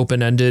been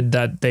open-ended,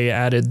 that they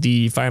added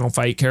the Final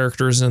Fight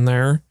characters in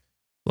there.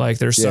 Like,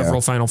 there's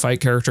several Final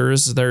Fight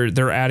characters.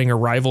 They're adding a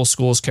Rival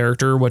Schools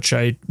character, which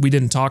we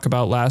didn't talk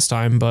about last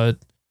time, but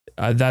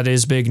that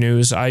is big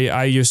news.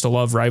 I used to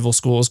love Rival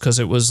Schools because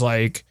it was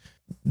like,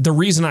 the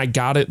reason I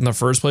got it in the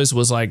first place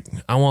was like,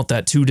 I want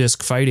that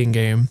 2-disc fighting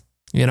game.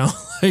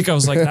 Like, I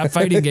was like, that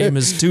fighting game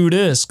is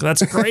 2-disc.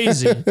 That's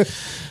crazy.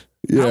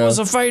 How was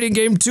a fighting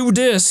game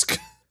 2-disc?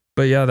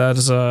 But yeah, that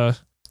is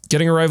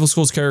getting a Rival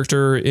Schools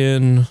character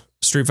in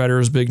Street Fighter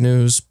is big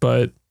news.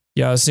 But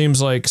yeah, it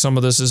seems like some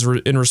of this is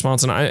in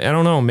response, and I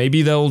don't know,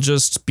 maybe they'll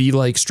just be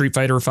like Street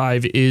Fighter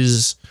 5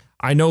 is.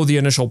 I know the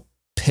initial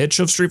pitch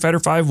of Street Fighter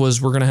 5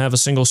 was we're going to have a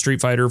single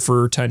Street Fighter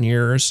for 10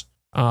 years.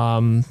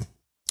 I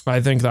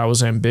think that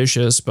was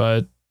ambitious,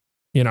 but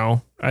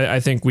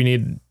I think we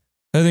need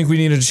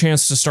a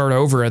chance to start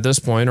over at this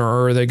point,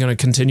 or are they going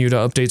to continue to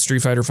update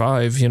Street Fighter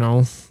 5?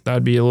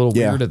 That'd be a little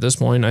weird at this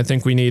point. I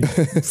think we need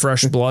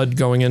fresh blood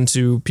going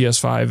into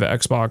PS5,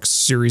 Xbox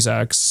Series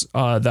X.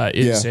 That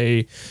is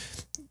I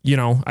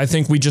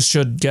think we just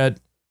should get,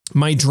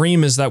 my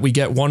dream is that we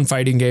get one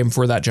fighting game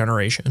for that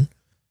generation.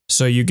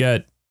 So you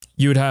would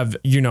have,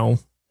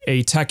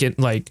 a Tekken,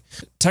 like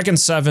Tekken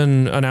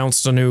 7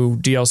 announced a new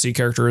DLC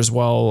character as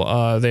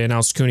well. They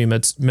announced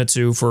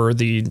Kunimitsu for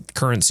the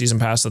current season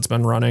pass that's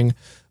been running.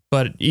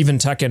 But even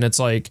Tekken, it's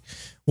like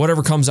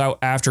whatever comes out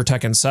after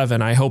Tekken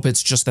 7, I hope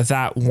it's just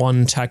that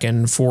one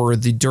Tekken for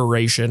the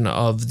duration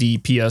of the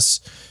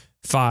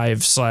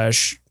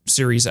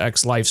PS5/Series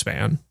X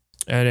lifespan.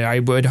 And I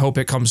would hope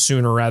it comes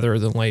sooner rather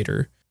than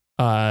later.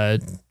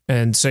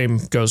 And same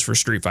goes for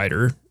Street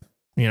Fighter.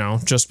 You know,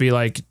 just be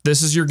like,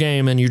 this is your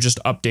game, and you just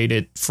update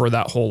it for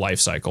that whole life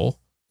cycle.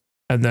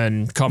 And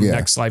then come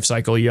next life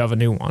cycle, you have a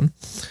new one.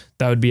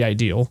 That would be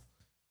ideal.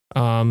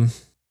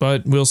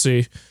 But we'll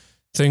see.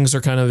 Things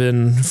are kind of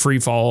in free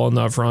fall on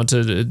the front.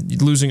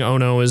 Losing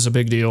Ono is a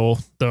big deal,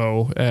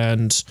 though.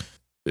 And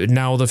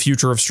now the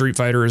future of Street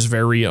Fighter is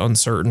very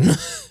uncertain.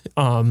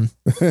 And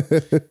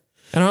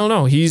I don't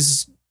know.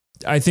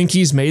 I think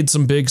he's made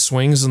some big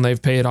swings and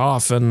they've paid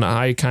off. And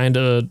I kind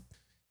of,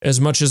 as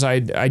much as I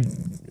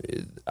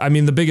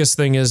mean, the biggest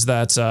thing is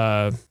that,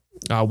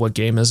 what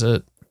game is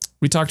it?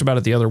 We talked about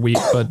it the other week,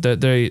 but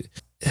that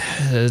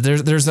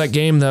there's that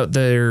game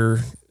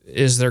that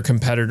is their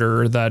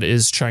competitor that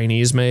is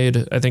Chinese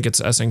made. I think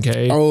it's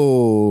SNK.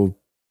 Oh,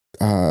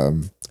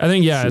 I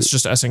think, it's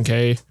just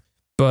SNK,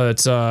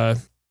 but,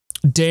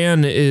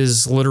 Dan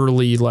is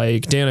literally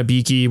like Dan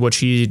Abiki, which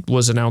he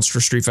was announced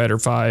for Street Fighter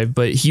V,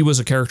 but he was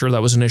a character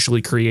that was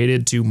initially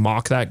created to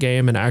mock that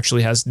game and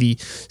actually has the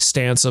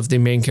stance of the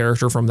main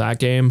character from that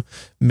game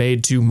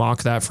made to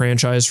mock that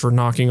franchise for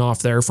knocking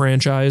off their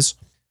franchise.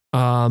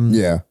 And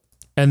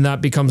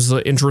that becomes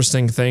the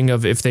interesting thing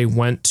of if they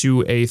went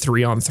to a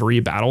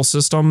 3-on-3 battle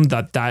system,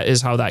 that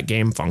is how that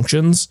game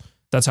functions.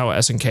 That's how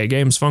SNK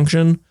games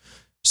function.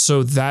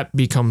 So that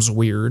becomes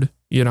weird,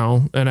 you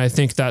know? And I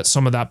think that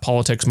some of that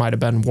politics might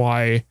have been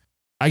why,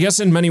 I guess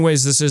in many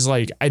ways, this is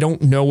like, I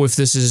don't know if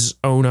this is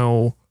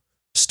Ono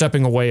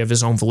stepping away of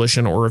his own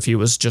volition or if he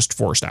was just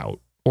forced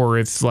out or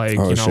if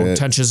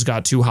tensions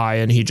got too high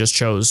and he just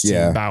chose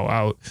to bow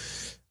out.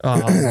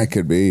 That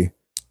could be.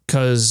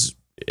 Because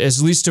at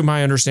least to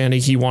my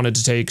understanding, he wanted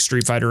to take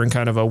Street Fighter in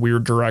kind of a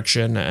weird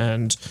direction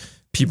and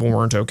people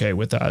weren't okay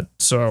with that.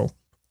 So,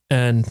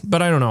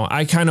 but I don't know.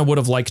 I kind of would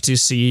have liked to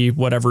see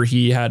whatever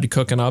he had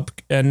cooking up,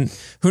 and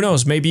who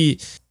knows, maybe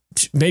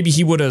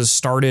he would have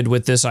started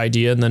with this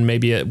idea and then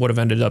maybe it would have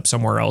ended up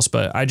somewhere else.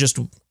 But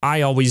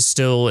I always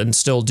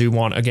still do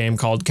want a game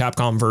called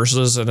Capcom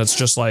Versus. And it's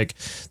just like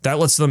that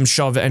lets them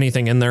shove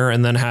anything in there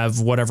and then have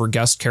whatever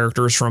guest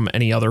characters from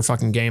any other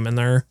fucking game in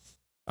there.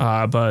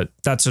 But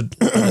that's a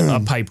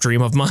pipe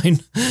dream of mine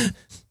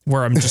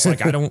where I'm just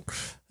like, I don't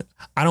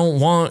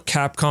want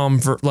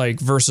Capcom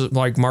versus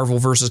like Marvel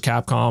versus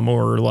Capcom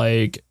or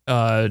like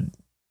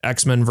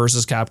X-Men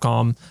versus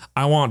Capcom.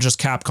 I want just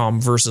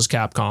Capcom versus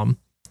Capcom.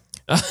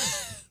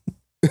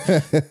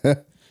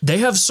 They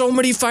have so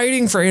many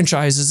fighting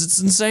franchises. It's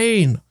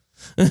insane.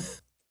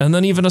 And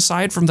then even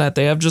aside from that,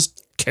 they have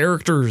just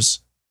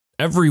characters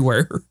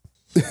everywhere.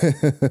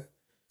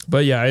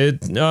 But yeah, I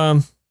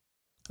don't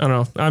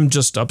know. I'm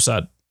just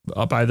upset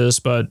by this,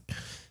 but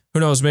who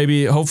knows?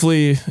 Maybe,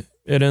 hopefully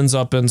it ends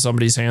up in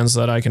somebody's hands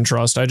that I can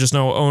trust. I just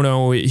know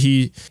Ono,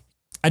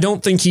 I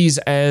don't think he's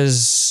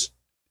as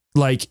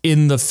like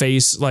in the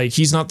face. Like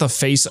he's not the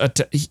face.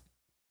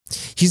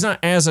 He's not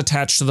as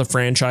attached to the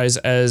franchise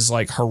as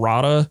like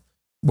Harada,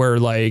 where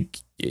like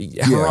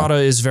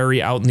Harada is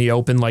very out in the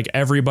open. Like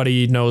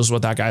everybody knows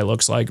what that guy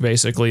looks like,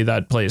 basically,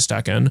 that plays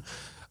Tekken.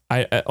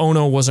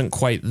 Ono wasn't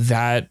quite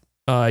that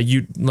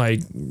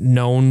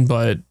known,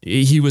 but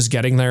he was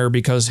getting there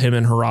because him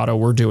and Harada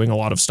were doing a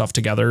lot of stuff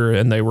together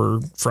and they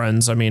were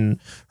friends. I mean,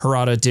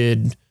 Harada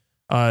did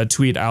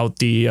tweet out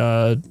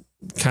the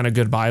kind of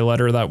goodbye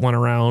letter that went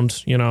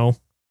around, you know?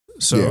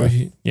 So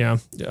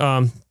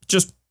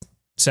just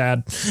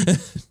sad.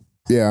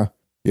 Yeah,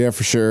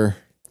 for sure.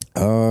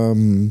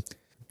 God,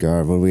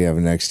 what do we have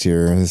next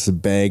here? This is a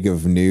bag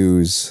of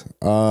news.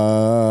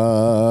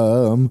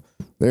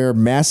 There are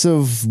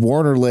massive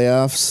Warner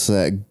layoffs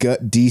that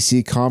gut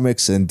DC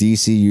Comics and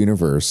DC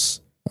Universe.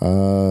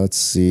 Let's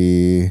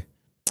see.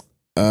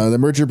 The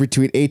merger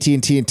between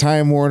AT&T and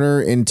Time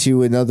Warner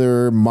into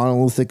another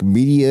monolithic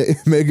media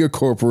mega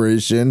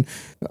corporation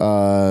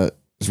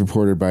is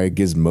reported by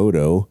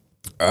Gizmodo.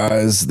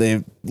 As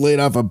they've laid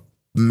off a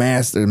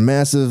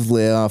massive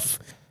layoff.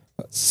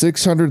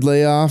 600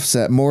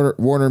 layoffs at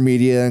Warner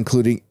Media,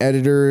 including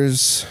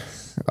editors.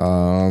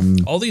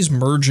 All these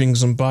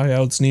mergings and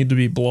buyouts need to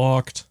be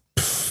blocked.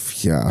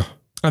 Yeah.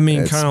 I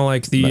mean, kind of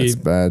like that's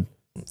bad.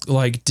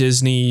 Like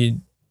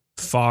Disney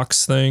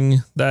Fox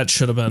thing. That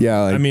should have been.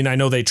 Yeah. Like, I mean, I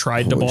know they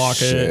tried to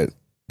block it.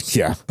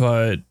 Yeah.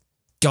 But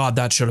God,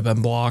 that should have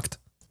been blocked.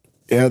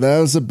 Yeah, that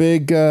was a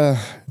big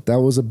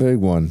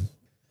one.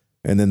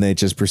 And then they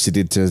just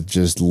proceeded to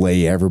just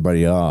lay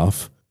everybody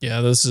off.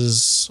 Yeah, this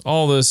is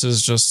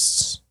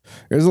just...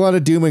 There's a lot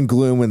of doom and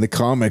gloom in the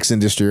comics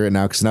industry right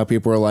now, because now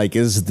people are like,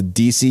 is the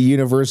DC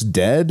universe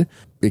dead?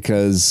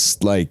 Because,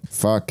 like,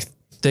 fuck.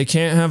 They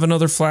can't have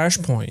another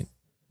Flashpoint.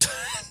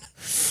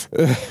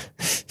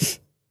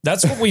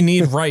 That's what we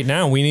need right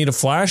now. We need a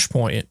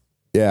Flashpoint.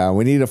 Yeah,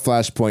 we need a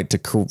Flashpoint to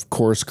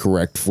course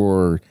correct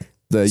for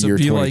the year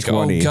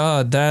 2020. Like, oh,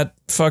 God, that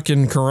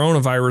fucking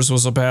coronavirus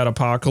was a bad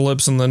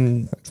apocalypse, and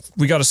then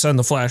we got to send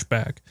the Flash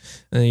back.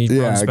 And he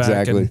runs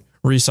back and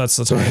resets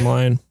the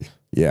timeline.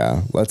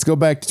 Yeah, let's go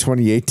back to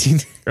 2018.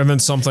 And then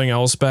something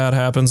else bad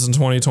happens in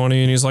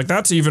 2020, and he's like,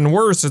 "That's even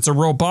worse. It's a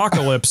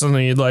robocalypse." And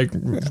then he like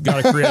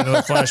got to create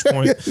another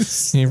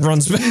Flashpoint. He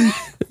runs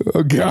back.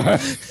 Oh god.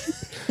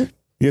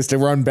 He has to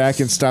run back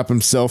and stop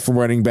himself from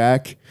running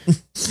back.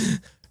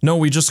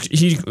 No,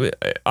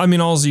 I mean,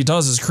 all he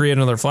does is create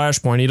another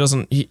Flashpoint.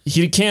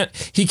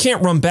 He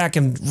can't run back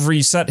and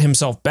reset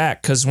himself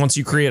back, because once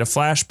you create a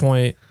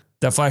Flashpoint,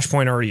 that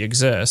Flashpoint already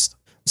exists.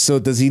 So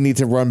does he need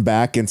to run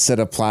back and set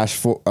a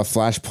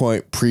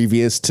flashpoint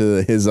previous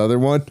to his other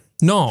one?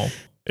 No,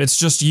 it's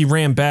just he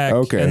ran back,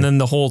 Okay. and then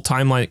the whole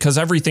timeline, because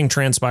everything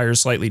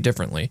transpires slightly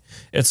differently.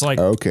 It's like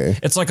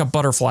It's like a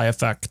butterfly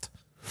effect,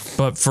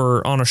 but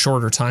on a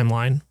shorter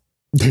timeline.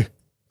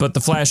 But the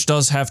Flash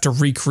does have to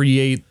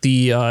recreate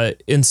the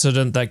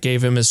incident that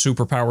gave him his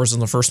superpowers in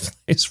the first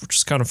place, which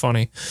is kind of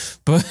funny,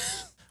 but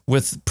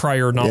with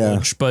prior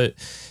knowledge. Yeah. But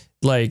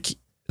like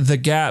the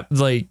gap,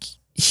 like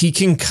he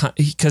can,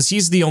 because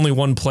he's the only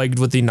one plagued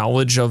with the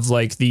knowledge of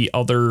like the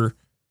other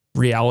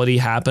reality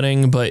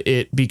happening, but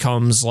it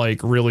becomes like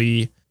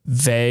really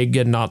vague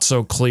and not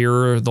so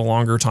clear the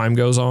longer time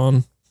goes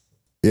on.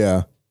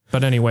 Yeah.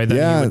 But anyway,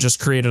 then he would just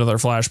create another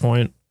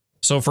Flashpoint.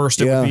 So first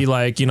it would be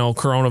like,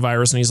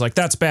 coronavirus, and he's like,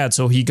 that's bad.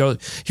 So he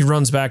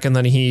runs back, and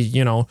then he,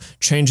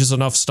 changes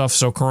enough stuff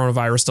so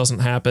coronavirus doesn't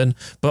happen.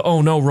 But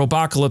oh no,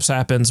 Robocalypse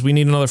happens. We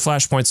need another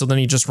Flashpoint. So then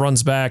he just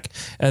runs back,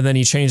 and then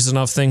he changes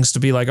enough things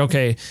to be like,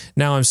 okay,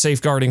 now I'm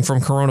safeguarding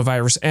from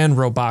coronavirus and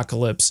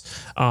Robocalypse.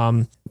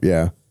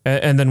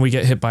 And then we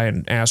get hit by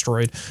an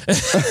asteroid.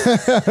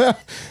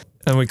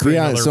 And we create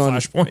another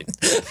Flashpoint.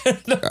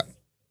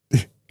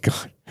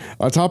 God.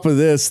 On top of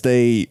this,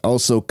 they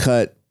also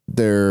cut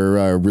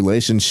their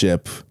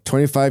relationship,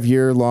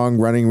 25-year long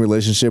running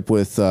relationship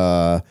with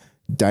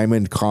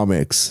Diamond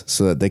Comics,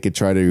 so that they could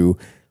try to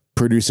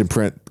produce and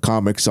print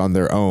comics on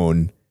their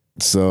own.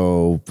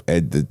 So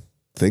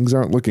things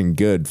aren't looking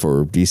good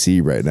for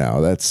DC right now.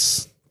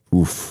 That's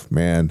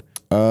man.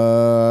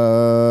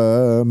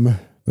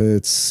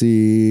 Let's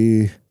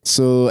see.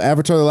 So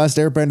Avatar: The Last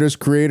Airbenders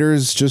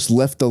creators just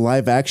left the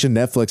live action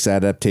Netflix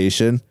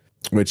adaptation,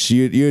 which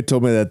you had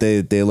told me that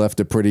they left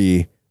a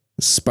pretty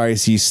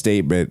spicy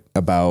statement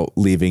about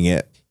leaving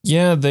it.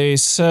 Yeah, they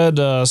said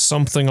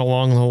something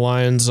along the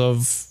lines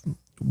of,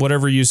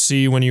 whatever you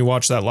see when you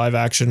watch that live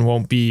action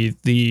won't be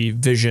the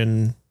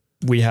vision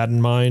we had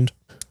in mind.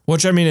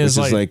 Which, I mean, is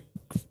like,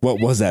 what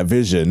was that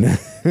vision?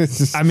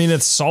 I mean,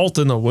 it's salt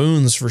in the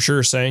wounds for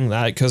sure saying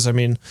that, because, I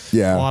mean,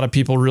 a lot of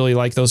people really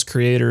like those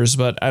creators,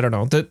 but I don't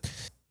know. That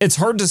it's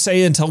hard to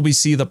say until we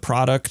see the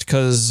product,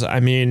 because, I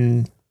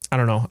mean, I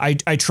don't know. I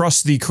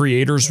trust the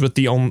creators with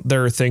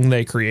their thing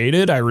they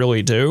created. I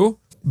really do.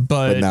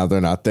 But now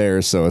they're not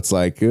there, so it's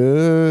like.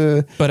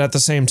 But at the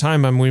same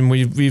time, I mean,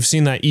 we've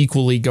seen that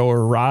equally go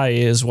awry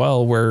as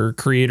well, where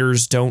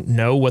creators don't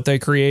know what they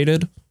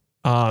created.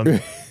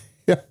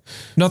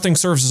 Nothing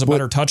serves as a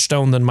better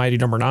touchstone than Mighty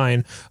Number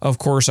 9. Of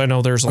course, I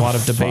know there's a lot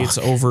of debates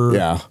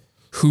over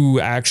who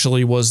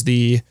actually was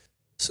the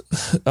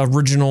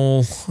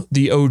original,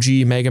 the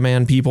OG Mega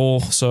Man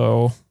people.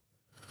 So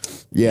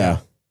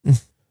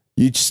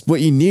what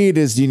you need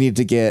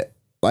to get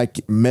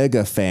like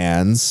mega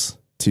fans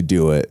to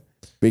do it,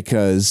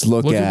 because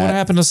look at what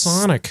happened to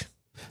Sonic.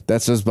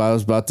 That's what I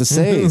was about to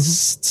say.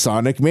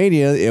 Sonic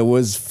Mania, it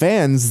was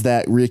fans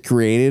that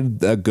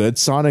recreated a good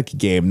Sonic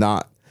game,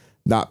 not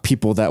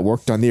people that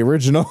worked on the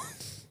original.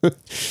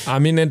 I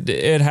mean,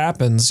 it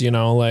happens,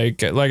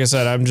 like I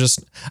said,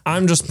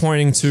 I'm just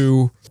pointing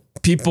to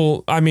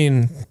people. I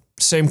mean,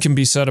 same can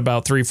be said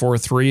about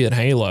 343 and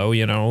Halo,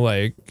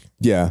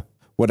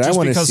 What just I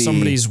want to see, because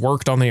somebody's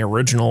worked on the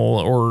original,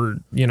 or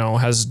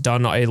has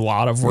done a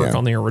lot of work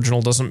on the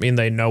original, doesn't mean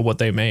they know what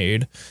they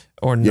made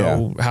or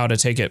know how to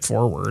take it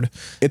forward.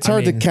 It's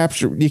hard to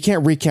capture. You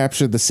can't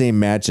recapture the same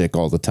magic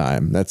all the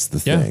time. That's the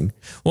thing.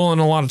 Well,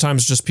 and a lot of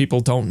times just people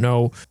don't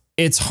know.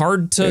 It's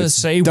hard to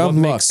say what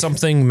makes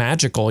something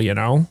magical. It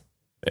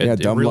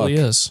really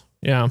is.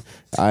 Yeah.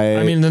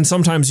 I mean, then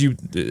sometimes you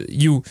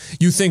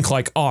think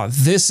like, oh,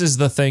 this is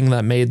the thing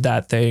that made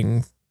that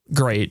thing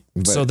great.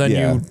 But, so then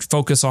you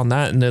focus on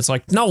that, and it's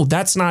like, no,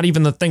 that's not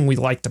even the thing we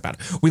liked about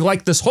it. We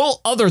liked this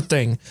whole other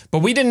thing, but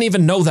we didn't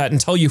even know that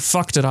until you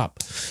fucked it up.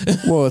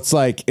 Well, it's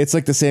like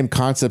the same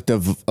concept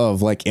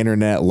of like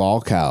internet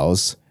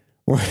lolcows.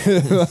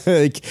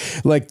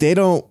 like they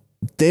don't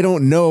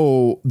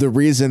know the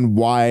reason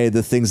why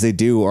the things they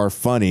do are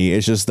funny.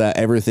 It's just that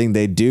everything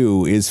they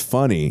do is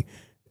funny.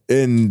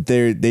 And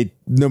they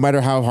no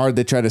matter how hard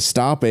they try to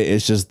stop it,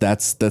 it's just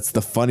that's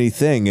the funny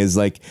thing, is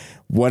like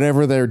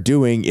whatever they're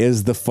doing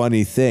is the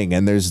funny thing,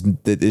 and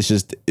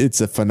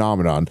it's a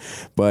phenomenon.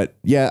 But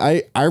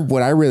I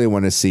what I really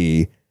want to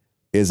see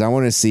is, I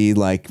want to see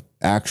like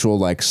actual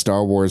like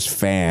Star Wars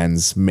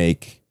fans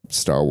make a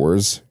Star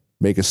Wars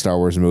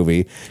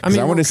movie. I mean,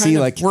 I want to see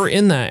we're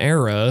in that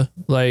era.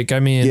 Like,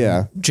 I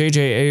mean, J.J.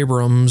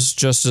 Abrams,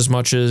 just as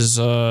much as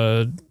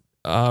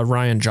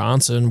Rian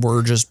Johnson,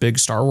 were just big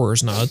Star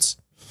Wars nuts.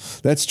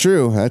 That's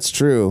true.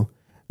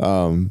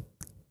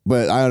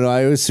 But I don't know.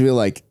 I always feel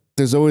like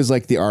there's always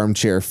like the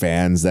armchair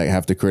fans that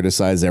have to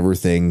criticize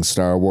everything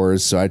Star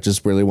Wars. So I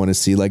just really want to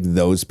see like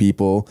those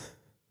people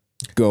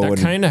go That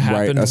and kind of write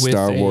happened a with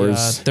Star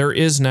Wars. there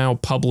is now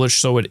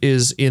published, so it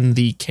is in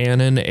the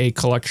canon, a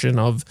collection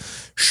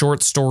of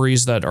short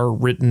stories that are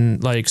written,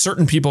 like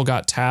certain people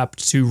got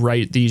tapped to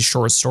write these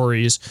short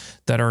stories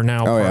that are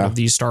now part of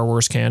the Star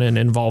Wars canon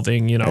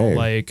involving, you know,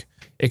 like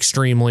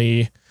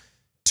extremely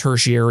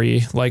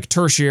tertiary like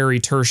characters.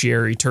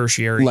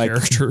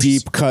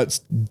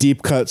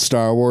 deep cut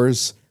Star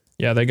Wars.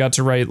 Yeah, they got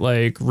to write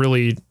like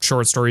really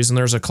short stories, and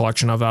there's a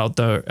collection of out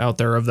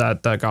there of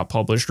that got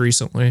published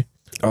recently.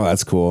 Oh,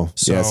 that's cool.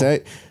 So, yes,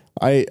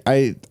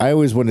 I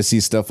always want to see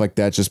stuff like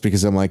that just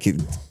because I'm like,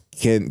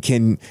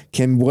 can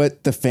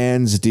what the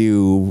fans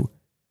do?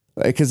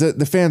 Because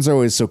the fans are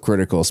always so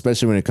critical,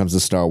 especially when it comes to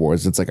Star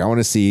Wars. It's like I want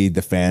to see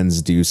the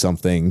fans do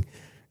something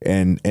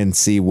and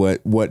see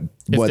what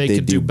they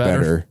do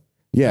better.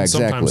 Yeah,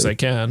 exactly. Sometimes they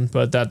can,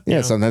 but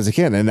sometimes they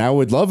can, and I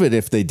would love it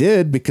if they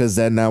did, because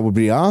then that would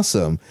be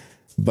awesome.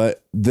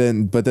 But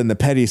then the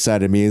petty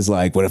side of me is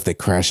like, what if they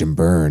crash and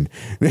burn?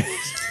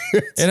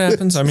 It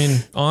happens. I mean,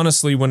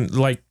 honestly, when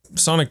like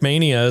Sonic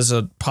Mania is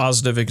a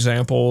positive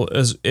example,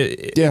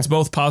 it's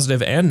both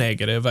positive and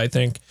negative. I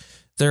think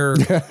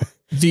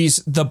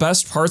the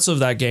best parts of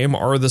that game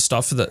are the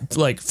stuff that,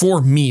 like,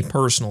 for me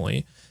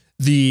personally,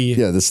 the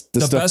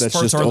stuff best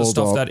parts are the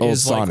stuff that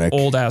is like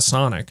old ass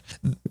Sonic.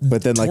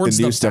 But then like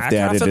the new stuff they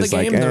added is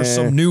like, there's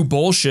some new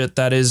bullshit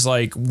that is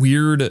like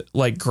weird,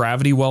 like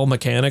gravity well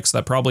mechanics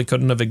that probably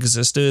couldn't have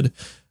existed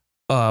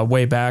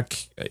way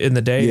back in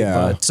the day.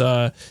 Yeah.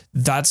 But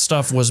that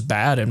stuff was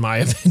bad in my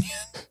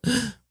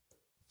opinion.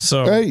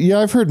 So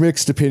I've heard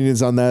mixed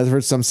opinions on that. I've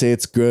heard some say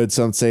it's good,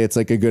 some say it's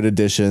like a good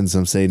addition,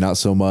 some say not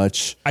so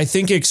much. I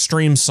think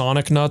extreme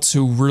Sonic nuts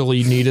who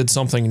really needed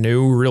something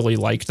new really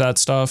liked that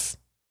stuff.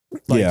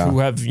 Like who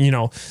have, you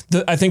know,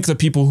 I think the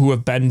people who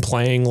have been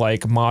playing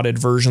like modded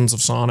versions of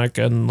Sonic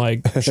and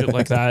like shit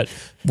like that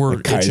were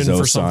like itching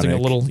for something Sonic.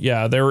 a little.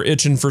 Yeah, they were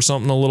itching for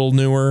something a little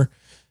newer.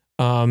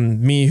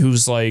 Me,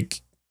 who's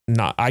like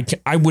not,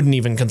 I wouldn't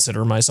even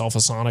consider myself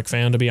a Sonic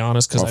fan, to be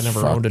honest, because I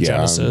never owned a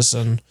Genesis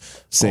and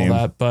all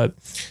that. But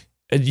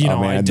you know,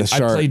 man, the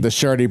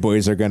Shardy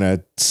boys are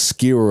gonna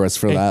skewer us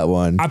for that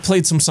one. I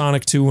played some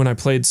Sonic 2 and I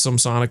played some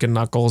Sonic and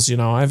Knuckles. You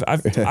know,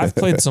 I've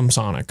played some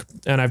Sonic,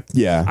 and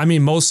I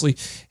mean, mostly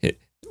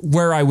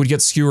where I would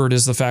get skewered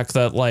is the fact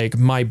that like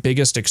my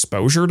biggest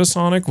exposure to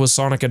Sonic was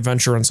Sonic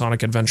Adventure and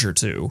Sonic Adventure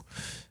 2.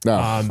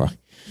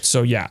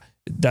 So yeah,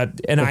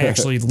 and I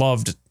actually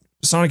loved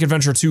Sonic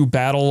Adventure 2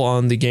 Battle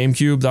on the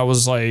GameCube.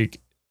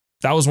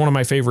 That was one of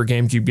my favorite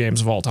GameCube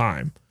games of all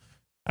time.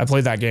 I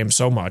played that game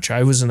so much.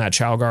 I was in that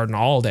Chow Garden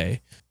all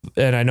day.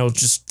 And I know,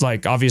 just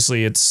like,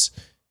 obviously it's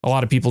a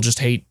lot of people just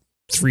hate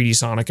 3D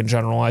Sonic in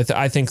general.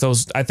 I think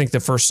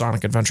the first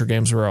Sonic Adventure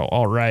games were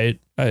all right.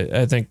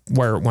 I think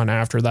where it went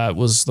after that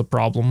was the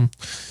problem.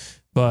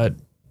 But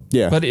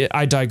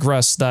I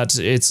digress. That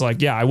it's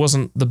like, I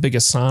wasn't the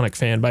biggest Sonic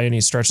fan by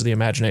any stretch of the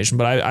imagination,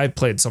 but I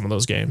played some of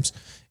those games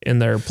in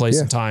their place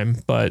and time.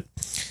 But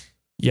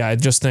yeah, I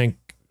just think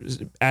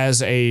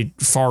as a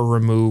far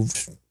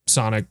removed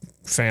Sonic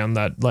fan,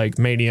 that like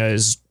Mania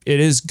is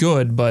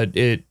good, but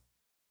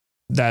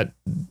that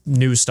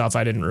new stuff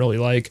I didn't really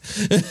like.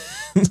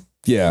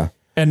 Yeah.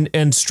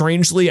 And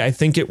strangely, I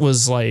think it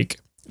was like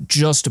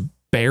just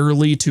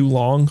barely too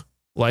long.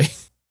 Like,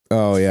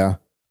 oh yeah.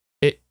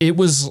 It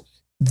was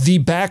the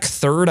back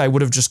third. I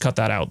would have just cut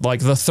that out. Like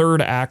the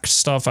third act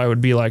stuff, I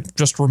would be like,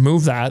 just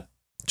remove that.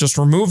 Just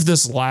remove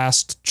this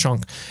last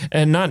chunk,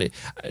 and not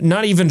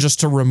even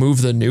just to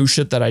remove the new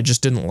shit that I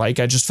just didn't like.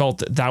 I just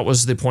felt that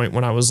was the point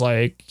when I was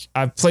like,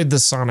 I've played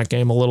this Sonic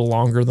game a little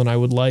longer than I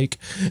would like.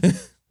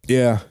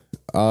 Yeah.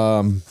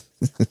 Oh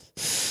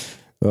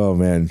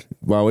man.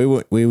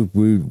 Wow.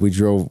 We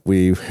drove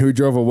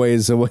a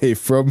ways away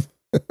from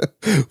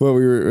what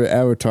we were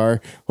Avatar.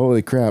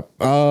 Holy crap.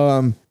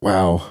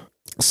 Wow.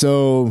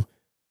 So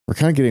we're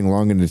kind of getting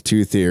long in the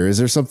tooth here. Is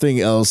there something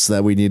else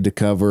that we need to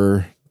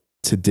cover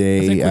today?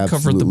 I think we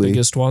covered the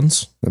biggest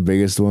ones. The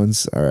biggest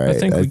ones. All right. I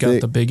think we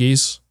got the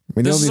biggies. I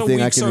mean, this is a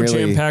week so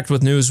jam-packed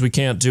with news, we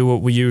can't do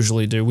what we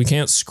usually do. We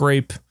can't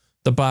scrape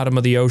the bottom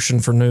of the ocean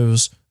for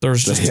news.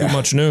 There's just too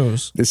much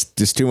news. It's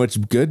just too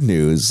much good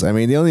news. I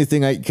mean, the only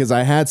thing because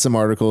I had some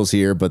articles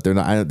here, but they're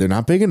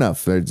not big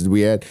enough.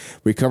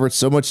 We covered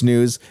so much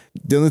news.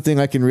 The only thing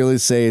I can really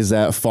say is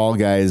that Fall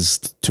Guys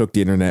took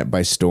the internet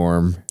by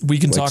storm. We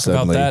can talk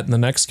about that in the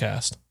next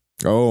cast.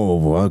 Oh,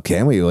 well,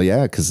 can we? Well,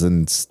 yeah, because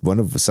then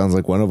sounds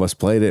like one of us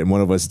played it and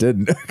one of us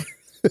didn't.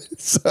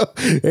 So,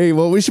 hey,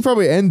 well, we should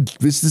probably end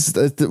this.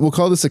 We'll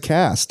call this a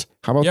cast.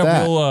 How about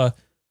that?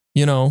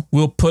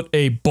 We'll put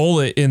a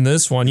bullet in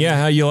this one. Yeah,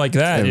 how you like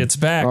that? It's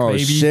back,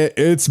 baby. Shit,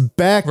 it's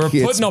back.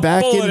 It's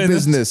back in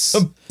business.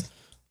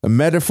 A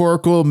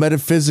metaphorical,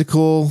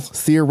 metaphysical,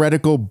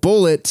 theoretical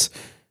bullet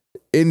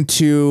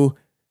into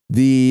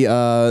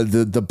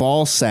the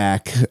ball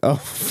sack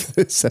of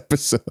this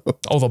episode.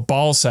 Oh, the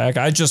ball sack.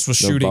 I just was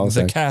shooting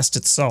the cast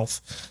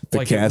itself.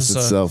 The cast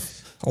itself.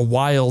 A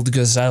wild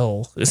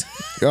gazelle.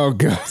 Oh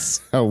god.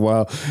 Oh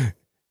wow.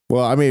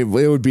 Well, I mean,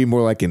 it would be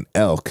more like an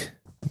elk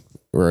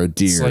or a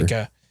deer.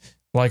 It's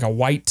like a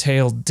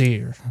white-tailed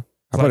deer.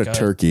 How about a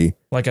turkey?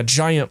 Like a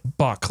giant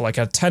buck, like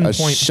a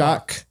 10-point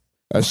buck.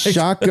 A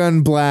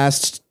shotgun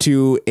blast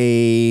to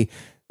a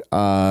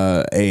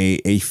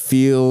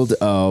field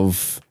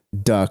of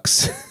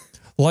ducks.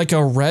 Like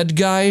a red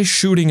guy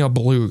shooting a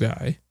blue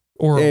guy.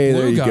 Or a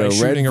blue guy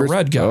shooting a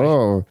red guy.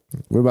 Oh,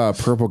 what about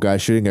a purple guy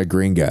shooting a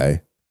green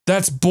guy?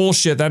 That's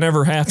bullshit. That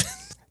never happened.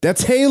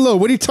 That's Halo.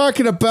 What are you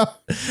talking about?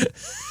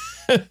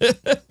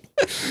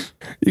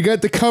 You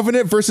got the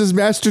Covenant versus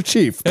Master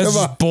Chief. Come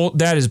on.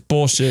 That is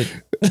bullshit.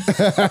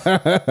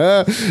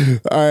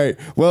 All right.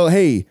 Well,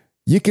 hey,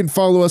 you can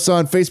follow us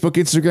on Facebook,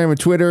 Instagram, and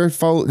Twitter.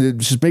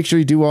 Just make sure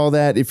you do all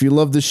that. If you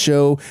love the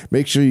show,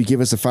 make sure you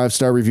give us a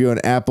 5-star review on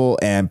Apple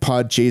and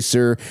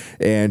Podchaser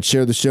and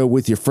share the show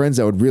with your friends.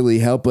 That would really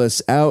help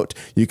us out.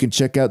 You can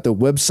check out the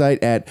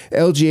website at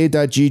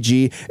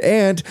lga.gg,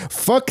 and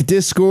fuck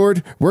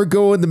Discord. We're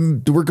going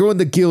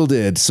the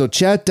Guilded. So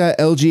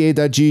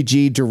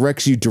chat.lga.gg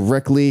directs you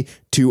directly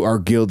to our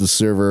Guild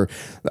server.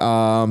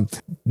 No,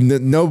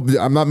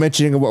 I'm not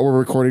mentioning what we're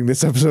recording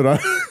this episode on.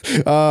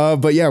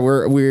 But yeah,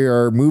 we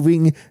are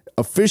moving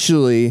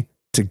officially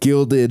to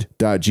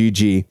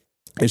Guilded.gg.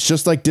 It's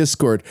just like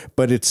Discord,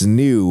 but it's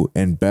new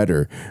and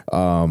better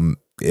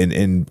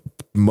in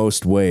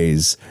most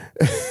ways.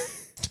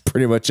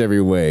 Pretty much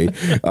every way.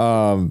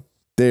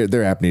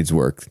 Their app needs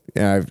work.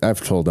 And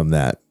I've told them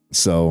that.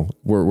 So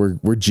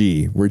we're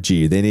G.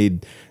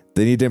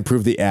 They need to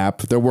improve the app.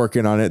 They're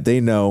working on it. They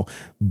know,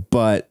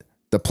 but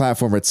the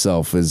platform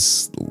itself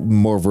is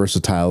more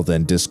versatile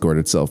than Discord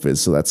itself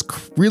is. So that's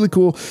really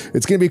cool.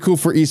 It's going to be cool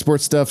for esports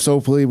stuff. So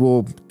hopefully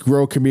we'll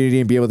grow a community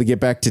and be able to get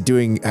back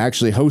to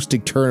actually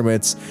hosting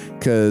tournaments,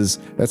 because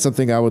that's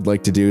something I would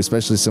like to do,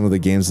 especially some of the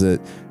games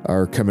that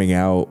are coming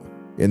out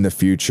in the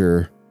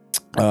future.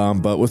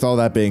 But with all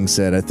that being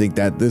said, I think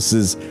that this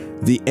is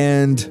the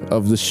end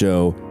of the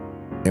show,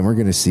 and we're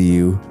going to see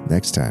you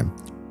next time.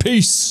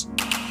 Peace.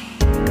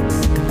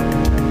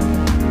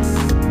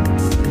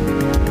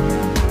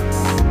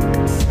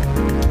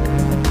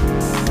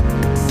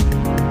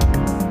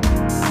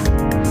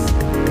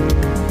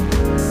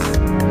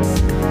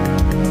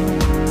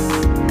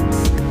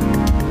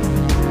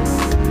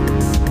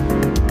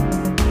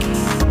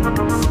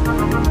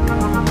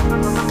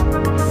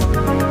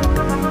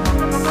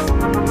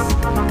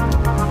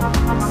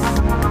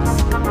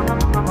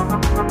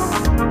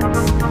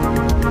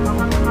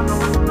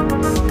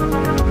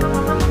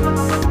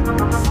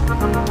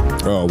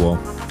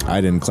 I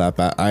didn't clap.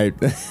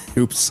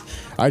 Oops.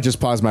 I just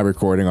paused my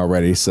recording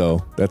already,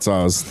 so that's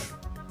all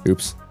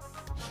oops.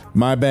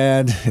 My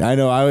bad. I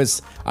know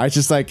I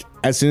just like,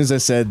 as soon as I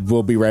said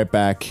we'll be right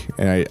back,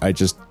 and I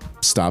just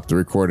stopped the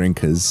recording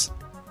because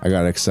I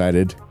got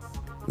excited.